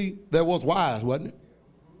 See, there was wise, wasn't it?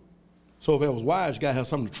 So if there was wise, you got to have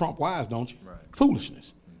something to trump wise, don't you? Right.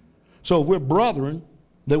 Foolishness. So if we're brethren,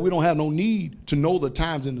 then we don't have no need to know the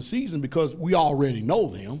times and the season because we already know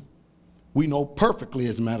them. We know perfectly,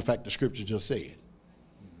 as a matter of fact, the scripture just said.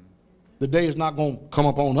 The day is not going to come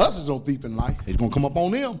up on us as no thief in the night. It's going to come up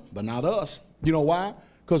on them, but not us. You know why?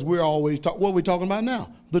 Because we're always what are we talking about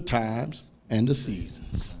now? The times and the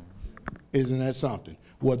seasons. Isn't that something?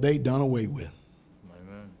 What they done away with.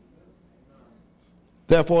 Amen.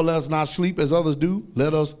 Therefore, let us not sleep as others do.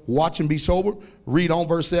 Let us watch and be sober. Read on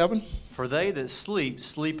verse 7. For they that sleep,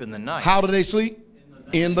 sleep in the night. How do they sleep?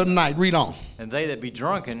 In the night. Read on. And they that be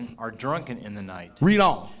drunken are drunken in the night. Read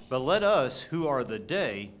on. But let us, who are the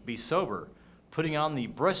day, be sober, putting on the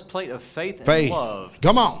breastplate of faith Faith. and love,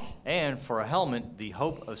 Come on. and for a helmet the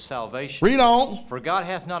hope of salvation. Read on. For God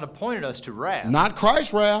hath not appointed us to wrath, Not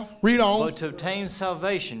Christ's wrath. Read on. but to obtain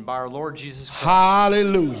salvation by our Lord Jesus Christ.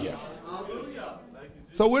 Hallelujah.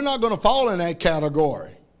 So we're not going to fall in that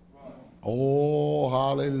category. Oh,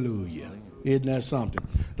 hallelujah. Isn't that something?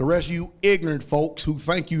 The rest of you ignorant folks who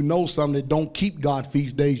think you know something that don't keep God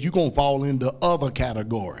feast days, you're going to fall into other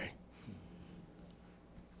category.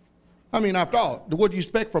 I mean, after all, what do you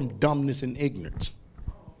expect from dumbness and ignorance?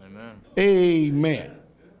 Amen. Amen.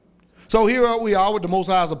 So here we are with the Most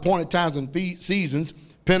High's appointed times and seasons,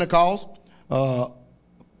 Pentecost,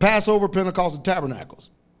 Passover, Pentecost, and Tabernacles.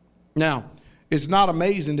 Now, it's not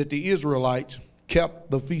amazing that the Israelites kept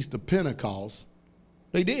the Feast of Pentecost.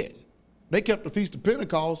 They did. They kept the Feast of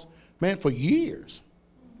Pentecost, man, for years.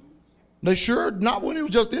 They sure, not when it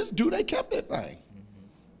was just this, they kept that thing.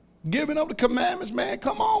 Giving up the commandments, man,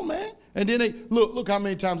 come on, man. And then they, look how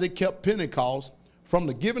many times they kept Pentecost from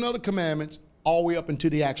the giving of the commandments all the way up into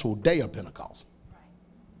the actual day of Pentecost.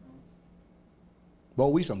 Boy,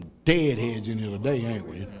 we some deadheads in here today, ain't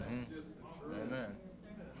we? Amen.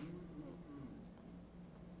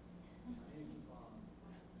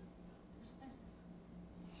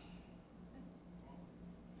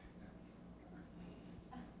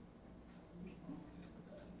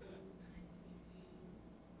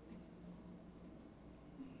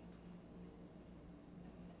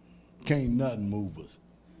 Can't nothing move us.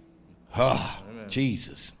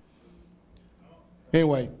 Jesus.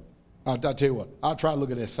 Anyway, I'll tell you what. I'll try to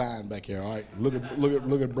look at that sign back here. All right, look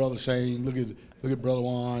at Brother Shane. Look at Brother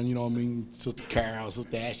Juan. You know what I mean? Sister Carol,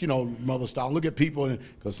 Sister Ash. You know, Mother Star. Look at people,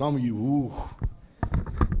 because some of you, ooh,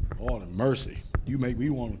 Lord have mercy. You make me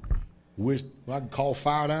want to wish I can call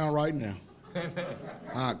fire down right now.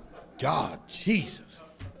 My God, Jesus,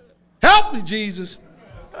 help me, Jesus.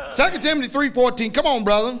 2 Timothy 3:14. Come on,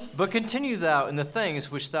 brother. But continue thou in the things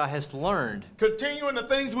which thou hast learned. Continue in the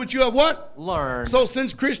things which you have what? Learned. So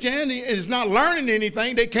since Christianity is not learning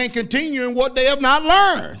anything, they can't continue in what they have not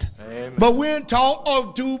learned. Amen. But we're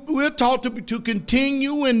taught to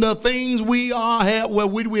continue in the things we have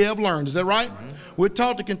learned. Is that right? Mm-hmm. We're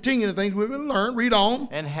taught to continue the things we've learned. Read on.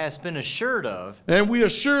 And hast been assured of. And we are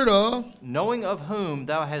assured of. Knowing of whom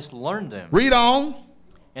thou hast learned them. Read on.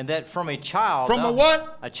 And that from a child. From a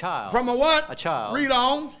what? A child. From a what? A child. Read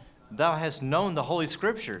on. Thou hast known the Holy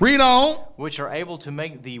Scriptures. Read on. Which are able to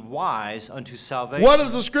make thee wise unto salvation. What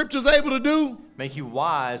is the Scriptures able to do? Make you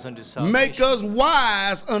wise unto salvation. Make us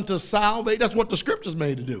wise unto salvation. That's what the Scriptures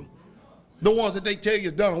made to do. The ones that they tell you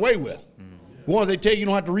is done away with. The ones they tell you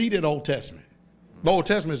don't have to read in the Old Testament. The Old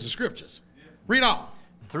Testament is the Scriptures. Read on.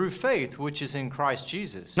 Through faith which is in Christ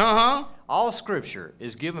Jesus. Uh-huh. All Scripture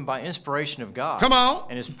is given by inspiration of God. Come on.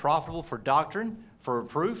 And is profitable for doctrine, for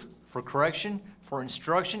reproof, for correction, for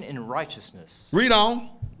instruction in righteousness. Read on.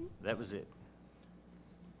 That was it.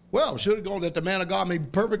 Well, should have gone that the man of God may be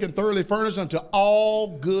perfect and thoroughly furnished unto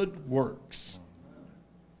all good works.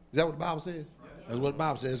 Is that what the Bible says? That's what the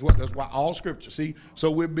Bible says. That's why all Scripture. See,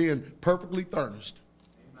 so we're being perfectly furnished.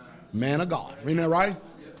 Man of God. Isn't that right?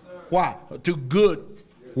 Why? To good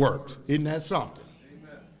works. Isn't that something?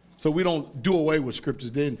 So we don't do away with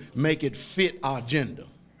Scriptures, then make it fit our agenda.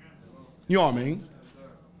 You know what I mean?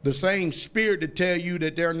 The same spirit that tell you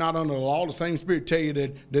that they're not under the law, the same spirit tell you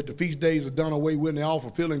that the feast days are done away with and they're all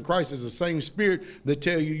fulfilled in Christ is the same spirit that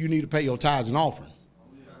tell you need to pay your tithes and offering.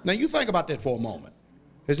 Now you think about that for a moment.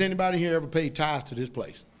 Has anybody here ever paid tithes to this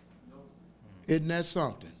place? Isn't that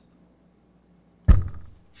something?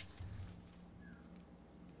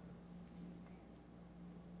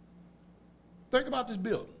 Think about this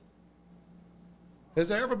building. Has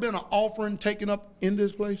there ever been an offering taken up in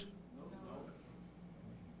this place?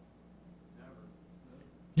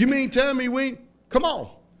 You mean tell me we, come on.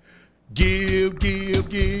 Give, give,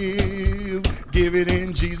 give, give it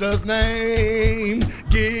in Jesus' name.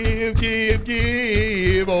 Give, give,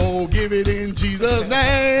 give, oh, give it in Jesus'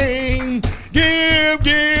 name. Give,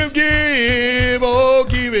 give, give, oh,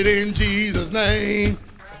 give it in Jesus' name.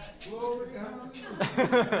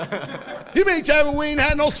 You mean tell me we ain't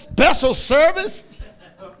had no special service?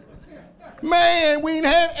 Man, we ain't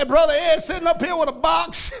had Brother Ed sitting up here with a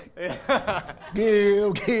box.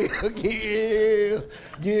 Give, give,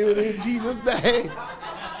 give it in Jesus' name.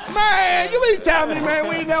 Man, you ain't telling me, man,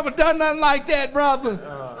 we ain't never done nothing like that,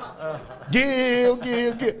 brother. Give,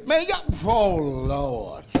 give, give. Man, oh,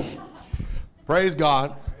 Lord. Praise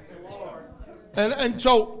God. And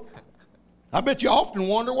so, I bet you often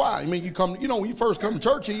wonder why. I mean, you come, when you first come to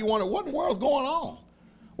church here, you wonder, what in the world's going on?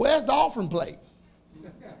 Where's the offering plate?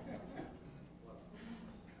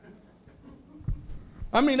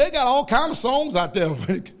 I mean, they got all kinds of songs out there.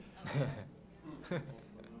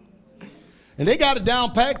 And they got it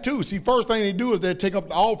down packed too. See, first thing they do is they take up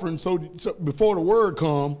the offering so before the word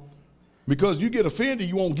come, because you get offended,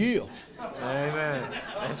 you won't give. Amen.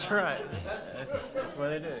 That's right. That's what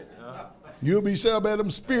they do. You'll be set up at them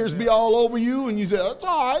spirits be all over you, and you say, that's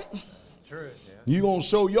all right. True. Yeah. You're going to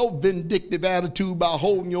show your vindictive attitude by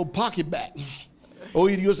holding your pocket back. Or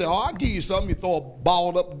you'll say, oh, I'll give you something. You throw a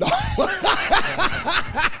balled up dollar.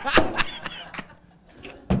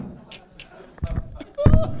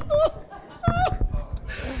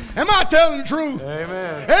 Am I telling the truth?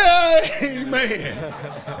 Amen. Amen.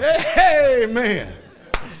 Amen.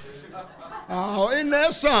 Oh, isn't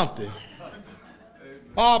that something?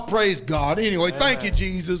 Oh, praise God. Anyway, thank you,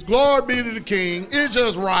 Jesus. Glory be to the King. It's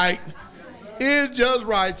just right. It's just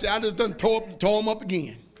right. See, I just done tore them up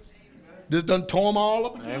again. Just done tore them all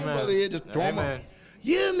up again, Amen. brother. Just tore them Amen. up.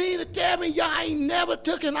 You mean to tell me y'all ain't never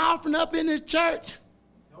took an offering up in this church?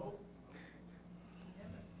 Nope.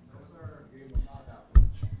 No, sir.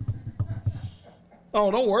 Oh,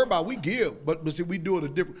 don't worry about it. We give, but see, we do it a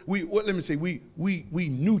different. Let me say, we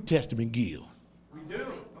New Testament give. We do.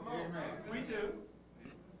 Come on. Amen. We do.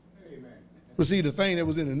 Amen. But see, the thing that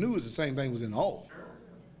was in the new is the same thing was in the old.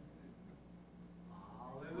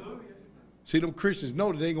 See, them Christians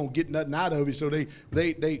know that they ain't gonna get nothing out of it, so they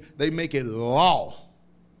make it law.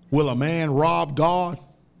 Will a man rob God?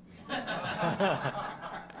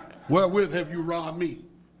 Wherewith have you robbed me?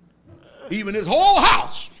 Even his whole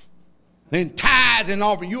house. And tithes and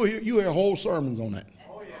offering. You hear whole sermons on that.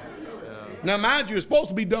 Oh, yeah. Now, mind you, it's supposed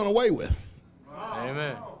to be done away with.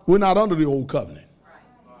 Amen. We're not under the old covenant.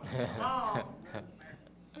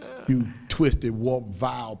 You twisted, warped,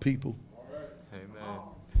 vile people. Amen.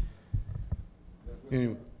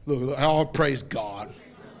 Anyway, look, oh, praise God.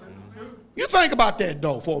 You think about that,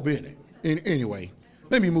 though, for a minute. Anyway,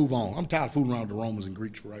 let me move on. I'm tired of fooling around with the Romans and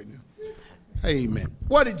Greeks right now. Amen.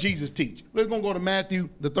 What did Jesus teach? We're going to go to Matthew,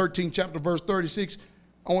 the 13th chapter, verse 36.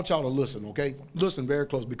 I want y'all to listen, okay? Listen very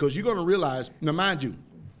close, because you're going to realize, now mind you,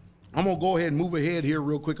 I'm going to go ahead and move ahead here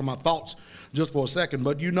real quick in my thoughts just for a second.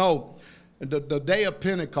 But you know, the day of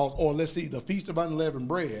Pentecost, or let's see, the Feast of Unleavened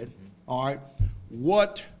Bread, all right,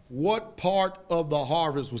 what part of the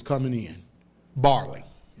harvest was coming in? Barley.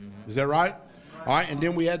 Is that right? All right, and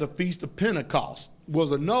then we had the Feast of Pentecost.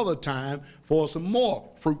 Was another time for some more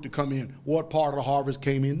fruit to come in. What part of the harvest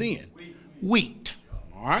came in then? Wheat.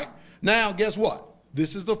 All right. Now, guess what?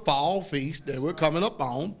 This is the fall feast that we're coming up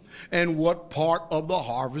on. And what part of the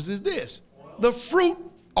harvest is this? The fruit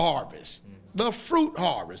harvest. The fruit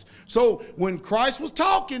harvest. So when Christ was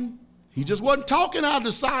talking, he just wasn't talking out of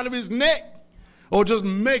the side of his neck or just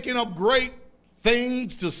making up great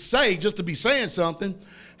things to say just to be saying something.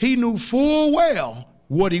 He knew full well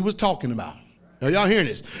what he was talking about. Are y'all hearing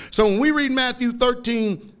this? So when we read Matthew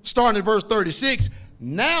 13, starting at verse 36,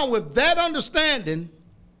 Now with that understanding,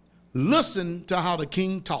 listen to how the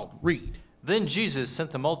king talked. Read. Then Jesus sent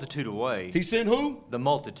the multitude away. He sent who? The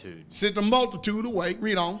multitude. Sent the multitude away.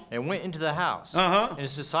 Read on. And went into the house. And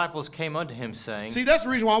his disciples came unto him, saying, See, that's the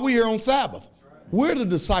reason why we're here on Sabbath. We're the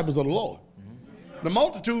disciples of the Lord. The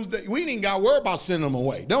multitudes, we ain't got to worry about sending them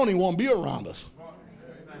away. They don't even want to be around us.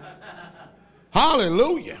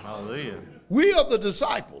 Hallelujah. Hallelujah. We are the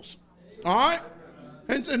disciples. All right?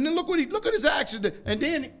 And then look at his actions. And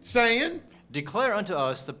then saying, declare unto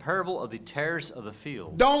us the parable of the tares of the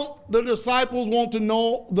field. Don't the disciples want to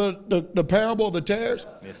know the parable of the tares?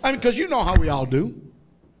 Yes, I mean, because you know how we all do.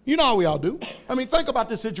 You know how we all do. I mean, think about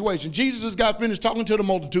this situation. Jesus just got finished talking to the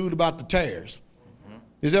multitude about the tares.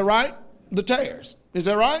 Is that right? The tares. Is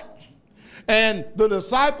that right? And the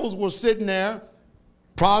disciples were sitting there,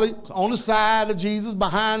 probably on the side of Jesus,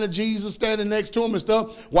 behind of Jesus, standing next to him and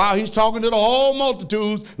stuff, while he's talking to the whole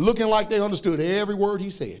multitudes, looking like they understood every word he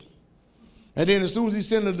said. And then as soon as he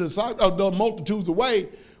sent the multitudes away,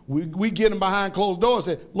 we get him behind closed doors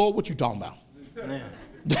and say, Lord, what you talking about?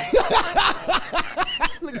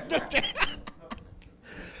 Look at that.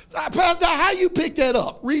 Pastor, how you pick that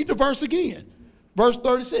up? Read the verse again. Verse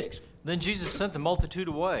 36. Then Jesus sent the multitude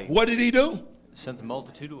away. What did he do? Sent the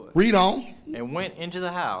multitude away. Read on. And went into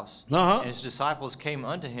the house. And his disciples came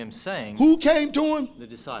unto him, saying, Who came to him? The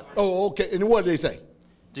disciples. Oh, okay. And what did they say?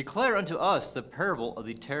 Declare unto us the parable of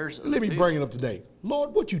the tares of the Let me field. bring it up today.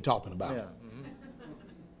 Lord, what you talking about? Yeah.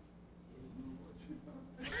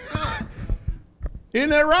 Isn't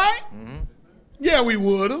that right? Yeah, we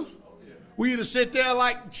would have. We'd have sit there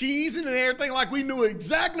like cheesing and everything like we knew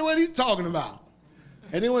exactly what he's talking about.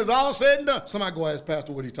 And then when it's all said and done, somebody go ask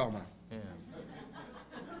Pastor what he's talking about. Yeah.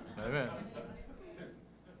 Amen.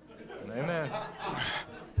 Amen.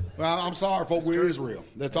 Well, I'm sorry, folks, we're Israel.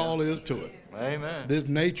 That's all there is to it. Amen. This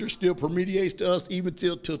nature still permeates to us even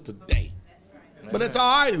till today. But that's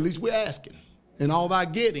all right. At least we're asking. And all thy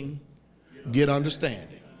getting, get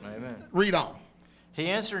understanding. Amen. Read on. He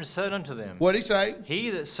answered and said unto them, What'd he say? He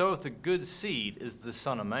that soweth the good seed is the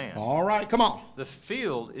Son of Man. All right, come on. The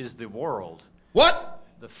field is the world. What?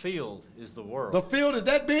 The field is the world. The field is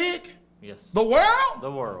that big? Yes. The world?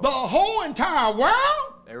 The world. The whole entire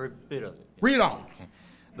world? Every bit of it. Read on.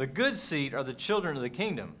 The good seed are the children of the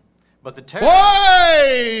kingdom, but the tares...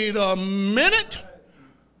 Wait a minute.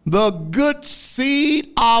 The good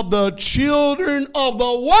seed are the children of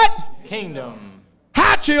the what? Kingdom.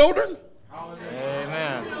 Hi, children.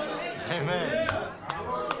 Amen. Amen.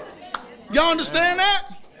 Y'all understand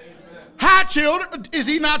that? Hi, children. Is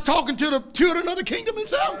he not talking to the children of the kingdom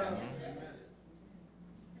himself?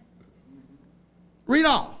 Read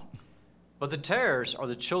on. But the tares are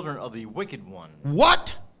the children of the wicked one.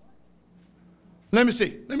 What? Let me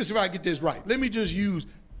see. Let me see if I get this right. Let me just use,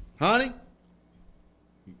 honey,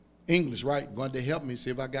 English, right? Going to help me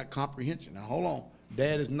see if I got comprehension. Now, hold on.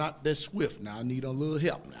 Dad is not that swift. Now, I need a little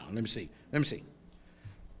help now. Let me see. Let me see.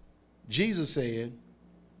 Jesus said,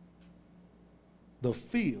 the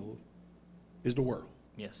field is the world.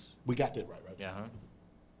 Yes. We got that right? Yeah.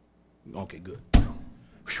 Okay, good.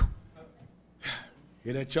 Whew.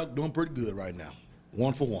 Hear that, Chuck? Doing pretty good right now.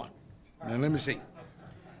 1 for 1. Now, let me see.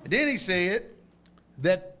 And then he said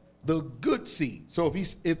that the good seed. So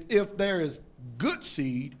if there is good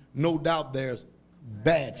seed, no doubt there's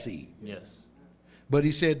bad seed. Yes. But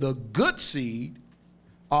he said the good seed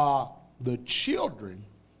are the children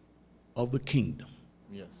of the kingdom.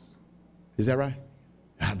 Yes. Is that right?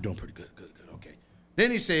 I'm doing pretty good. Good. Okay.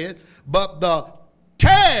 Then he said, but the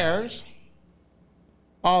tares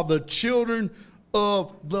are the children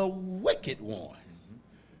of the wicked one.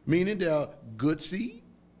 Meaning there are good seed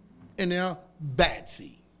and there are bad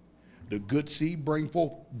seed. The good seed bring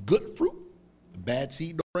forth good fruit. The bad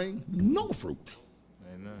seed don't bring no fruit.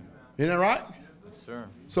 Amen. Isn't that right? Yes, sir.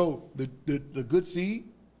 So the good seed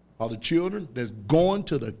are the children that's going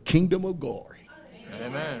to the kingdom of glory.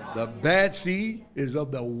 Amen. The bad seed is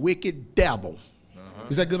of the wicked devil.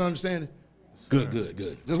 Is that good understanding? Yes,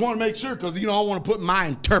 good. Just want to make sure because, I want to put my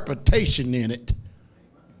interpretation in it.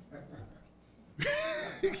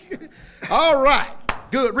 All right.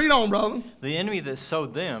 Good. Read on, brother. The enemy that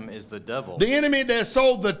sowed them is the devil. The enemy that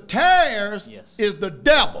sowed the tares is the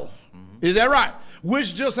devil. Is that right?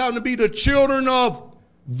 Which just happen to be the children of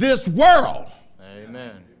this world.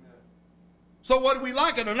 Amen. So whether we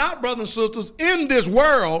like it or not, brothers and sisters, in this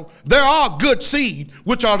world, there are good seed,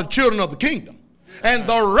 which are the children of the kingdom. And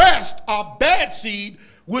the rest are bad seed,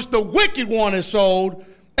 which the wicked one is sold,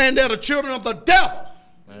 and they're the children of the devil.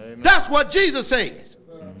 Amen. That's what Jesus says.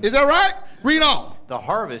 Is that right? Read on. The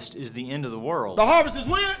harvest is the end of the world. The harvest is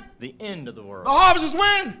when? The end of the world. The harvest is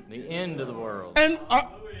when? The end of the world. And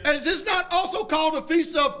is this not also called the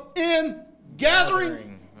Feast of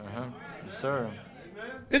Ingathering? Yes, sir.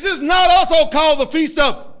 Is this not also called the Feast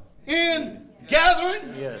of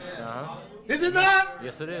Ingathering? Yes. Is it not?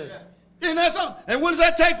 Yes, it is. And when does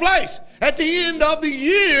that take place? At the end of the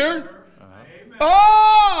year.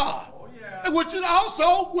 Which is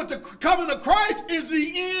also, with the coming of Christ, is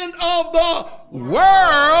the end of the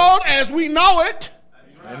world as we know it.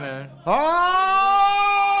 Amen.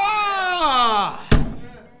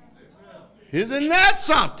 Isn't that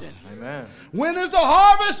something? Amen. When is the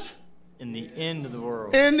harvest? In the end of the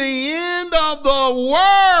world. In the end of the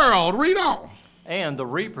world. Read on. And the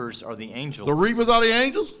reapers are the angels. The reapers are the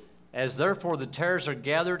angels. As therefore the tares are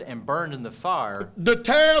gathered and burned in the fire. The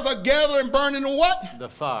tares are gathered and burned in the what? The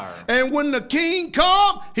fire. And when the king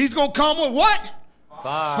comes, he's going to come with what?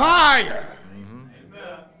 Fire.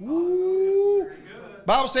 Ooh.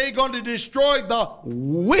 Bible says he's going to destroy the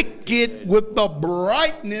wicked with the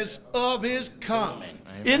brightness of his coming.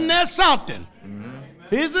 Amen. Isn't that something?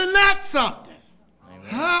 Isn't that something?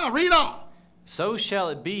 Read on. So shall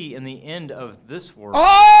it be in the end of this world.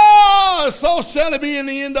 So shall it be in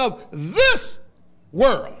the end of this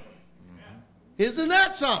world. Isn't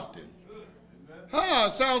that something?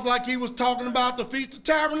 Sounds like he was talking about the Feast of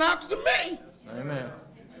Tabernacles to me. Amen.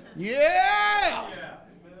 Yeah.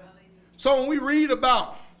 So when we read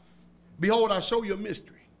about, behold, I show you a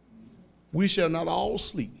mystery. We shall not all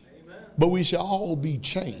sleep, but we shall all be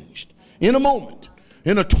changed in a moment,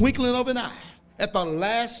 in a twinkling of an eye, at the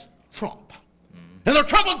last trump. And the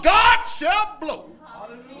trump of God shall blow.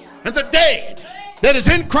 And the dead that is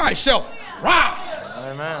in Christ shall rise.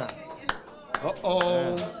 Amen.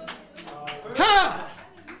 All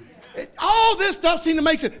this stuff seems to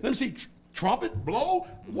make sense. Let me see. Trumpet blow?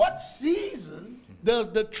 What season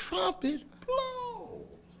does the trumpet blow?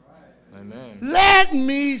 Amen. Let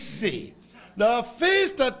me see. The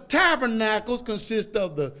Feast of Tabernacles consists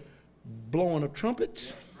of the blowing of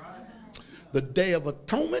trumpets, the Day of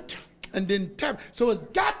Atonement, and then so it's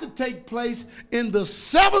got to take place in the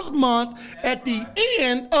 7th month at the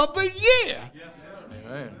end of the year.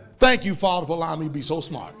 Amen. Thank you, Father, for allowing me to be so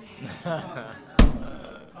smart.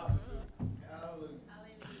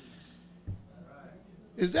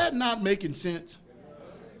 Is that not making sense?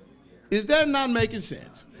 Is that not making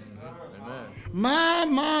sense?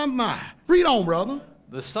 Amen. My. Read on, brother.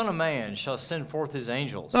 The Son of Man shall send forth his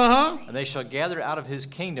angels, Uh-huh. and they shall gather out of his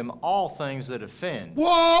kingdom all things that offend.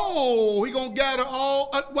 Whoa, he going to gather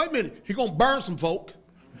all, wait a minute, he going to burn some folk.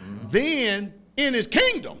 Then, in his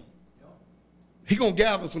kingdom, he going to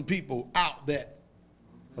gather some people out that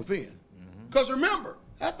offend. Because remember,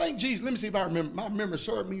 I think Jesus, let me see if I remember, my memory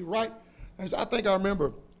served me right. I think I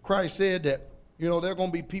remember Christ said that, there are going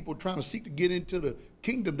to be people trying to seek to get into the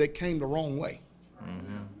kingdom that came the wrong way.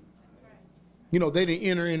 They didn't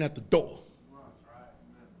enter in at the door.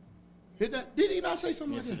 Did he not say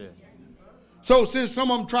something like that? Yes, it did. So since some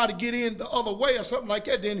of them try to get in the other way or something like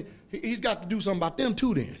that, then he's got to do something about them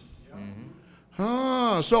too then.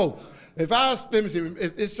 So let me see,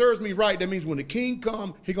 if it serves me right, that means when the king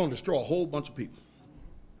comes, he's going to destroy a whole bunch of people.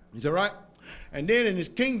 Is that right? And then in his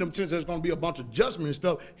kingdom, since there's going to be a bunch of judgment and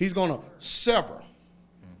stuff, he's going to sever.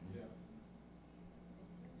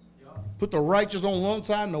 Put the righteous on one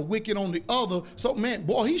side and the wicked on the other. So, man,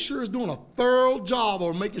 boy, he sure is doing a thorough job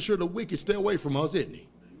of making sure the wicked stay away from us, isn't he?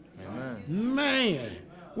 Amen. Man.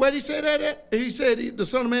 Where did he say that at? He said the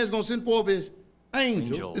Son of Man is going to send forth his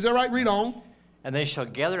angels. Is that right? Read on. And they shall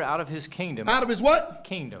gather out of his kingdom. Out of his what?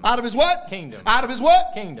 Kingdom. Out of his what? Kingdom. Out of his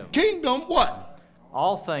what? Kingdom. Kingdom what?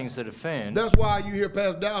 All things that offend. That's why you hear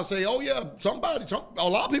Pastor Dow say, oh, yeah, a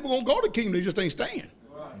lot of people going to go to the kingdom. They just ain't staying.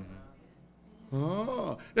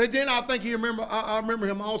 And then I think I remember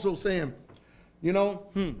him also saying,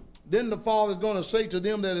 then the Father's going to say to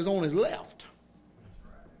them that is on his left,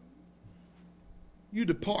 you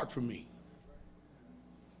depart from me,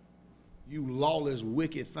 you lawless,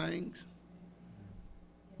 wicked things.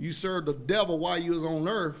 You served the devil while you was on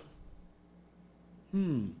earth.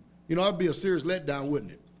 That'd be a serious letdown,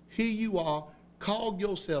 wouldn't it? Here you are, called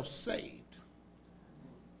yourself saved.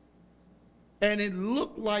 And it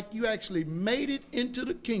looked like you actually made it into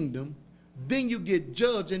the kingdom. Then you get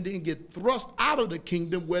judged and then get thrust out of the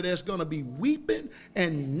kingdom where there's going to be weeping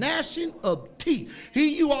and gnashing of teeth. Here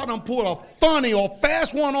you are done pulled a funny or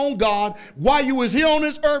fast one on God. While you was here on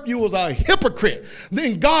this earth, you was a hypocrite.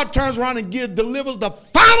 Then God turns around and delivers the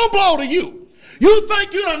final blow to you. You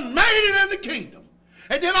think you done made it in the kingdom.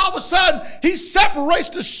 And then all of a sudden, he separates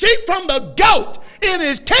the sheep from the goat in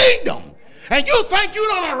his kingdom. And you think you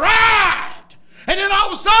done arrived. And then all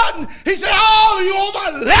of a sudden, he said, all of you on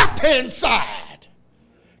my left-hand side,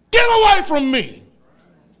 get away from me.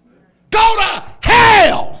 Go to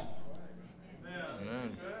hell.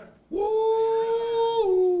 Amen.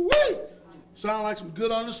 Woo-wee. Sound like some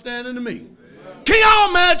good understanding to me. Can y'all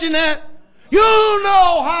imagine that? You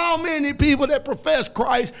know how many people that profess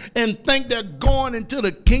Christ and think they're going into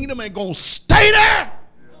the kingdom and going to stay there?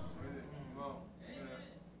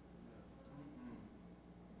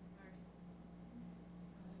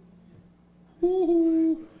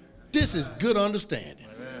 Ooh, this is good understanding.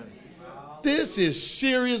 This is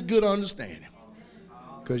serious good understanding.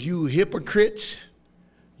 Because you hypocrites,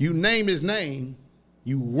 you name his name,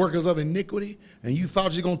 you workers of iniquity, and you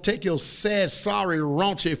thought you're going to take your sad, sorry,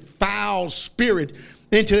 raunchy, foul spirit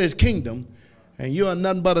into his kingdom, and you are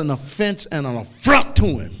nothing but an offense and an affront to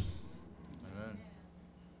him. Amen.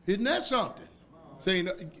 Isn't that something? See,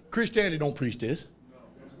 Christianity don't preach this.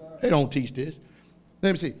 They don't teach this.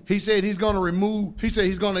 Let me see. He said he's going to remove, he said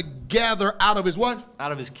he's going to gather out of his what?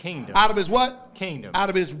 Out of his kingdom. Out of his what? Kingdom. Out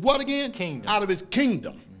of his what again? Kingdom. Out of his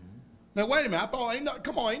kingdom. Now wait a minute. I thought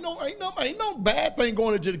ain't no bad thing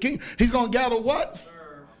going into the kingdom. He's going to gather what?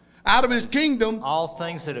 Out of his kingdom. All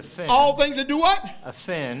things that offend. All things that do what?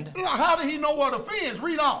 Offend. How did he know what offends?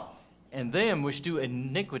 Read on. And them which do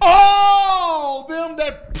iniquity. All them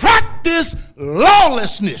that practice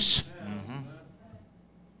lawlessness.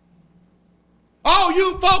 All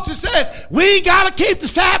you folks that says, we got to keep the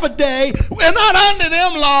Sabbath day. We're not under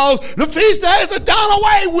them laws. The feast days are done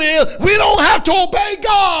away with. We don't have to obey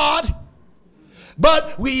God.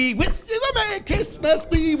 But we wish you a Merry Christmas.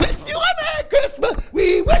 We wish you a Merry Christmas.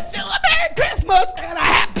 We wish you a Merry Christmas and a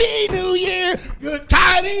Happy New Year. Good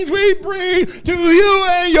tidings we bring to you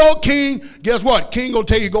and your king. Guess what? King gonna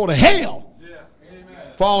tell you go to hell. Yeah.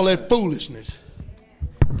 Amen. For all that foolishness.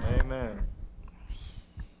 Amen.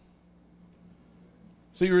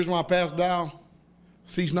 See the reason why I passed down,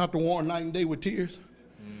 cease not to warn night and day with tears.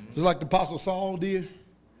 Just like the Apostle Saul did.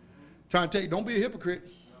 Trying to tell you, don't be a hypocrite.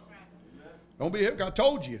 Don't be a hypocrite. I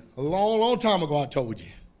told you a long, long time ago. I told you.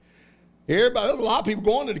 There's a lot of people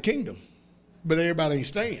going to the kingdom, but everybody ain't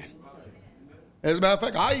staying. As a matter of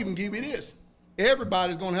fact, I even give you this.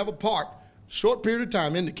 Everybody's going to have a part, short period of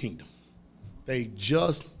time in the kingdom. They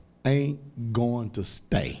just ain't going to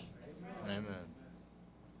stay. Amen.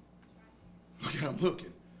 Okay, I'm looking.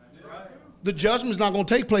 The judgment is not going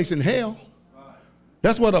to take place in hell.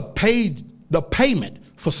 That's what the payment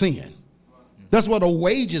for sin. That's what the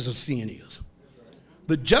wages of sin is.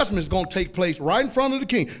 The judgment is going to take place right in front of the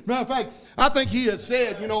king. Matter of fact, I think he has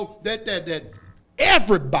said, that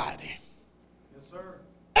everybody,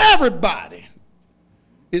 everybody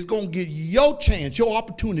is going to get your chance, your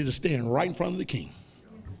opportunity to stand right in front of the king.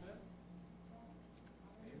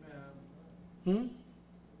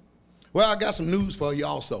 Well, I got some news for you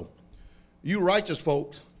also. You righteous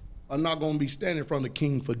folks are not going to be standing in front of the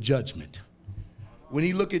king for judgment. When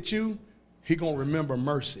he look at you, he going to remember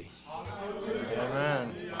mercy.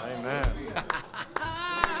 Amen. Amen.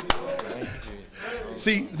 Thank you, Jesus.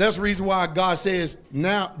 See, that's the reason why God says,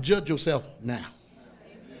 now judge yourself now.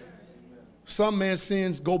 Some men's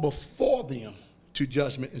sins go before them to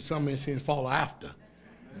judgment, and some men's sins follow after.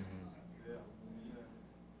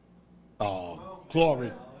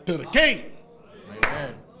 Glory to the king.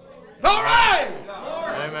 Amen. All right.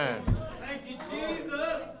 Amen. Thank you,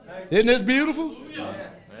 Jesus. Isn't this beautiful?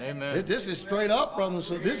 Amen. This is straight up, brother.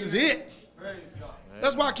 So this is it.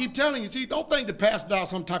 That's why I keep telling you, see, don't think the pastor is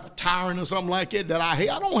some type of tyrant or something like that I hate.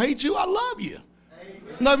 I don't hate you. I love you.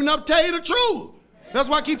 I'm not enough to tell you the truth. That's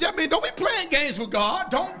why I keep telling me, don't be playing games with God.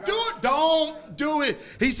 Don't do it. Don't do it.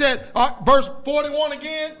 He said, verse 41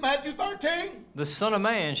 again, Matthew 13. The Son of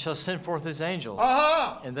Man shall send forth his angels,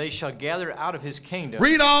 and they shall gather out of his kingdom.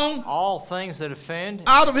 Read on. All things that offend.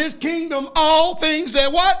 Out of his kingdom, all things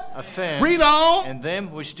that what? Offend. Read on. And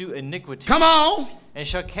them which do iniquity. Come on. And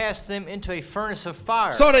shall cast them into a furnace of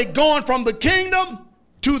fire. So they're going from the kingdom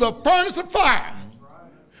to the furnace of fire.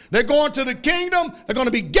 They're going to the kingdom. They're going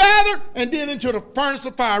to be gathered and then into the furnace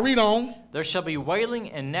of fire. Read on. There shall be wailing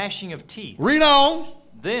and gnashing of teeth. Read on.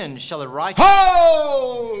 Then shall the righteous.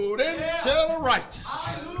 Oh, then shall the righteous.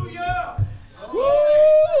 Hallelujah.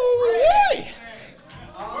 Woo-wee.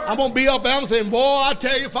 I'm going to be up there. I'm saying, boy, I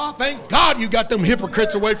tell you, Father, thank God you got them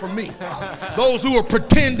hypocrites away from me. Those who were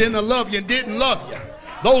pretending to love you and didn't love you.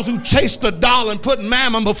 Those who chased the dollar and put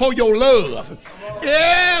mammon before your love.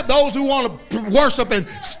 Yeah, those who want to worship and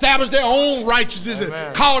establish their own righteousness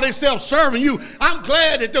and call themselves serving you. I'm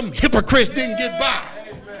glad that them hypocrites didn't get by.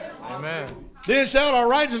 Amen. Then shall the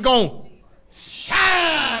righteous go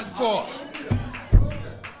shine forth.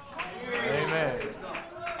 Amen.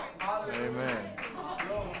 Amen.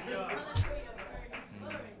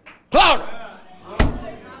 Glory.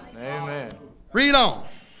 Amen. Read on.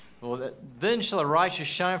 Well, then shall the righteous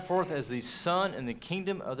shine forth as the sun in the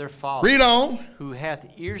kingdom of their Father. Read on. Who hath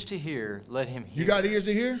ears to hear, let him hear. You got ears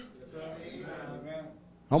to hear?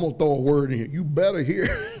 I'm going to throw a word in here. You better hear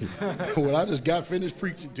what I just got finished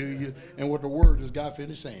preaching to you and what the word just got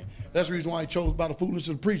finished saying. That's the reason why I chose by the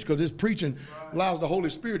foolishness to preach, because this preaching allows the Holy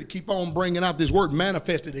Spirit to keep on bringing out this word,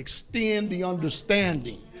 manifested, extend the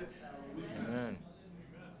understanding. Amen.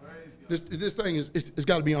 This thing it's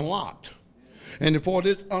got to be unlocked. And for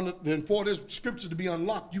this scripture to be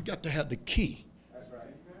unlocked, you got to have the key.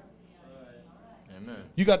 Amen.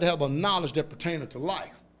 You got to have the knowledge that pertains to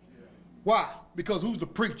life. Why? Because who's the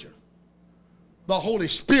preacher? The Holy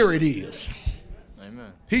Spirit is.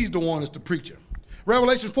 Amen. He's the one that's the preacher.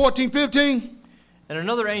 Revelation 14:15. And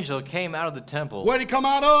another angel came out of the temple. Where'd he come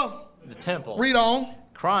out of? The temple. Read on.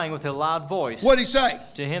 Crying with a loud voice. What'd he say?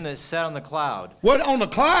 To him that sat on the cloud. What, on the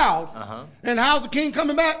cloud? Uh-huh. And how's the king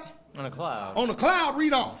coming back? On a cloud. On the cloud,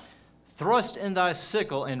 read on. Thrust in thy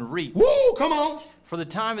sickle and reap. Woo, come on. For the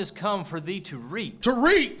time is come for thee to reap. To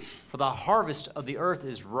reap. For the harvest of the earth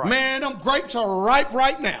is ripe. Man, them grapes are ripe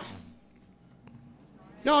right now.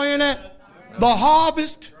 Y'all hearing that? The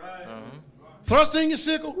harvest. Thrust in your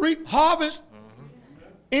sickle, reap, harvest.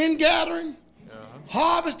 In gathering.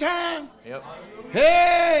 Harvest time. Yep.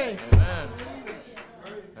 Hey. Amen.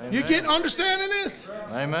 You Amen. get understanding this?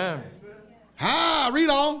 Amen. Read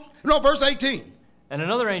on. No, verse 18. And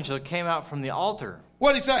another angel came out from the altar,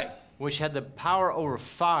 What'd he say? which had the power over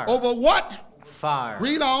fire. Over what? Fire.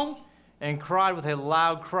 Read on. And cried with a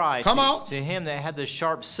loud cry Come on. to him that had the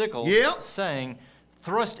sharp sickle, Yep. saying,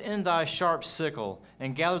 Thrust in thy sharp sickle,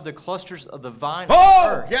 and gather the clusters of the vine of the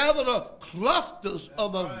earth. Gather the clusters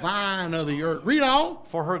of the vine of the earth. Read on.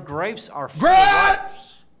 For her grapes are fully ripe.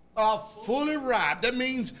 Grapes are fully ripe. That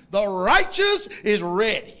means the righteous is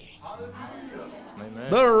ready. Amen.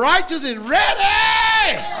 The righteous is ready.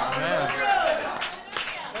 Amen.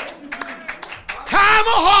 Time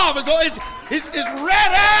of harvest. So it's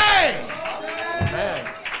ready. Amen.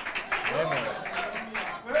 Amen.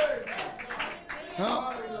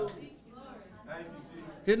 Huh?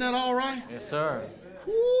 Isn't that all right? Yes, sir.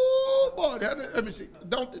 Ooh, boy, let me see.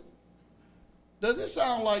 Does it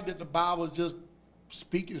sound like that the Bible is just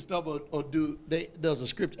speaking stuff, or does the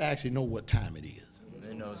scripture actually know what time it is?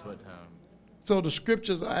 It knows what time. So the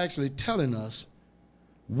scriptures are actually telling us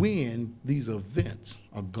when these events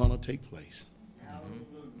are going to take place.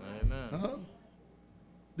 Amen.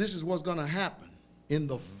 This is what's going to happen in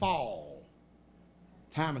the fall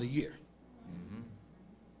time of the year.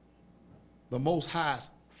 The Most High's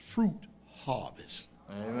fruit harvest.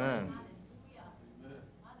 Amen.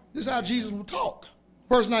 This is how Jesus will talk.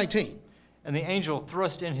 Verse 19. And the angel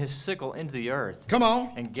thrust in his sickle into the earth. Come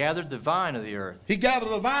on. And gathered the vine of the earth. He gathered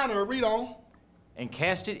the vine, or read on. And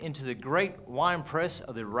cast it into the great winepress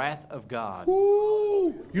of the wrath of God.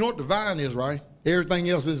 Ooh. You know what the vine is, right? Everything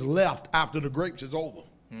else is left after the grapes is over.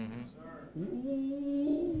 Ooh.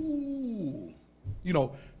 You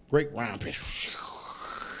know, great winepress.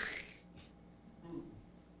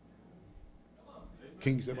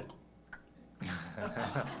 King said,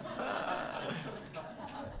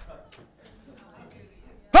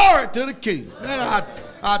 glory to the king. And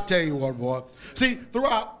I tell you what, boy. See,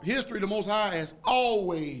 throughout history, the Most High has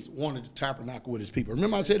always wanted to tabernacle with his people.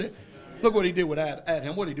 Remember I said that? Look what he did with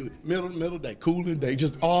Adam. What did he do? Middle day, cooling day.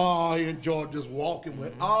 Just, he enjoyed just walking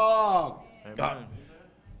with, God.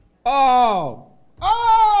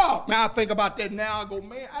 Man, I think about that now. I go,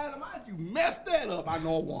 man, Adam, how you messed that up? I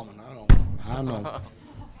know a woman.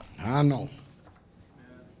 I know.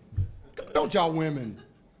 Don't y'all women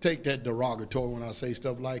take that derogatory when I say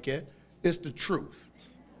stuff like that. It's the truth.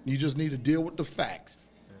 You just need to deal with the facts.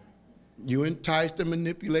 You enticed and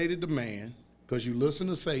manipulated the man because you listened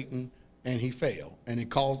to Satan and he failed, and it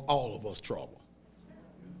caused all of us trouble.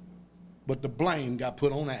 But the blame got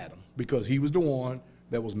put on Adam because he was the one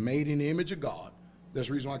that was made in the image of God. That's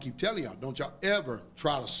the reason why I keep telling y'all, don't y'all ever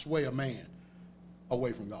try to sway a man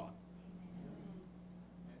away from God.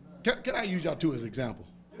 Can I use y'all two as an example?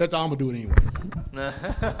 That's all I'm going to do it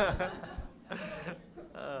anyway.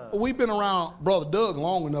 We've been around Brother Doug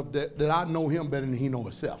long enough that I know him better than he knows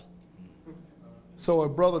himself. So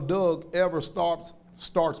if Brother Doug ever starts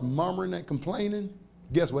murmuring and complaining,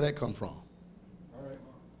 guess where that comes from?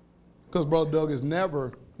 Because Brother Doug has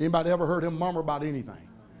never, anybody ever heard him murmur about anything?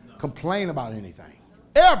 Complain about anything?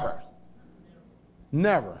 Ever?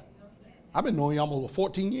 Never. I've been knowing you almost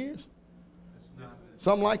 14 years.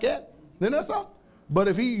 Something like that. Then that's all. But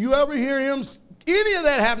if you ever hear him, any of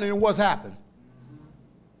that happening, what's happened?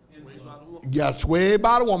 You got swayed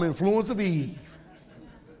by the woman, influence of Eve.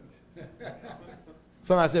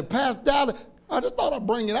 Somebody said, Pastor Dollar, I just thought I'd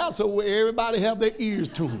bring it out so everybody have their ears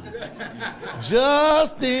tuned.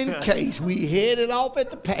 Just in case we headed off at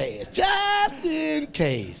the pass. Just in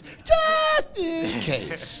case. Just in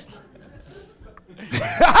case.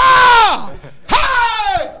 Ha!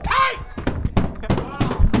 Hey! Hey!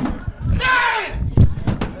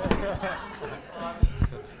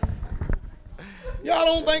 Y'all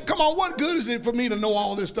don't think, come on, what good is it for me to know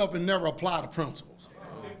all this stuff and never apply the principles?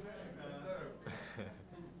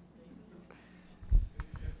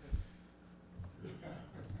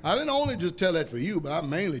 I didn't only just tell that for you, but I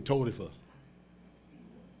mainly told it for.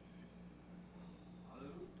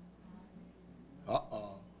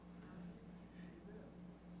 Uh-oh.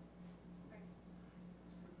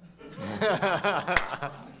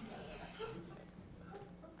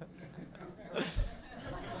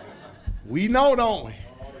 We know, don't we?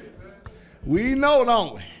 We know,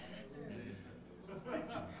 don't we?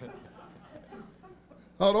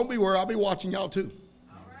 Oh, don't be worried. I'll be watching y'all too.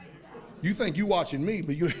 You think you watching me,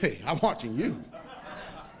 but hey, I'm watching you.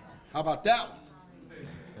 How about that one?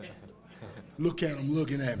 Look at him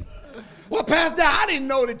looking at me. Well, Pastor, I didn't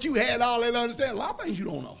know that you had all that understanding. A lot of things you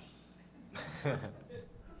don't know.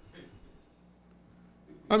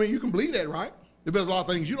 I mean, you can believe that, right? If there's a lot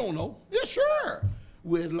of things you don't know. Yeah, sure.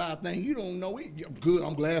 With a lot of things you don't know. Good,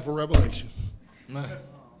 I'm glad for revelation.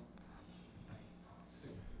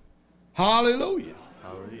 Hallelujah.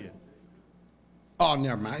 Hallelujah. Oh,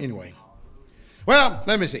 never mind. Anyway. Well,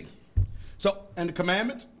 let me see. So, and the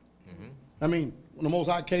commandments? Mm-hmm. I mean, when the Most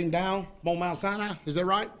High came down on Mount Sinai, is that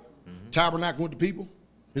right? Mm-hmm. Tabernacle with the people,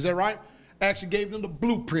 is that right? Actually gave them the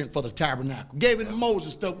blueprint for the tabernacle. Gave it to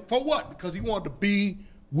Moses stuff. For what? Because he wanted to be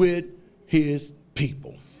with his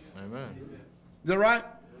people. Amen. Is that right?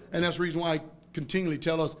 And that's the reason why I continually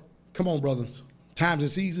tell us, come on, brothers, times and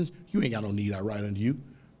seasons, you ain't got no need I write unto you.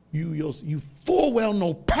 You full well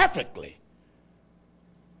know perfectly.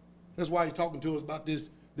 That's why he's talking to us about this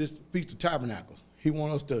Feast of Tabernacles. He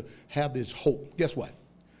wants us to have this hope. Guess what?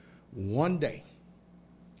 One day.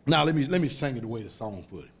 Now let me sing it the way the song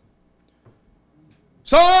put it.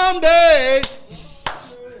 Someday,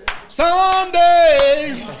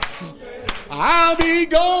 I'll be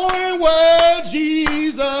going where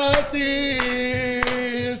Jesus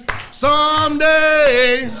is.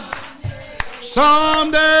 Someday,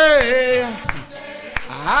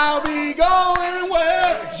 I'll be going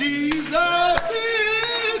where Jesus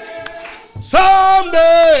is.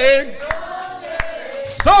 Someday,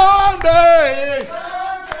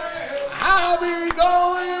 I'll be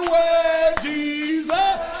going where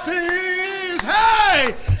Jesus is.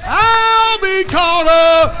 Hey, I'll be caught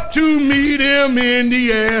up to meet him in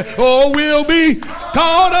the air. Oh, we'll be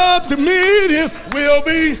caught up to meet him. We'll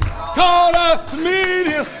be caught up to meet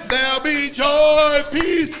him. There'll be joy,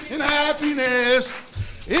 peace, and happiness.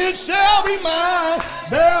 It shall be mine.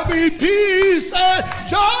 There'll be peace and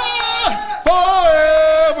joy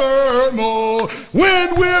forevermore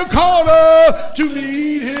when we're caught up to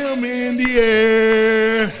meet him in the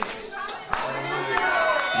air.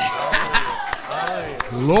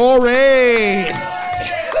 Glory.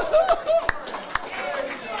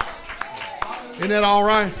 Isn't that all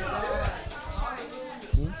right?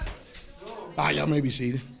 Y'all may be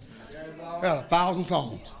seated. I got 1,000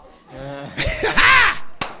 songs.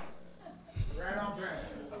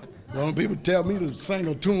 When people tell me to sing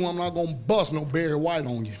a tune, I'm not going to bust no Barry White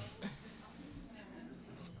on you.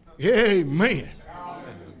 Amen.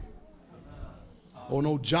 Or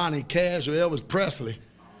no Johnny Cash or Elvis Presley.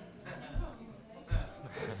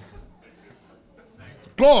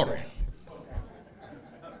 Glory.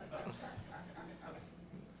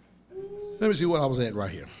 Let me see what I was at right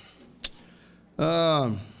here.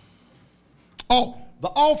 The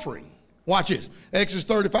offering. Watch this. Exodus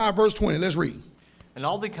 35, verse 20. Let's read. And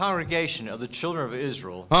all the congregation of the children of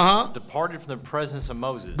Israel departed from the presence of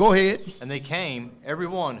Moses. Go ahead. And they came, every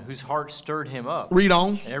one whose heart stirred him up. Read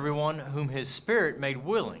on. And every one whom his spirit made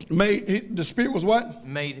willing. The spirit was what?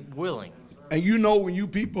 Made willing. And you know when you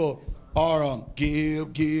people are give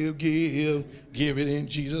it in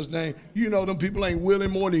Jesus' name. You know them people ain't willing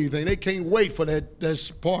more than anything. They can't wait for that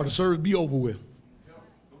part of the service be over with.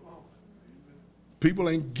 People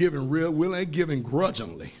ain't giving real will, ain't giving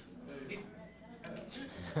grudgingly.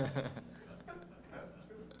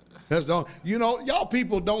 That's the, y'all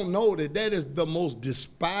people don't know that is the most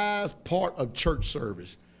despised part of church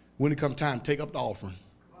service when it comes time to take up the offering.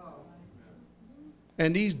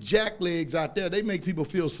 And these jacklegs out there, they make people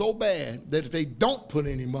feel so bad that if they don't put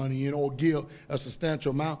any money in or give a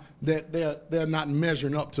substantial amount, that they're not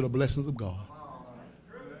measuring up to the blessings of God.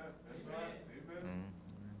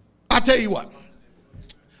 I tell you what,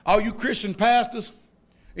 all you Christian pastors,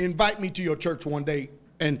 invite me to your church one day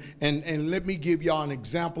and let me give y'all an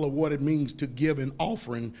example of what it means to give an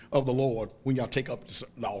offering of the Lord when y'all take up the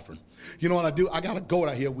offering. You know what I do? I got a goat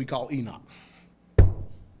out here we call Enoch.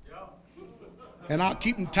 And I'll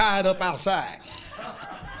keep him tied up outside.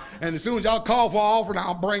 And as soon as y'all call for an offering,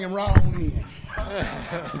 I'll bring him right on in.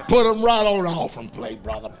 Put him right on the offering plate,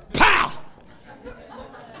 brother. Pow!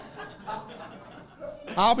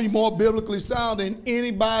 I'll be more biblically sound than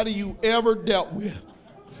anybody you ever dealt with.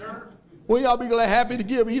 Sure. Will y'all be glad, happy to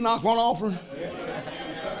give Enoch one offering?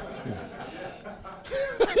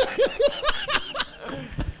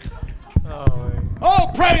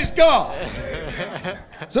 Oh, praise God.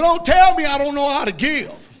 So don't tell me I don't know how to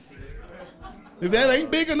give. If that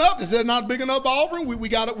ain't big enough, is that not big enough offering? We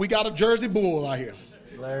got a Jersey bull out here.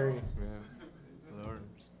 Larry.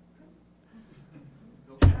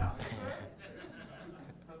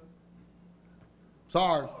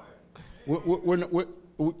 Sorry.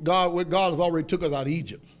 God has already took us out of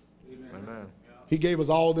Egypt. Amen. He gave us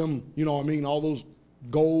all them, you know what I mean, all those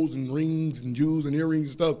golds and rings and jewels and earrings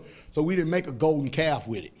and stuff. So we didn't make a golden calf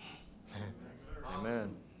with it.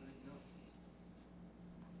 Amen.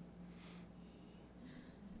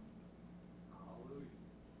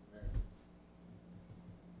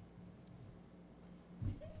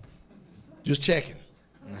 Just checking.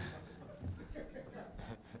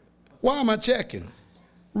 Why am I checking?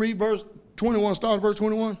 Read verse 21, start at verse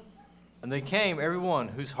 21. And they came, everyone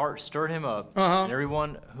whose heart stirred him up, Uh-huh. and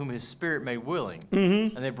everyone whom his spirit made willing.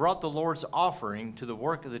 Mm-hmm. And they brought the Lord's offering to the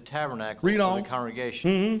work of the tabernacle Read of on. the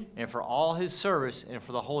congregation, Mm-hmm. and for all his service, and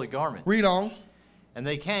for the holy garment. Read on. And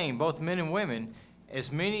they came, both men and women,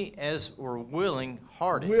 as many as were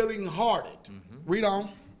willing-hearted, Willing-hearted. Read on.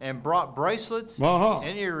 and brought bracelets, Uh-huh.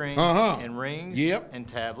 and earrings, Uh-huh. and rings, Yep. and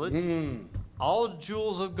tablets, Mm. all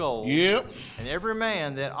jewels of gold. Yep. And every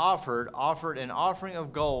man that offered an offering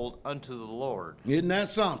of gold unto the Lord. Isn't that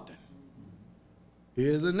something?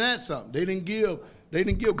 Isn't that something? They didn't give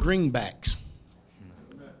greenbacks.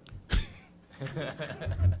 That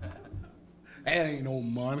ain't no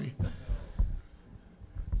money.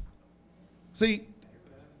 See,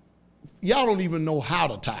 y'all don't even know how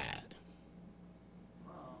to tithe.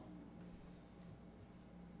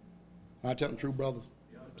 I tell them true, brothers,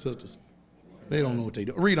 sisters. They don't know what they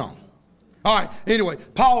do. Read on. All right. Anyway,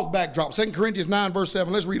 Paul's backdrop. 2 Corinthians 9, verse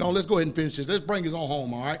 7. Let's read on. Let's go ahead and finish this. Let's bring us on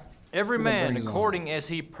home, all right? Every We're gonna man bring us on. according as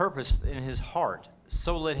he purposed in his heart,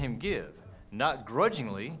 so let him give, not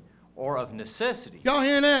grudgingly or of necessity. Y'all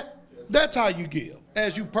hearing that? That's how you give.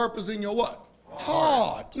 As you purpose in your what?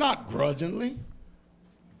 Heart. Not grudgingly.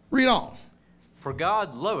 Read on. For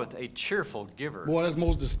God loveth a cheerful giver. Boy, that's the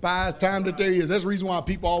most despised time that there is. That's the reason why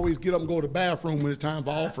people always get up and go to the bathroom when it's time for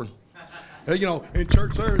offering. You know, in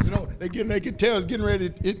church service, you know, they can tell it's getting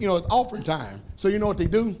ready, it's offering time. So you know what they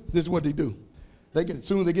do? This is what they do. As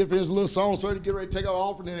soon as they get finished a little song, so they get ready to take out the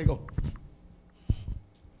offering, then they go.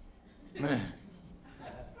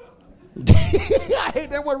 I hate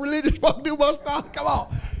that what religious folk do about stuff. Come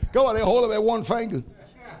on. They hold up at one finger.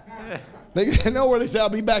 They know where they say, I'll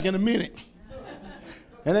be back in a minute.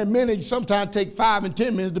 And that minute sometimes take 5 and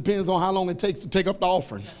 10 minutes, depends on how long it takes to take up the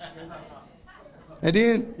offering. And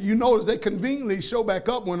then you notice they conveniently show back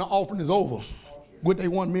up when the offering is over with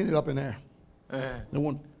their 1 minute up in there.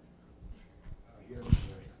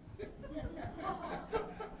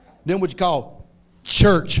 Then what you call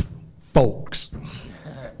church folks.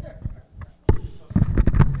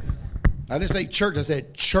 I didn't say church, I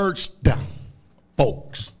said churched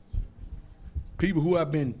folks. People who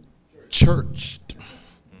have been churched.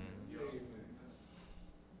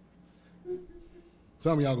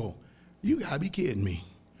 Some of y'all go, you gotta be kidding me.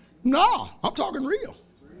 No, I'm talking real.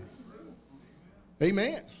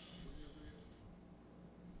 Amen.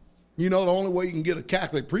 You know the only way you can get a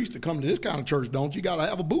Catholic priest to come to this kind of church, don't you? You gotta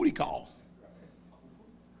have a booty call.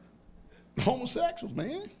 Homosexuals,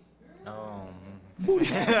 man. Booty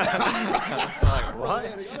call. It's like, what?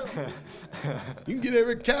 You can get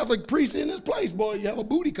every Catholic priest in this place, boy. You have a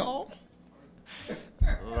booty call.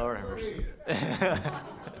 Lord have mercy.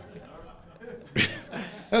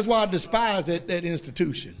 That's why I despise that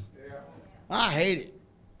institution. I hate it.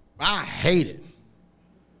 I hate it.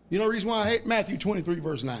 You know the reason why I hate Matthew 23,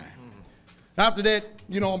 verse 9. After that,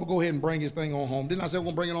 I'm going to go ahead and bring this thing on home. Didn't I say I'm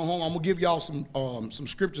going to bring it on home? I'm going to give y'all some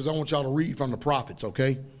scriptures I want y'all to read from the prophets,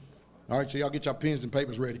 okay? All right, so y'all get your pens and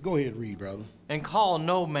papers ready. Go ahead and read, brother. And call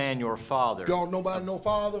no man your father Y'all nobody no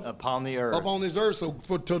father? upon the earth. Up on this earth, so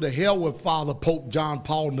to the hell with Father Pope John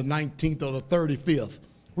Paul in the 19th or the 35th.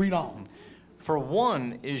 Read on. For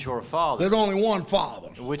one is your Father, There's only one Father,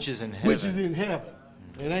 which is in heaven. which is in heaven.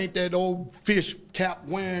 It ain't that old fish cap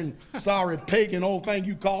wearing, sorry pagan old thing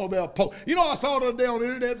you call about Pope. You know, I saw it the other day on the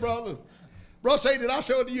internet, brother. Brother say, did I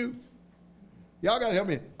show it to you? Y'all got to help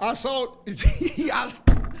me. I saw it.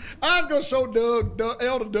 I was going to show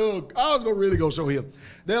Elder Doug. I was really going to show him.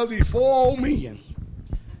 There was these 4 old men.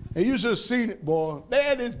 And you should have seen it, boy. They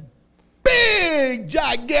had this big,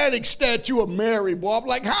 gigantic statue of Mary, boy. I'm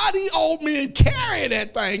like, how these old men carry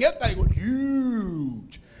that thing? That thing was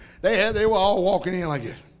huge. They were all walking in like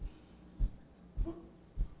this.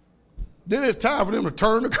 Then it's time for them to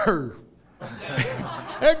turn the curve.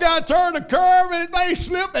 That guy turned the curve and they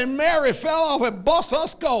slipped and Mary fell off and bust her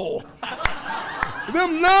skull.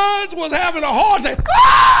 Them nuns was having a heart attack.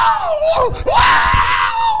 Oh!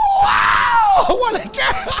 Wow! Wow! What they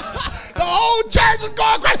carry? The whole church was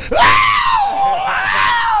going crazy.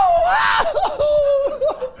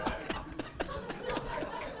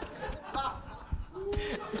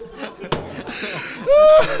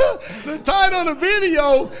 The title of the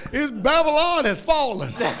video is Babylon Has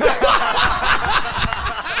Fallen.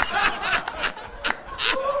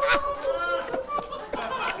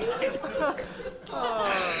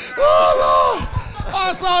 Oh, Lord.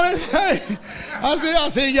 I saw this. Hey, I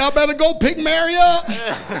said, y'all better go pick Mary up.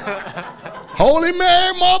 Holy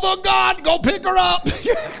Mary, Mother of God, go pick her up.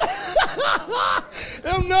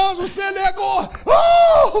 Them nuns were sitting there going,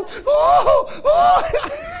 oh, oh, oh.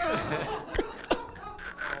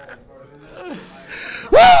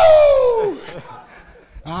 Woo!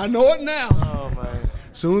 I know it now. Oh, man.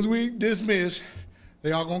 As soon as we dismiss,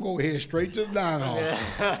 they all gonna go ahead straight to the dining hall.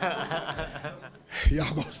 Yeah.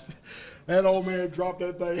 Y'all gonna, that old man dropped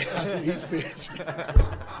that thing. I said, he's finished.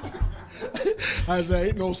 I said,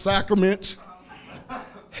 ain't no sacraments.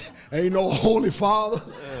 Ain't no Holy Father.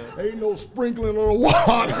 Ain't no sprinkling of the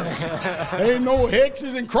water. Ain't no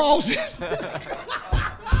hexes and crosses.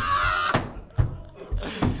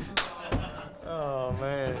 Oh,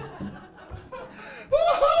 man.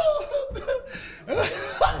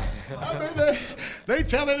 I mean, they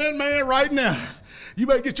telling that man right now, you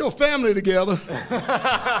better get your family together.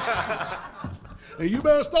 And you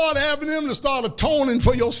better start having them to start atoning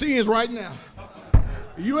for your sins right now.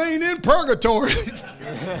 You ain't in purgatory.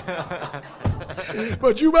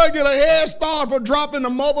 But you better get a head start for dropping the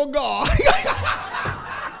Mother of God.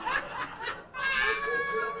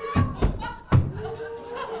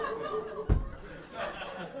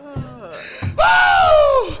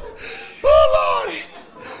 Oh, Lord.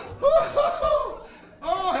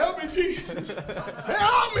 Oh, help me, Jesus.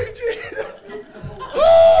 Help me, Jesus.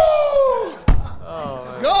 Oh,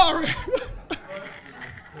 glory.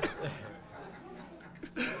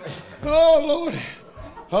 Oh, Lord.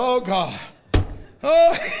 Oh, God.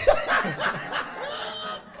 Oh.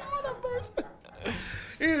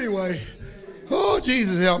 Anyway. Oh,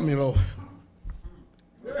 Jesus, help me, Lord.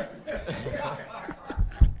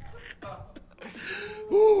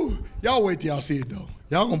 Ooh, y'all wait till y'all see it, though.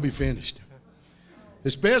 Y'all gonna be finished.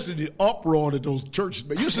 Especially the uproar that those churches.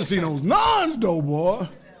 But you should see those nuns, though, boy.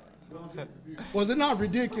 Was it not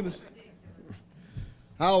ridiculous?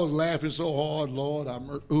 I was laughing so hard, Lord.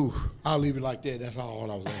 I'll leave it like that. That's how hard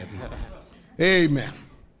I was laughing. Amen.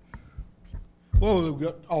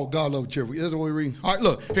 Well, oh, God love cheerful. That's what we read. All right,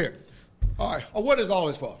 look here. All right, what is all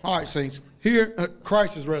this for? All right, saints. Here,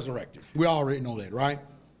 Christ is resurrected. We already know that, right?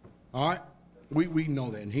 All right. We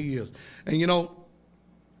know that, and he is. And you know,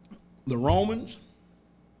 the Romans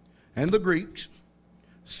and the Greeks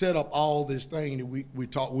set up all this thing that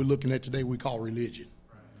we're looking at today we call religion.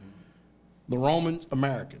 The Romans,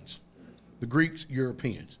 Americans. The Greeks,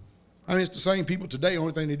 Europeans. I mean, it's the same people today. The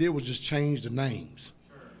only thing they did was just change the names.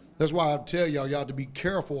 That's why I tell y'all have to be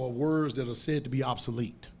careful of words that are said to be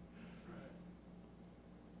obsolete.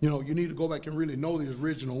 You know, you need to go back and really know the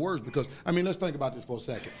original words because, I mean, let's think about this for a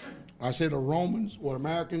second. I said the Romans or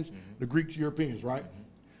Americans, the Greeks, Europeans, right?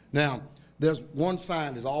 Now, there's one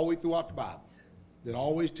sign that's always throughout the Bible that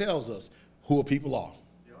always tells us who a people are.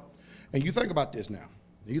 And you think about this now.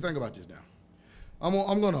 I'm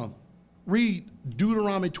going to read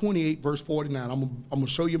Deuteronomy 28, verse 49. I'm going to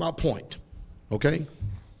show you my point, okay?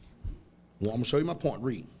 Well, I'm going to show you my point.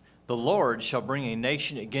 Read. The Lord shall bring a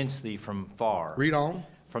nation against thee from far. Read on.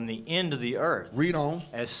 From the end of the earth. Read on.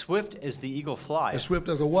 As swift as the eagle flieth. As swift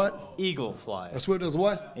as a what? Eagle flieth. As swift as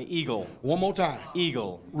what? An eagle. One more time.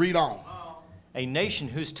 Eagle. Read on. A nation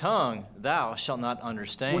whose tongue thou shalt not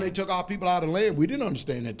understand. When they took our people out of the land, we didn't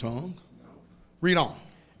understand that tongue. Read on.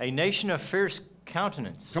 A nation of fierce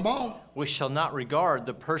countenance. Come on. Which shall not regard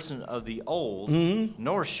the person of the old,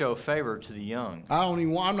 nor show favor to the young.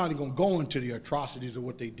 I'm not even going to go into the atrocities of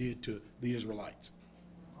what they did to the Israelites.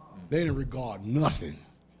 They didn't regard nothing.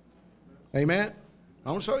 Amen?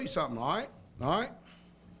 I'm going to show you something, all right? All right?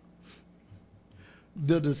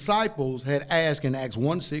 The disciples had asked in Acts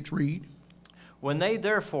 1:6, read. When they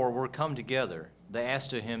therefore were come together, they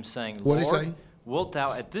asked of him, saying, What'd Lord, they say? wilt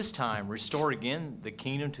thou at this time restore again the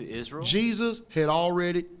kingdom to Israel? Jesus had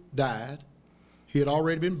already died. He had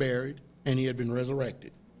already been buried, and he had been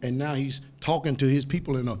resurrected. And now he's talking to his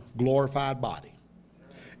people in a glorified body.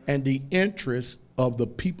 And the interest of the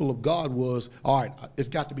people of God was, all right, it's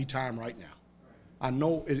got to be time right now. I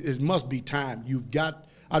know it must be time.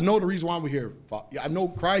 I know the reason why we're here. I know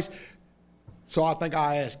Christ, so I think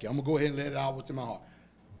I'll ask you. I'm going to go ahead and let it out what's in my heart.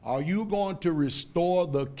 Are you going to restore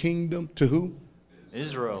the kingdom to who?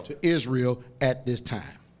 Israel. To Israel at this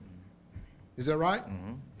time. Is that right?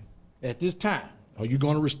 Mm-hmm. At this time. Are you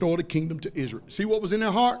going to restore the kingdom to Israel? See what was in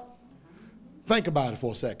their heart? Think about it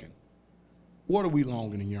for a second. What are we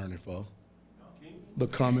longing and yearning for? The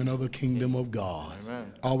coming of the kingdom of God.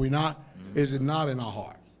 Amen. Are we not? Mm-hmm. Is it not in our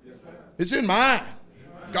heart? Yes, it's in mine.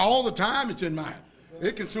 All the time it's in mine.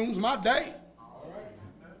 It consumes my day.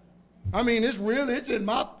 I mean, it's in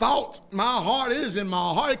my thoughts. My heart is in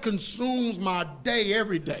my heart. It consumes my day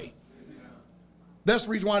every day. That's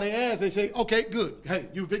the reason why they ask. They say, okay, good. Hey,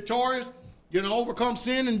 you victorious? You're going to overcome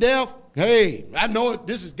sin and death? Hey, I know it.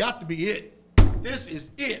 This has got to be it. This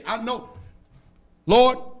is it. I know.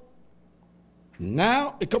 Lord,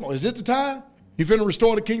 now, come on, is this the time? You're finna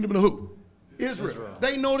restore the kingdom to who? Israel.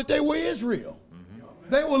 They know that they were Israel. Mm-hmm.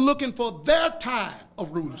 They were looking for their time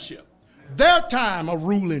of rulership, their time of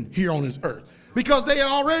ruling here on this earth, because they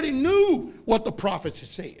already knew what the prophets had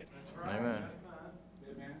said. Amen.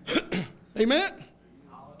 Amen?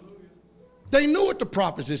 They knew what the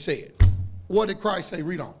prophets had said. What did Christ say?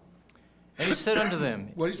 Read on. And he said unto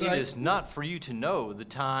them, What'd he say? It is not for you to know the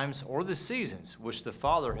times or the seasons which the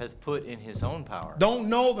Father hath put in his own power. Don't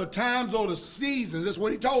know the times or the seasons. That's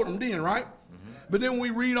what he told them then, right? Mm-hmm. But then we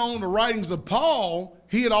read on the writings of Paul,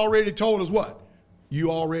 he had already told us what? You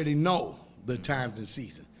already know the times and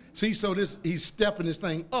seasons. See, so he's stepping this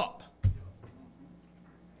thing up.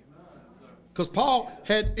 Because Paul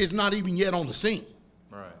is not even yet on the scene.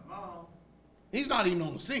 Right. He's not even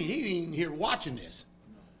on the scene. He ain't even here watching this.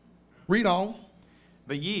 Read on.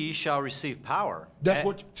 But ye shall receive power. That's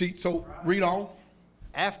what, see, so read on.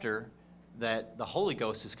 After that the Holy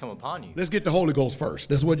Ghost has come upon you. Let's get the Holy Ghost first.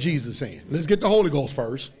 That's what Jesus is saying. Let's get the Holy Ghost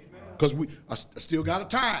first. Because I still got a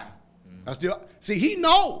time. See, he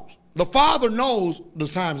knows. The Father knows the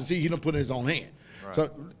times. See, he done put it in his own hand. Right. So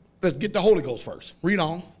let's get the Holy Ghost first. Read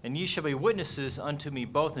on. And ye shall be witnesses unto me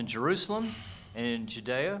both in Jerusalem and in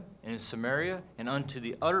Judea and in Samaria and unto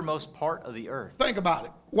the uttermost part of the earth. Think about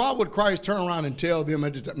it. Why would Christ turn around and tell them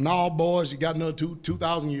at this time, no, boys, you got another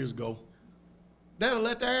 2,000 years ago? That'll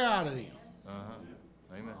let the air out of them.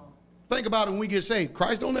 Amen. Think about it when we get saved.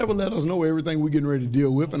 Christ don't ever let us know everything we're getting ready to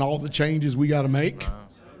deal with and all the changes we got to make.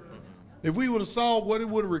 If we would have saw what it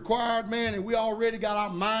would have required, man, and we already got our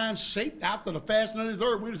minds shaped after the fashion of this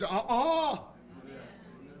earth, we'd have said,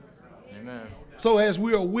 Amen. So as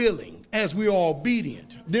we are willing, as we are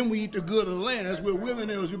obedient, then we eat the good of the land. As we're willing,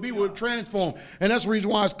 as we be, we're transformed. And that's the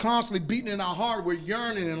reason why it's constantly beating in our heart. We're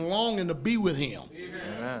yearning and longing to be with him.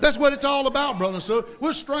 Amen. That's what it's all about, brother and sister.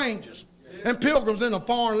 We're strangers and pilgrims in a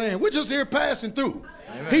foreign land. We're just here passing through.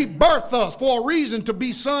 Amen. He birthed us for a reason to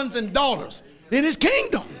be sons and daughters in his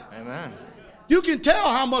kingdom. Amen. You can tell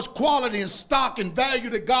how much quality and stock and value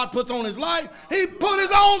that God puts on his life. He put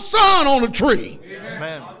his own son on a tree.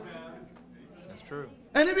 Amen. That's true.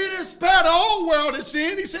 And if he didn't spare the whole world in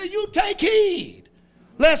sin, he said, you take heed,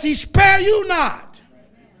 lest he spare you not.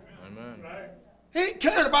 Amen. He ain't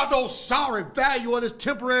caring about those sorry value of this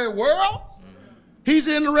temporary world. He's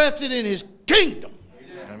interested in his kingdom.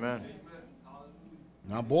 Amen.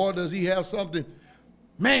 Now, boy, does he have something.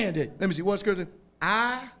 Man, let me see, what's scripture?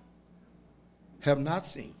 I have not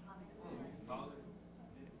seen,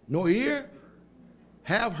 nor ear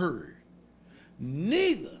have heard,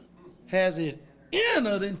 neither has it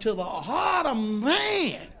entered into the heart of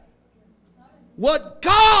man what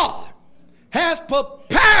God has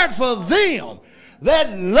prepared for them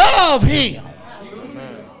that love him.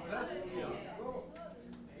 Amen.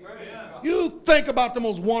 You think about the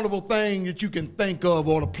most wonderful thing that you can think of,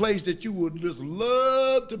 or the place that you would just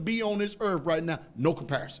love to be on this earth right now. No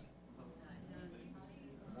comparison.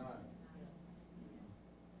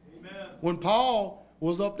 When Paul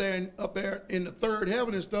was up there in the third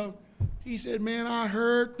heaven and stuff, he said, man, I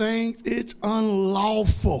heard things. It's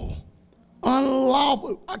unlawful.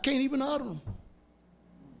 Unlawful. I can't even utter them.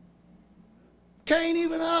 Can't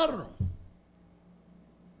even utter them.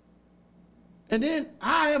 And then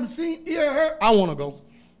I haven't seen, ear, heard. I want to go.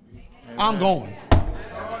 Amen. I'm going.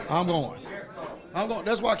 I'm going.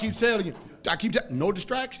 That's why I keep telling you. No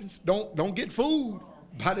distractions. Don't get fooled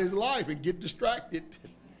by this life and get distracted.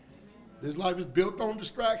 This life is built on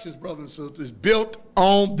distractions, brothers and sisters. It's built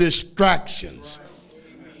on distractions.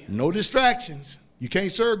 No distractions. You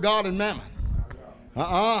can't serve God and mammon.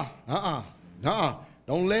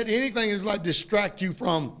 Don't let anything in this life distract you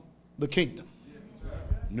from the kingdom.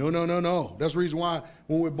 No. That's the reason why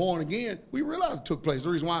when we're born again, we realize it took place. The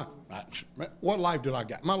reason why, what life did I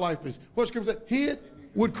got? My life is, what scripture said? Hid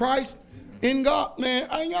with Christ in God. Man,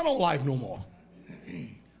 I ain't got no life no more.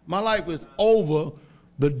 My life is over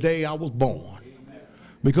the day I was born.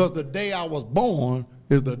 Because the day I was born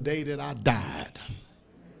is the day that I died.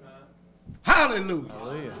 Hallelujah.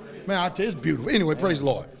 Hallelujah. Man, I tell you, it's beautiful. Anyway, praise the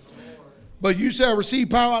Lord. But you shall receive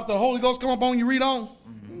power after the Holy Ghost come upon you. Read on.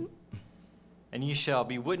 And ye shall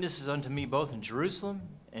be witnesses unto me both in Jerusalem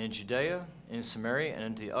and in Judea and in Samaria and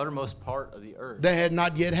unto the uttermost part of the earth. That had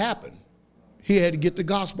not yet happened. He had to get the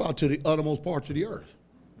gospel out to the uttermost parts of the earth.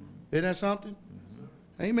 Isn't that something?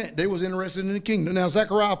 Amen. They was interested in the kingdom. Now,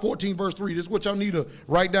 Zechariah 14, verse 3. This is what y'all need to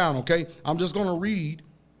write down, okay? I'm just going to read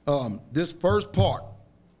this first part.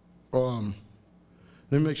 Let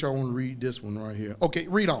me make sure I want to read this one right here. Okay,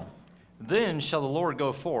 read on. Then shall the Lord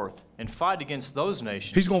go forth and fight against those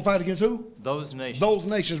nations. He's going to fight against who? Those nations. Those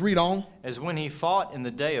nations. Read on. As when he fought in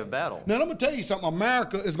the day of battle. Now, let me tell you something.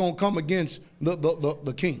 America is going to come against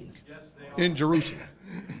the king in Jerusalem.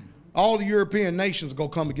 All the European nations are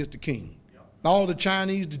going to come against the king. All the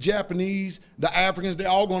Chinese, the Japanese, the Africans, they're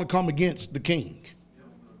all going to come against the king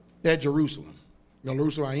at Jerusalem.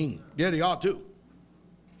 Jerusalem. Yeah, they are too.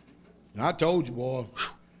 And I told you, boy.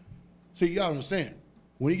 See, you got to understand.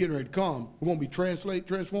 When he getting ready to come, we're going to be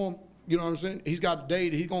transformed. You know what I'm saying? He's got a day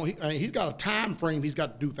that he's got a time frame he's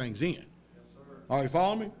got to do things in. Yes, all right,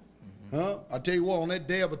 follow me? Mm-hmm. Huh? I tell you what, on that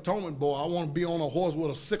day of atonement, boy, I want to be on a horse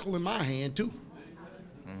with a sickle in my hand too.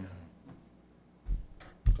 Mm-hmm.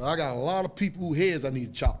 I got a lot of people whose heads I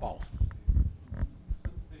need to chop off.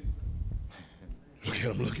 Look at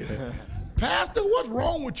him, look at that. Pastor, what's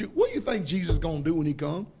wrong with you? What do you think Jesus is going to do when he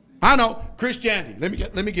comes? I know, Christianity. Let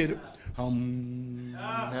me get it.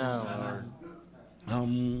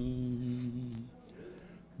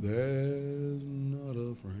 There's not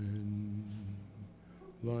a friend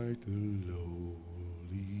like the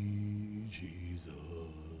lowly Jesus.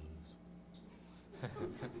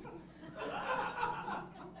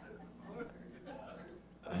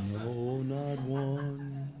 No, not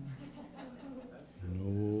one. No,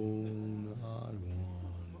 not one.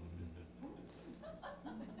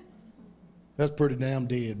 That's pretty damn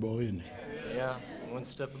dead, boy, isn't it? Yeah, one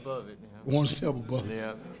step above it. One step above it.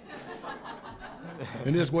 Yeah.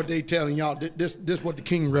 And this is what they telling y'all. This is what the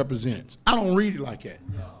king represents. I don't read it like that.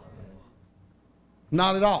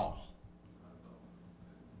 Not at all.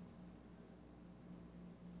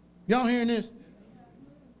 Y'all hearing this?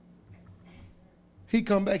 He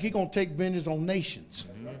come back, he going to take vengeance on nations.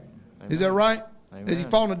 Amen. Is that right? Amen. As he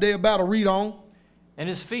fought in the day of battle, read on. And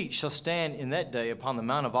his feet shall stand in that day upon the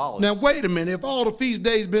Mount of Olives. Now, wait a minute. If all the feast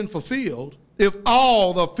days been fulfilled, if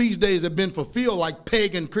all the feast days have been fulfilled like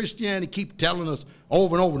pagan Christianity keep telling us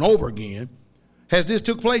over and over and over again, has this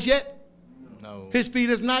took place yet? No. His feet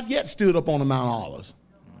has not yet stood up on the Mount of Olives.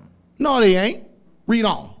 No, they ain't. Read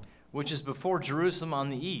on. Which is before Jerusalem on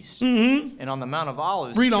the east. Mm-hmm. And on the Mount of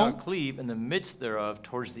Olives shall cleave in the midst thereof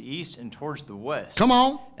towards the east and towards the west. Come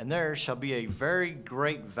on. And there shall be a very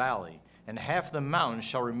great valley, and half of the mountain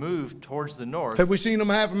shall remove towards the north. Have we seen them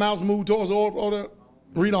half a mountain move towards the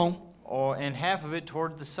read on. And half of it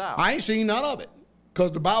toward the south. I ain't seen none of it.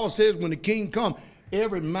 Because the Bible says when the king comes,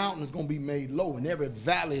 every mountain is going to be made low and every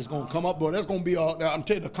valley is going to come up. But that's going to be, I'm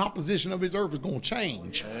telling you, the composition of his earth is going to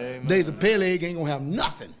change. Amen. Days of Peleg ain't going to have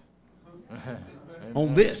nothing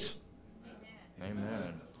on this.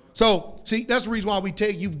 Amen. So, see, that's the reason why we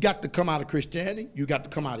tell you you've got to come out of Christianity. You got to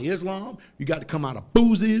come out of Islam. You got to come out of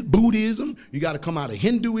Buddhism. You got to come out of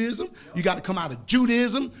Hinduism. You got to come out of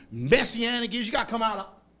Judaism, Messianicism. You got to come out of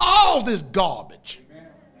all this garbage. Amen.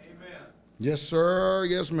 Yes, sir.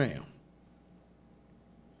 Yes, ma'am.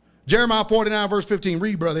 Jeremiah 49, verse 15.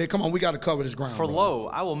 Read, brother. Come on, we got to cover this ground. For brother. lo,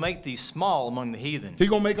 I will make thee small among the heathen. He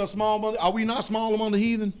going to make us small? Are we not small among the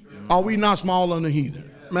heathen? Are we not small among the heathen?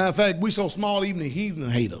 Matter of fact, we so small even the heathen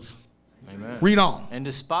hate us. Amen. Read on. And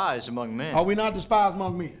despised among men. Are we not despised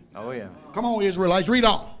among men? Oh, yeah. Come on, Israelites. Read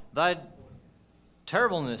on. Thy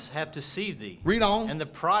terribleness hath deceived thee. Read on. And the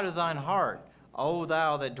pride of thine heart, O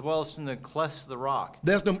thou that dwellest in the clefts of the rock.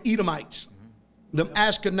 That's them Edomites, them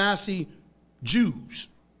Ashkenazi Jews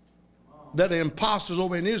that are imposters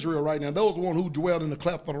over in Israel right now. Those are the ones who dwell in the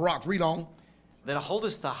cleft of the rocks. Read on. That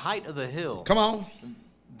holdest the height of the hill. Come on.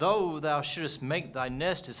 Though thou shouldest make thy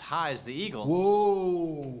nest as high as the eagle,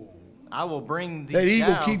 Whoa. I will bring thee That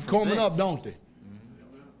eagle down keep from coming up, thence. don't they?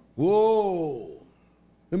 Whoa.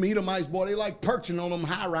 Them Edomites, boy, they like perching on them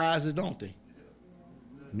high rises, don't they?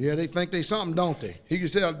 Yeah, they think they something, don't they? He can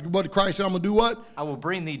say, but Christ said, I'm going to do what? I will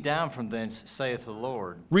bring thee down from thence, saith the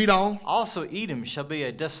Lord. Read on. Also Edom shall be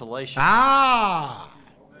a desolation. Ah,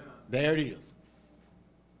 there it is.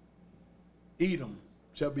 Edom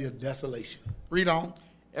shall be a desolation. Read on.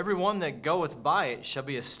 Every one that goeth by it shall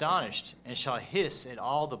be astonished, and shall hiss at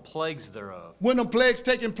all the plagues thereof. When the plagues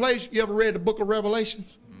taking place, you ever read the book of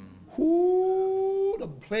Revelations? Ooh, the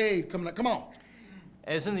plague coming up. Come on.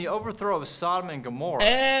 As in the overthrow of Sodom and Gomorrah,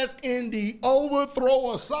 As in the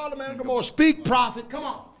overthrow of Sodom and Gomorrah. Speak, prophet. Come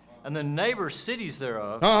on. and the neighbor cities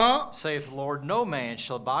thereof, saith the Lord, no man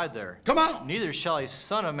shall abide there. Come on. Neither shall a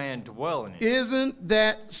son of man dwell in it. Isn't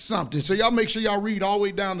that something? So y'all make sure y'all read all the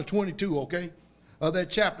way down to 22, okay, of that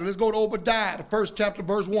chapter. Let's go to Obadiah, the first chapter,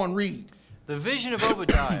 verse 1. Read. The vision of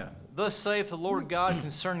Obadiah. Thus saith the Lord God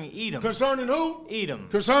concerning Edom. Concerning who? Edom.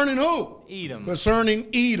 Concerning who? Edom. Concerning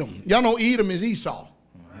Edom. Y'all know Edom is Esau.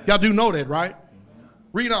 Y'all do know that, right?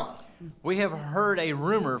 Read on. We have heard a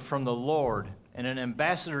rumor from the Lord, and an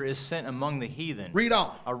ambassador is sent among the heathen. Read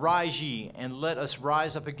on. Arise ye, and let us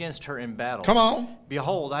rise up against her in battle. Come on.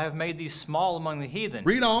 Behold, I have made thee small among the heathen.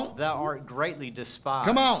 Read on. Thou art greatly despised.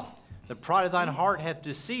 Come on. The pride of thine heart hath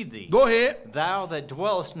deceived thee. Go ahead. Thou that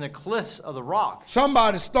dwellest in the cliffs of the rock.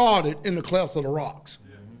 Somebody started in the clefts of the rocks.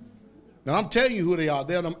 Now, I'm telling you who they are.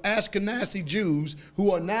 They're them Ashkenazi Jews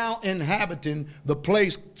who are now inhabiting the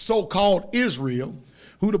place so-called Israel,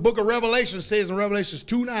 who the book of Revelation says in Revelations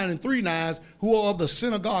 2:9 and 3:9, who are of the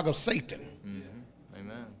synagogue of Satan. Mm-hmm.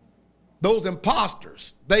 Amen. Those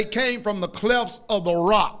imposters, they came from the clefts of the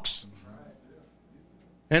rocks.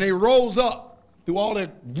 And they rose up through all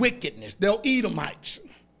their wickedness. They're Edomites.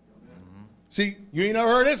 Mm-hmm. See, you ain't never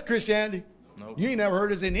heard this Christianity. Nope. You ain't never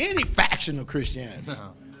heard this in any faction of Christianity.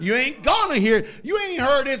 No. You ain't gonna hear, you ain't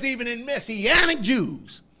heard this even in Messianic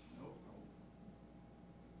Jews.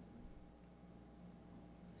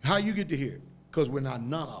 How you get to hear it? Because we're not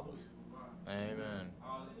none of them. Amen.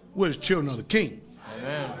 We're the children of the king.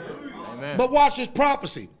 Amen. Amen. But watch this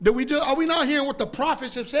prophecy. Are we not hearing what the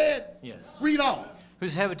prophets have said? Yes. Read on.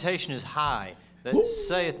 Whose habitation is high, that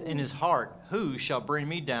saith in his heart, who shall bring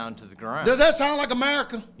me down to the ground? Does that sound like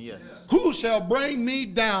America? Yes. Who shall bring me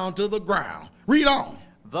down to the ground? Read on.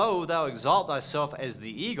 Though thou exalt thyself as the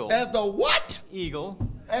eagle. As the what? Eagle.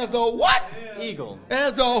 As the what? Eagle.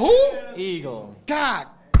 As the who? Eagle. God,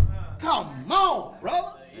 come on,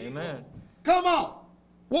 brother. Amen. Come on.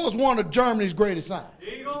 What was one of Germany's greatest signs?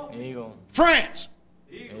 Eagle. France,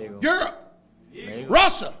 Eagle. Europe, Eagle.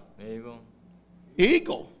 Russia, Eagle.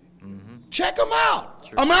 eagle. Mm-hmm. Check them out.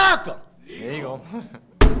 True. America. Eagle.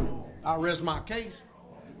 I rest my case.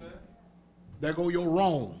 There go your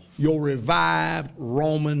Rome, your revived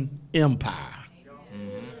Roman Empire.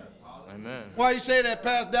 Mm-hmm. Amen. Why you say that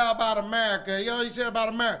passed down about America? You know, you said about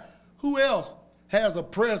America. Who else has a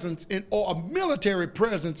presence in, or a military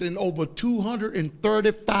presence in over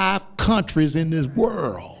 235 countries in this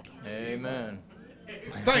world? Amen.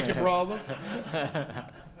 Thank you, brother.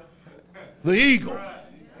 The eagle.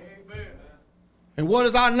 And what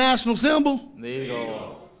is our national symbol? The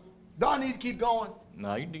eagle. Do I need to keep going?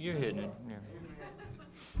 No, you're hitting it.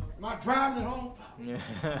 Am I driving it home? Yeah.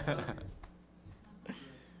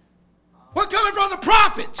 We're coming from the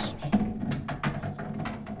prophets.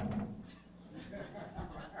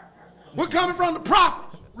 We're coming from the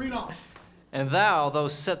prophets. Read on. And thou, though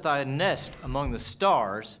set thy nest among the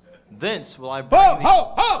stars, thence will I bring Ho, thee.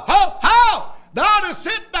 ho, ho, ho, ho! Thou dost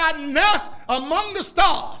set thy nest among the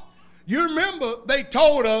stars. You remember they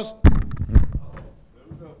told us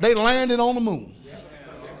they landed on the moon.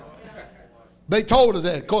 They told us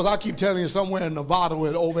that. Of course, I keep telling you somewhere in Nevada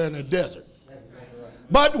or over in the desert.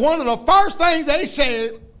 But one of the first things they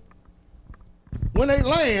said when they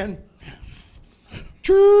land,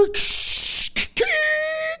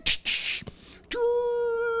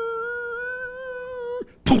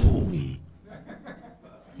 boom,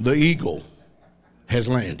 the eagle has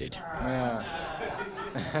landed. Yeah.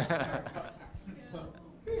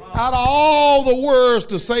 Out of all the words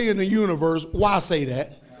to say in the universe, why say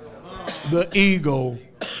that? The eagle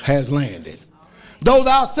has landed. Though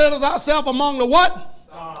thou settest thyself among the what?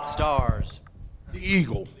 Stars. The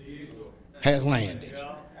eagle has landed.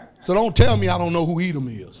 So don't tell me I don't know who Edom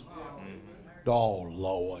is. Oh,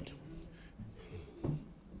 Lord.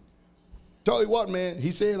 Tell you what, man.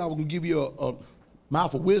 He said I was going to give you a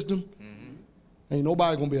mouth of wisdom. Ain't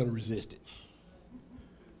nobody going to be able to resist it.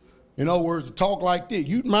 In other words, to talk like this.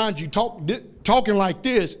 Talking like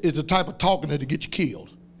this is the type of talking that'll get you killed.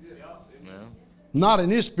 Not in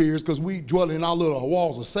this spirits, because we dwell in our little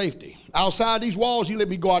walls of safety. Outside these walls, you let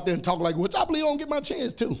me go out there and talk like, which I believe I don't get my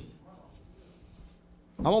chance to.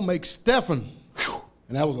 I'm going to make Stephen,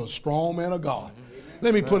 and that was a strong man of God.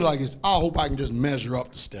 Let me put it like this. I hope I can just measure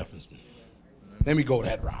up to Stephen's. Let me go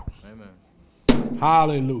that route. Amen.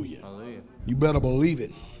 Hallelujah. Hallelujah. You better believe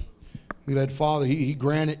it. That Father, he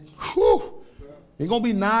granted. Whew, ain't going to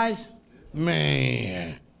be nice.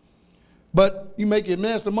 Man. But you make your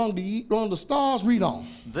nest among the stars. Read on.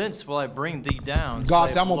 Thence will I bring thee down. God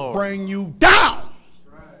said, I'm going to bring you down.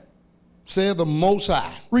 Said the Most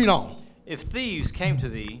High. Read on. If thieves came to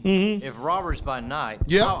thee, if robbers by night,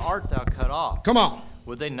 how art thou cut off? Come on.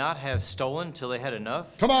 Would they not have stolen till they had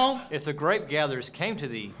enough? Come on. If the grape gatherers came to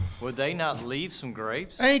thee, would they not leave some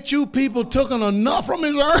grapes? Ain't you people taken enough from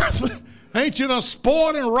his earth? Ain't you done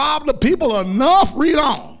spoiled and robbed the people enough? Read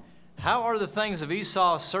on. How are the things of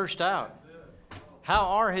Esau searched out? How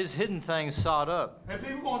are his hidden things sought up? And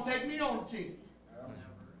people going to take me on the chin.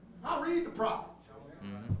 I read the prophets.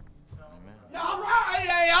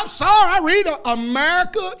 Yeah, I'm sorry. I read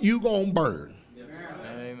America, you going to burn.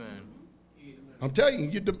 Amen. I'm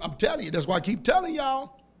telling you, that's why I keep telling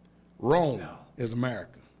y'all, Rome is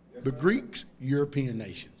America. The Greeks, European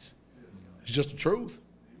nations. It's just the truth.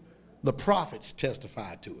 The prophets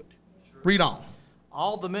testified to it. Read on.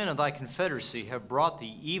 All the men of thy confederacy have brought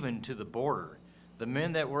thee even to the border. The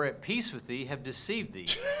men that were at peace with thee have deceived thee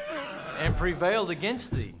and prevailed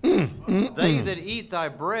against thee. They that eat thy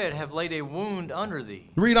bread have laid a wound under thee.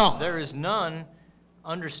 Read on. There is none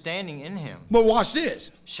understanding in him. But watch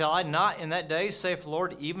this. Shall I not in that day, saith the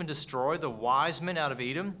Lord, even destroy the wise men out of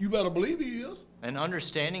Edom, You better believe he is. and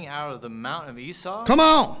understanding out of the mountain of Esau? Come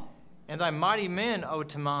on. And thy mighty men, O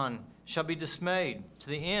Teman, shall be dismayed, to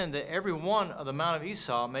the end that every one of the mount of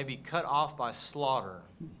Esau may be cut off by slaughter.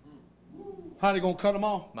 How they going to cut them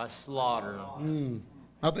off? By slaughter.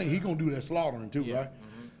 I think he going to do that slaughtering too, right?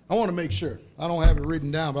 I want to make sure. I don't have it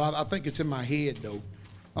written down, but I think it's in my head, though.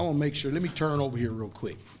 I want to make sure. Let me turn over here real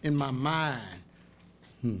quick. In my mind.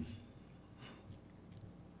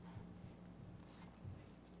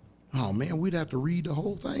 Oh, man, we'd have to read the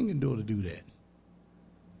whole thing in order to do that.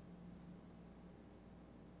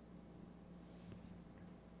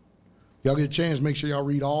 Y'all get a chance, make sure y'all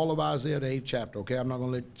read all of Isaiah, the 8th chapter, okay? I'm not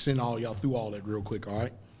going to send all y'all through all that real quick, all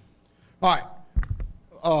right? All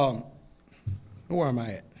right. Where am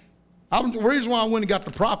I at? The reason why I went and got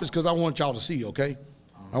the prophets because I want y'all to see, okay?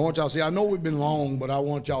 I want y'all to see. I know we've been long, but I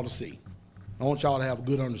want y'all to see. I want y'all to have a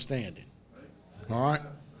good understanding. All right?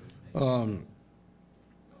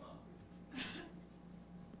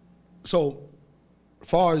 So, as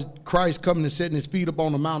far as Christ coming and setting his feet up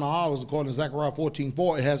on the Mount of Olives, according to Zechariah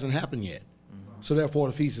 14:4, it hasn't happened yet. So, therefore,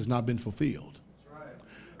 the feast has not been fulfilled.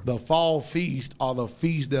 The fall feast are the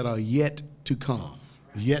feasts that are yet to come,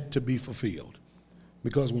 yet to be fulfilled.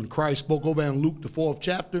 Because when Christ spoke over in Luke, the 4th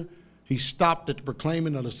chapter, he stopped at the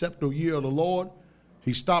proclaiming of the sceptral year of the Lord.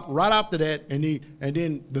 He stopped right after that, and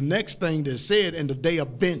then the next thing that said, in the day of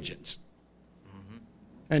vengeance.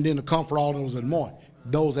 And then the comfort all those in the morning.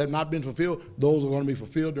 Those have not been fulfilled, those are going to be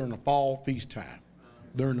fulfilled during the fall feast time,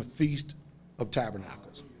 during the Feast of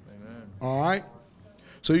Tabernacles. Amen. All right?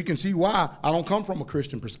 So you can see why I don't come from a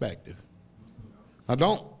Christian perspective. I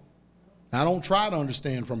don't try to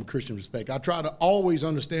understand from a Christian perspective. I try to always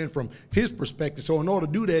understand from his perspective. So in order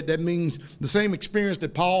to do that, that means the same experience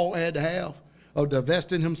that Paul had to have of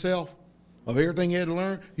divesting himself of everything he had to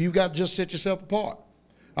learn, you've got to just set yourself apart.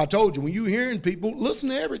 I told you, when you're hearing people, listen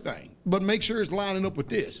to everything, but make sure it's lining up with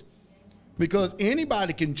this. Because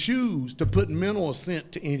anybody can choose to put mental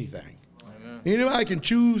assent to anything. Amen. Anybody can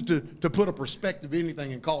choose to put a perspective of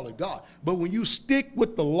anything and call it God. But when you stick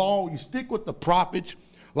with the law, you stick with the prophets,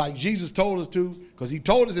 like Jesus told us to, because he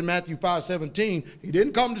told us in Matthew 5:17, he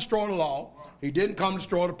didn't come to destroy the law. He didn't come to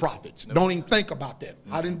destroy the prophets. Nope. Don't even think about that.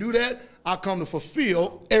 I didn't do that. I come to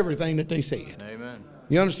fulfill everything that they said. Amen.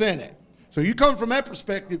 You understand that? So you come from that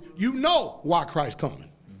perspective, you know why Christ's coming.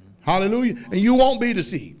 Hallelujah. And you won't be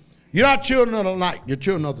deceived. You're not children of the night. You're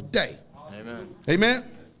children of the day. Amen. Amen.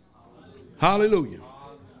 Hallelujah.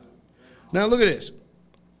 Now look at this.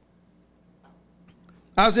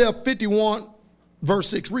 Isaiah 51, verse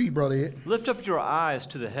 6. Read, Brother Ed. Lift up your eyes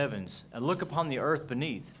to the heavens and look upon the earth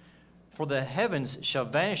beneath. For the heavens shall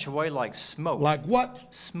vanish away like smoke. Like what?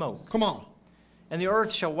 Smoke. Come on. And the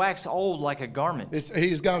earth shall wax old like a garment.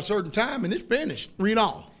 He's got a certain time and it's finished. Read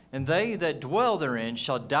on. And they that dwell therein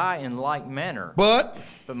shall die in like manner. But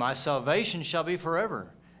my salvation shall be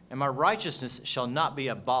forever, and my righteousness shall not be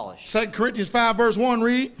abolished. 2 Corinthians 5, verse 1,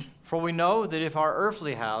 read. For we know that if our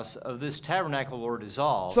earthly house of this tabernacle were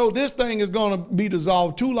dissolved, So this thing is going to be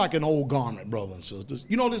dissolved too, like an old garment, brothers and sisters.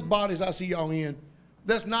 You know this bodies I see y'all in?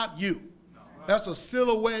 That's not you. That's a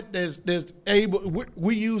silhouette that's able,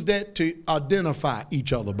 we use that to identify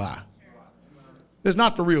each other by. It's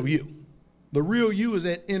not the real you. The real you is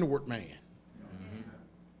that inward man.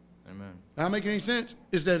 amen. That make any sense?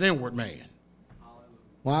 It's that inward man.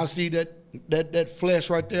 When I see that flesh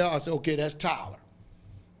right there, I say, okay, that's Tyler.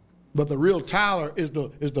 But the real Tyler is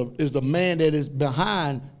the man that is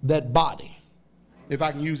behind that body, if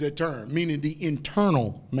I can use that term, meaning the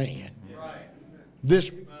internal man.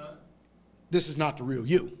 This is not the real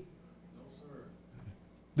you.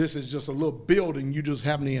 This is just a little building you just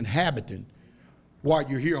happen to inhabit in while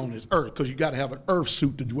you're here on this earth, because you got to have an earth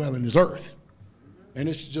suit to dwell in this earth. And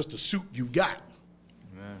this is just a suit you got.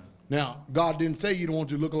 Amen. Now, God didn't say you don't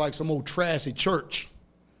want you to look like some old trashy church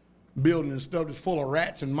building and stuff that's full of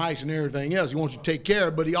rats and mice and everything else. He wants you to take care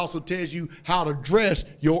of it, but he also tells you how to dress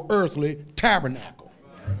your earthly tabernacle.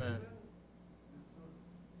 Amen.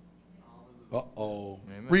 Uh-oh.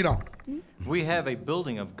 Amen. Read on. We have a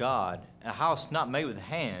building of God, a house not made with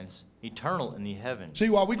hands, eternal in the heavens. See,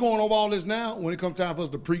 while we're going over all this now, when it comes time for us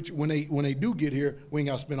to preach, when they do get here, we ain't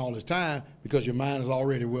got to spend all this time because your mind is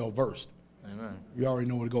already well versed. Amen. You already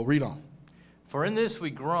know where to go. Read on. For in this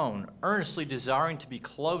we groan, earnestly desiring to be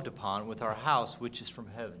clothed upon with our house which is from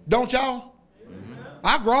heaven. Don't y'all?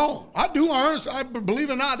 I groan. I do earnest. I believe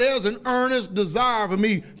it or not, there's an earnest desire for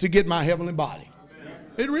me to get my heavenly body.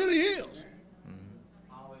 It really is.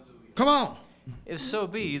 Come on. If so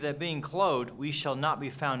be that being clothed we shall not be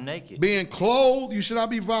found naked. Being clothed, you should not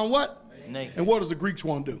be found what? Naked. And what does the Greeks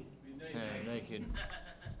want to do? Yeah, naked.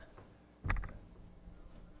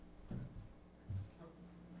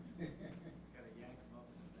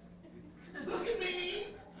 Look at me.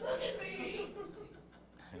 Look at me.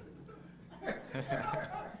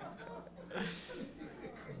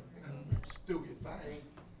 Stupid thing.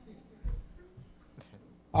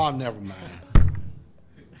 Oh, never mind.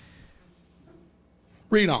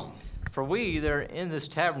 Read on. For we that are in this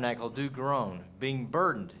tabernacle do groan, being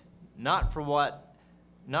burdened, not for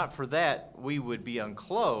that we would be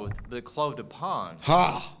unclothed, but clothed upon,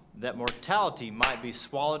 Ha. that mortality might be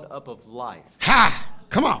swallowed up of life. Ha.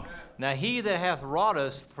 Come on. Now he that hath wrought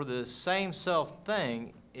us for the same self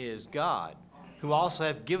thing is God, who also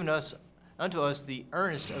hath given us unto us the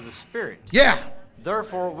earnest of the Spirit. Yeah.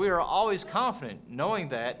 Therefore we are always confident, knowing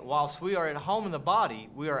that whilst we are at home in the body,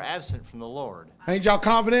 we are absent from the Lord. Ain't y'all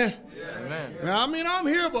confident? Amen. Man, I mean, I'm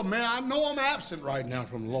here, but man, I know I'm absent right now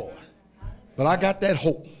from the Lord. But I got that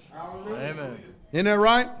hope. Amen. Isn't that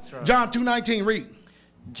right? right. John 2:19, read.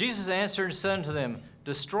 Jesus answered and said unto them,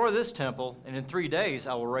 Destroy this temple, and in 3 days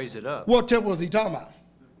I will raise it up. What temple was he talking about?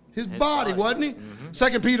 His body, wasn't he?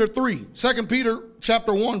 2 Peter 3. 2 Peter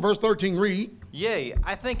chapter 1, verse 13, read. Yea,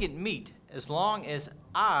 I think it meet, as long as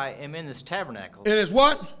I am in this tabernacle. It is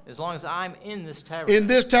what? As long as I'm in this tabernacle. In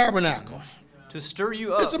this tabernacle. To stir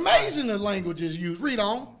you up. It's amazing the language is used. Read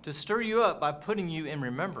on. To stir you up by putting you in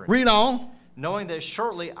remembrance. Read on. Knowing that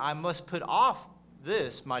shortly I must put off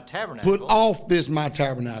this my tabernacle. Put off this my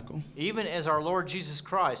tabernacle. Even as our Lord Jesus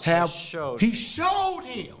Christ Have has showed. He showed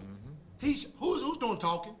him. Who's doing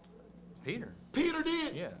talking? Peter. Peter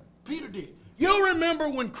did. Yeah. Peter did. You remember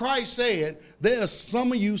when Christ said, "There are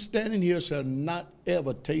some of you standing here shall not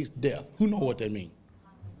ever taste death." Who know what that means?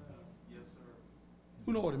 Yes, sir.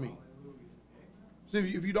 Who know what it means? See,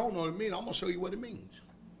 if you don't know what it means, I'm gonna show you what it means.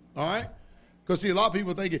 All right? Because see, a lot of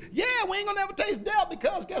people thinking, "Yeah, we ain't gonna never taste death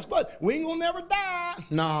because guess what? We ain't gonna never die."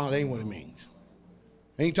 No, that ain't what it means.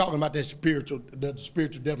 It ain't talking about that spiritual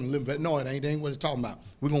death and living. No, it ain't what it's talking about.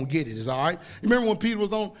 We're gonna get it. It's all right. You remember when Peter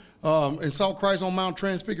was on and saw Christ on Mount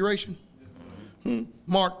Transfiguration?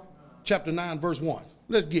 Mark chapter 9, verse 1.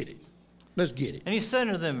 Let's get it. Let's get it. And he said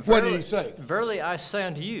unto them, What did he say? Verily I say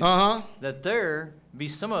unto you, Uh-huh. that there be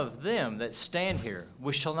some of them that stand here,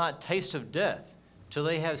 which shall not taste of death, till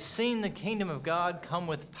they have seen the kingdom of God come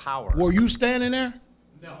with power. Were you standing there?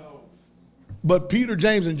 No. But Peter,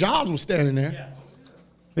 James, and John was standing there.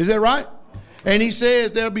 Is that right? And he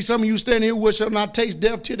says, there'll be some of you standing here which shall not taste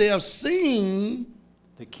death till they have seen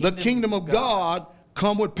the kingdom of God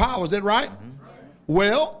come with power. Is that right?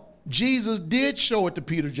 Well, Jesus did show it to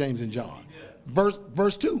Peter, James, and John.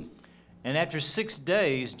 Verse 2. And after 6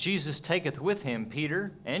 days, Jesus taketh with him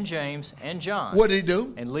Peter and James and John. What did he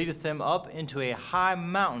do? And leadeth them up into a high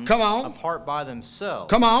mountain. Come on. Apart by themselves.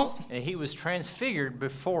 Come on. And he was transfigured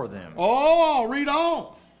before them. Oh, read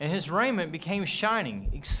on. And his raiment became shining,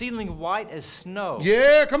 exceedingly white as snow.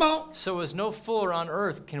 Yeah, come on. So as no fuller on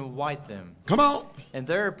earth can white them. Come on. And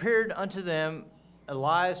there appeared unto them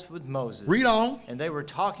Elias with Moses. Read on. And they were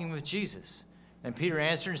talking with Jesus. And Peter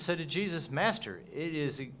answered and said to Jesus, Master, it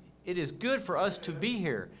is good for us to be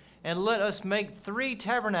here, and let us make 3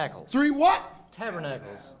 tabernacles. 3 what?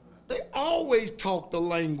 Tabernacles. They always talk the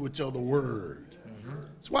language of the word.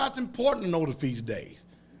 That's why it's important to know the feast days.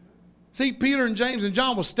 See, Peter and James and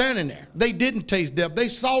John were standing there. They didn't taste death. They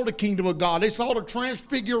saw the kingdom of God. They saw the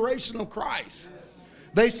transfiguration of Christ.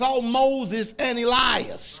 They saw Moses and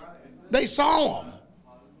Elias. They saw them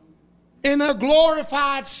in a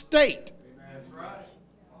glorified state.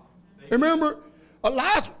 Remember,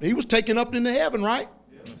 Elias, he was taken up into heaven, right?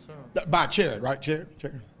 Yes, sir. By chariot, right? Chariot?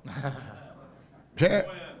 Chariot?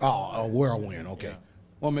 Oh, whirlwind, okay.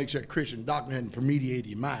 Want to make sure Christian doctrine hadn't permeated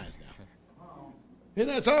your minds now.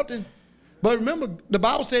 Isn't that something? But remember, the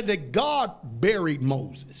Bible said that God buried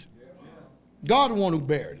Moses. God the one who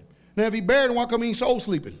buried him. Now, if he buried him, why come he ain't soul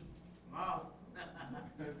sleeping?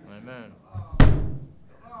 Amen.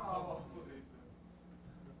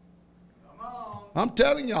 I'm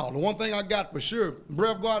telling y'all, the one thing I got for sure,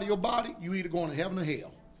 breath go out of your body, you either going to heaven or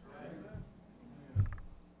hell.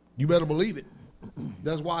 You better believe it.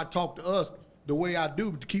 That's why I talk to us the way I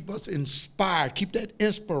do, to keep us inspired, keep that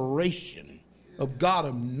inspiration of God,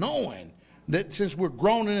 of knowing that since we're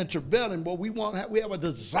groaning and travailing, but we have a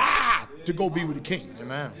desire to go be with the King.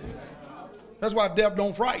 Amen. That's why death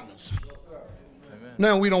don't frighten us. Amen.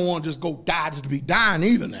 Now we don't want to just go die just to be dying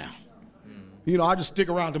either now. You know, I just stick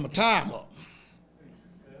around till my time up.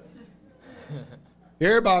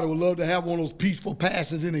 Everybody would love to have one of those peaceful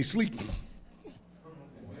passes in their sleep.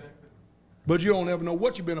 But you don't ever know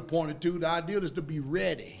what you've been appointed to. The ideal is to be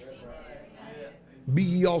ready. Be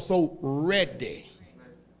ye also ready.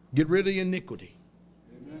 Get rid of the iniquity.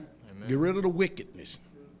 Amen. Get rid of the wickedness.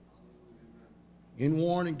 In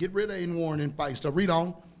warning, get rid of in warning and fight stuff. Read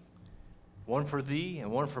on. 1 for thee,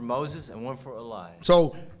 and 1 for Moses, and 1 for Elias.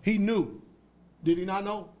 So he knew. Did he not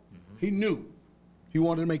know? He knew. He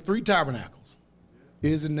wanted to make 3 tabernacles.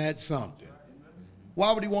 Isn't that something?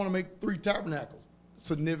 Why would he want to make 3 tabernacles?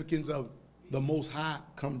 Significance of the Most High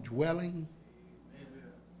come dwelling.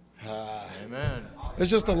 Amen. It's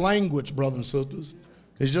just a language, brothers and sisters.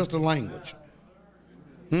 It's just a language.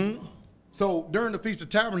 So during the Feast of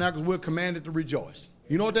Tabernacles, we're commanded to rejoice.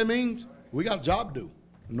 You know what that means? We got a job to do.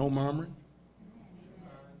 No murmuring.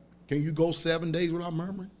 Can you go 7 days without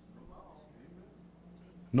murmuring?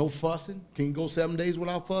 No fussing. Can you go 7 days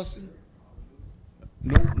without fussing?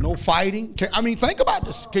 No fighting. Think about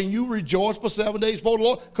this. Can you rejoice for 7 days for the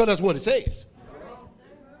Lord? Because that's what it says.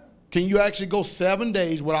 Can you actually go 7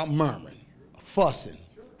 days without murmuring, fussing,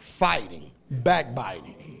 fighting,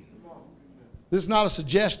 backbiting? This is not a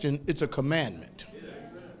suggestion. It's a commandment.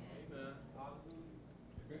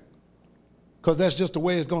 Because that's just the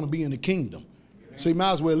way it's going to be in the kingdom. So you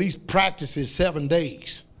might as well at least practice it 7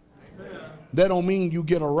 days. That don't mean you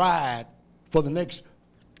get a ride for the next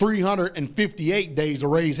 358 days to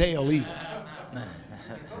raise hell either.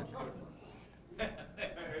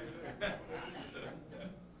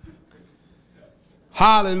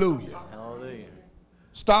 Hallelujah. Hallelujah.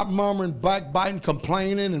 Stop murmuring, backbiting,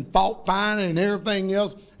 complaining, and fault finding and everything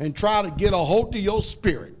else, and try to get a hold of your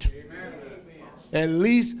spirit. At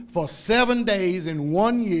least for 7 days in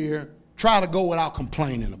 1 year, try to go without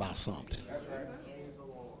complaining about something.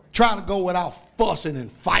 Try to go without fussing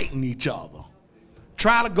and fighting each other.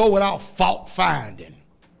 Try to go without fault finding,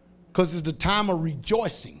 because it's the time of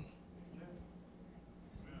rejoicing.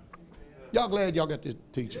 Y'all glad y'all got this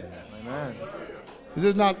teaching? Amen. Is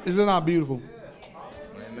it not beautiful?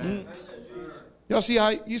 Amen. Y'all see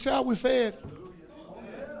how we're fed?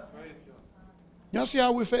 Y'all see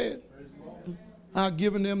how we're fed? I've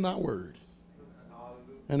given them thy word,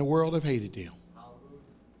 and the world have hated them.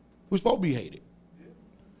 We're supposed to be hated.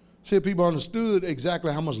 See, if people understood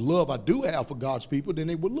exactly how much love I do have for God's people, then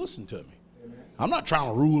they would listen to me. I'm not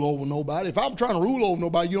trying to rule over nobody. If I'm trying to rule over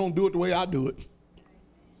nobody, you don't do it the way I do it.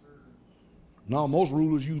 No, most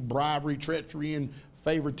rulers use bribery, treachery, and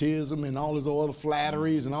favoritism, and all this other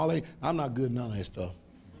flatteries and all that. I'm not good at none of that stuff.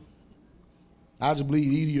 I just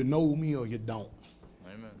believe either you know me or you don't.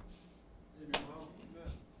 Amen.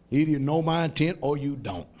 Either you know my intent or you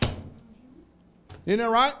don't. Isn't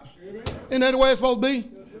that right? Isn't that the way it's supposed to be?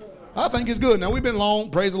 I think it's good. Now, we've been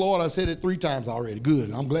long. Praise the Lord. I've said it 3 times already. Good.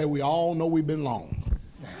 I'm glad we all know we've been long.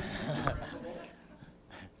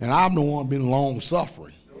 And I'm the one been long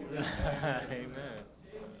suffering. Amen.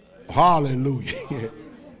 Hallelujah.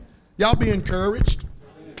 Y'all be encouraged.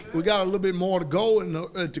 We got a little bit more to go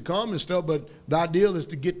and to come and stuff, but the ideal is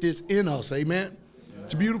to get this in us. Amen.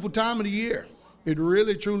 It's a beautiful time of the year. It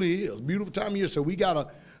really, truly is. Beautiful time of year. So we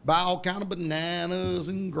got buy all kind of bananas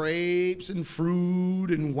and grapes and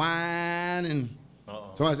fruit and wine. And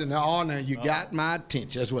somebody said, now you got my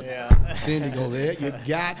attention. That's what Cindy goes there. You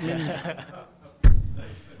got me.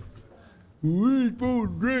 We ain't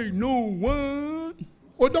supposed to drink no wine.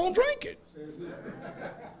 Well, don't drink it.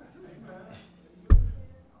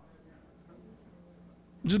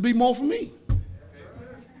 Just be more for me.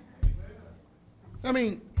 I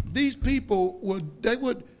mean, these people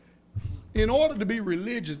would, in order to be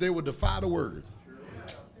religious, they would defy the word.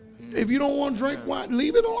 If you don't want to drink wine,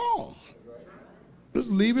 leave it alone.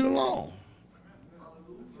 Just leave it alone.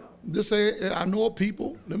 Just say, I know of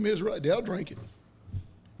people, them Israelites, they'll drink it.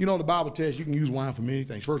 You know, the Bible tells you can use wine for many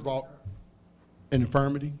things. First of all, an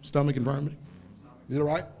infirmity, stomach infirmity. Is it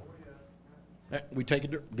right? We take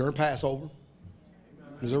it during Passover.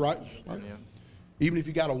 Is it right? Right? Yeah. Even if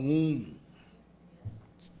you got a wound,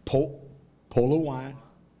 pour a little wine.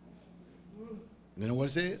 You know what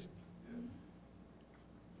it says?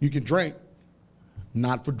 You can drink,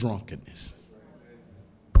 not for drunkenness.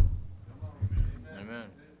 Amen.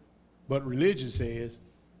 But religion says,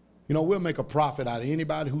 you know, we'll make a profit out of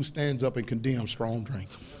anybody who stands up and condemns strong drink.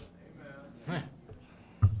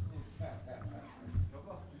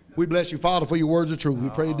 We bless you, Father, for your words of truth. We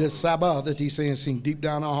pray this Sabbath that these sayings sink deep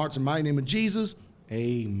down in our hearts. In my name of Jesus,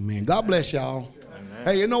 amen. God bless y'all. Amen.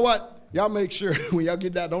 Hey, you know what? Y'all make sure when y'all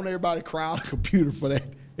get that, don't everybody crowd a computer for that.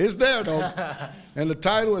 It's there, though. And the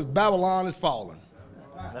title is Babylon is Fallen.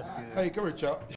 That's good. Hey, come here, Chuck.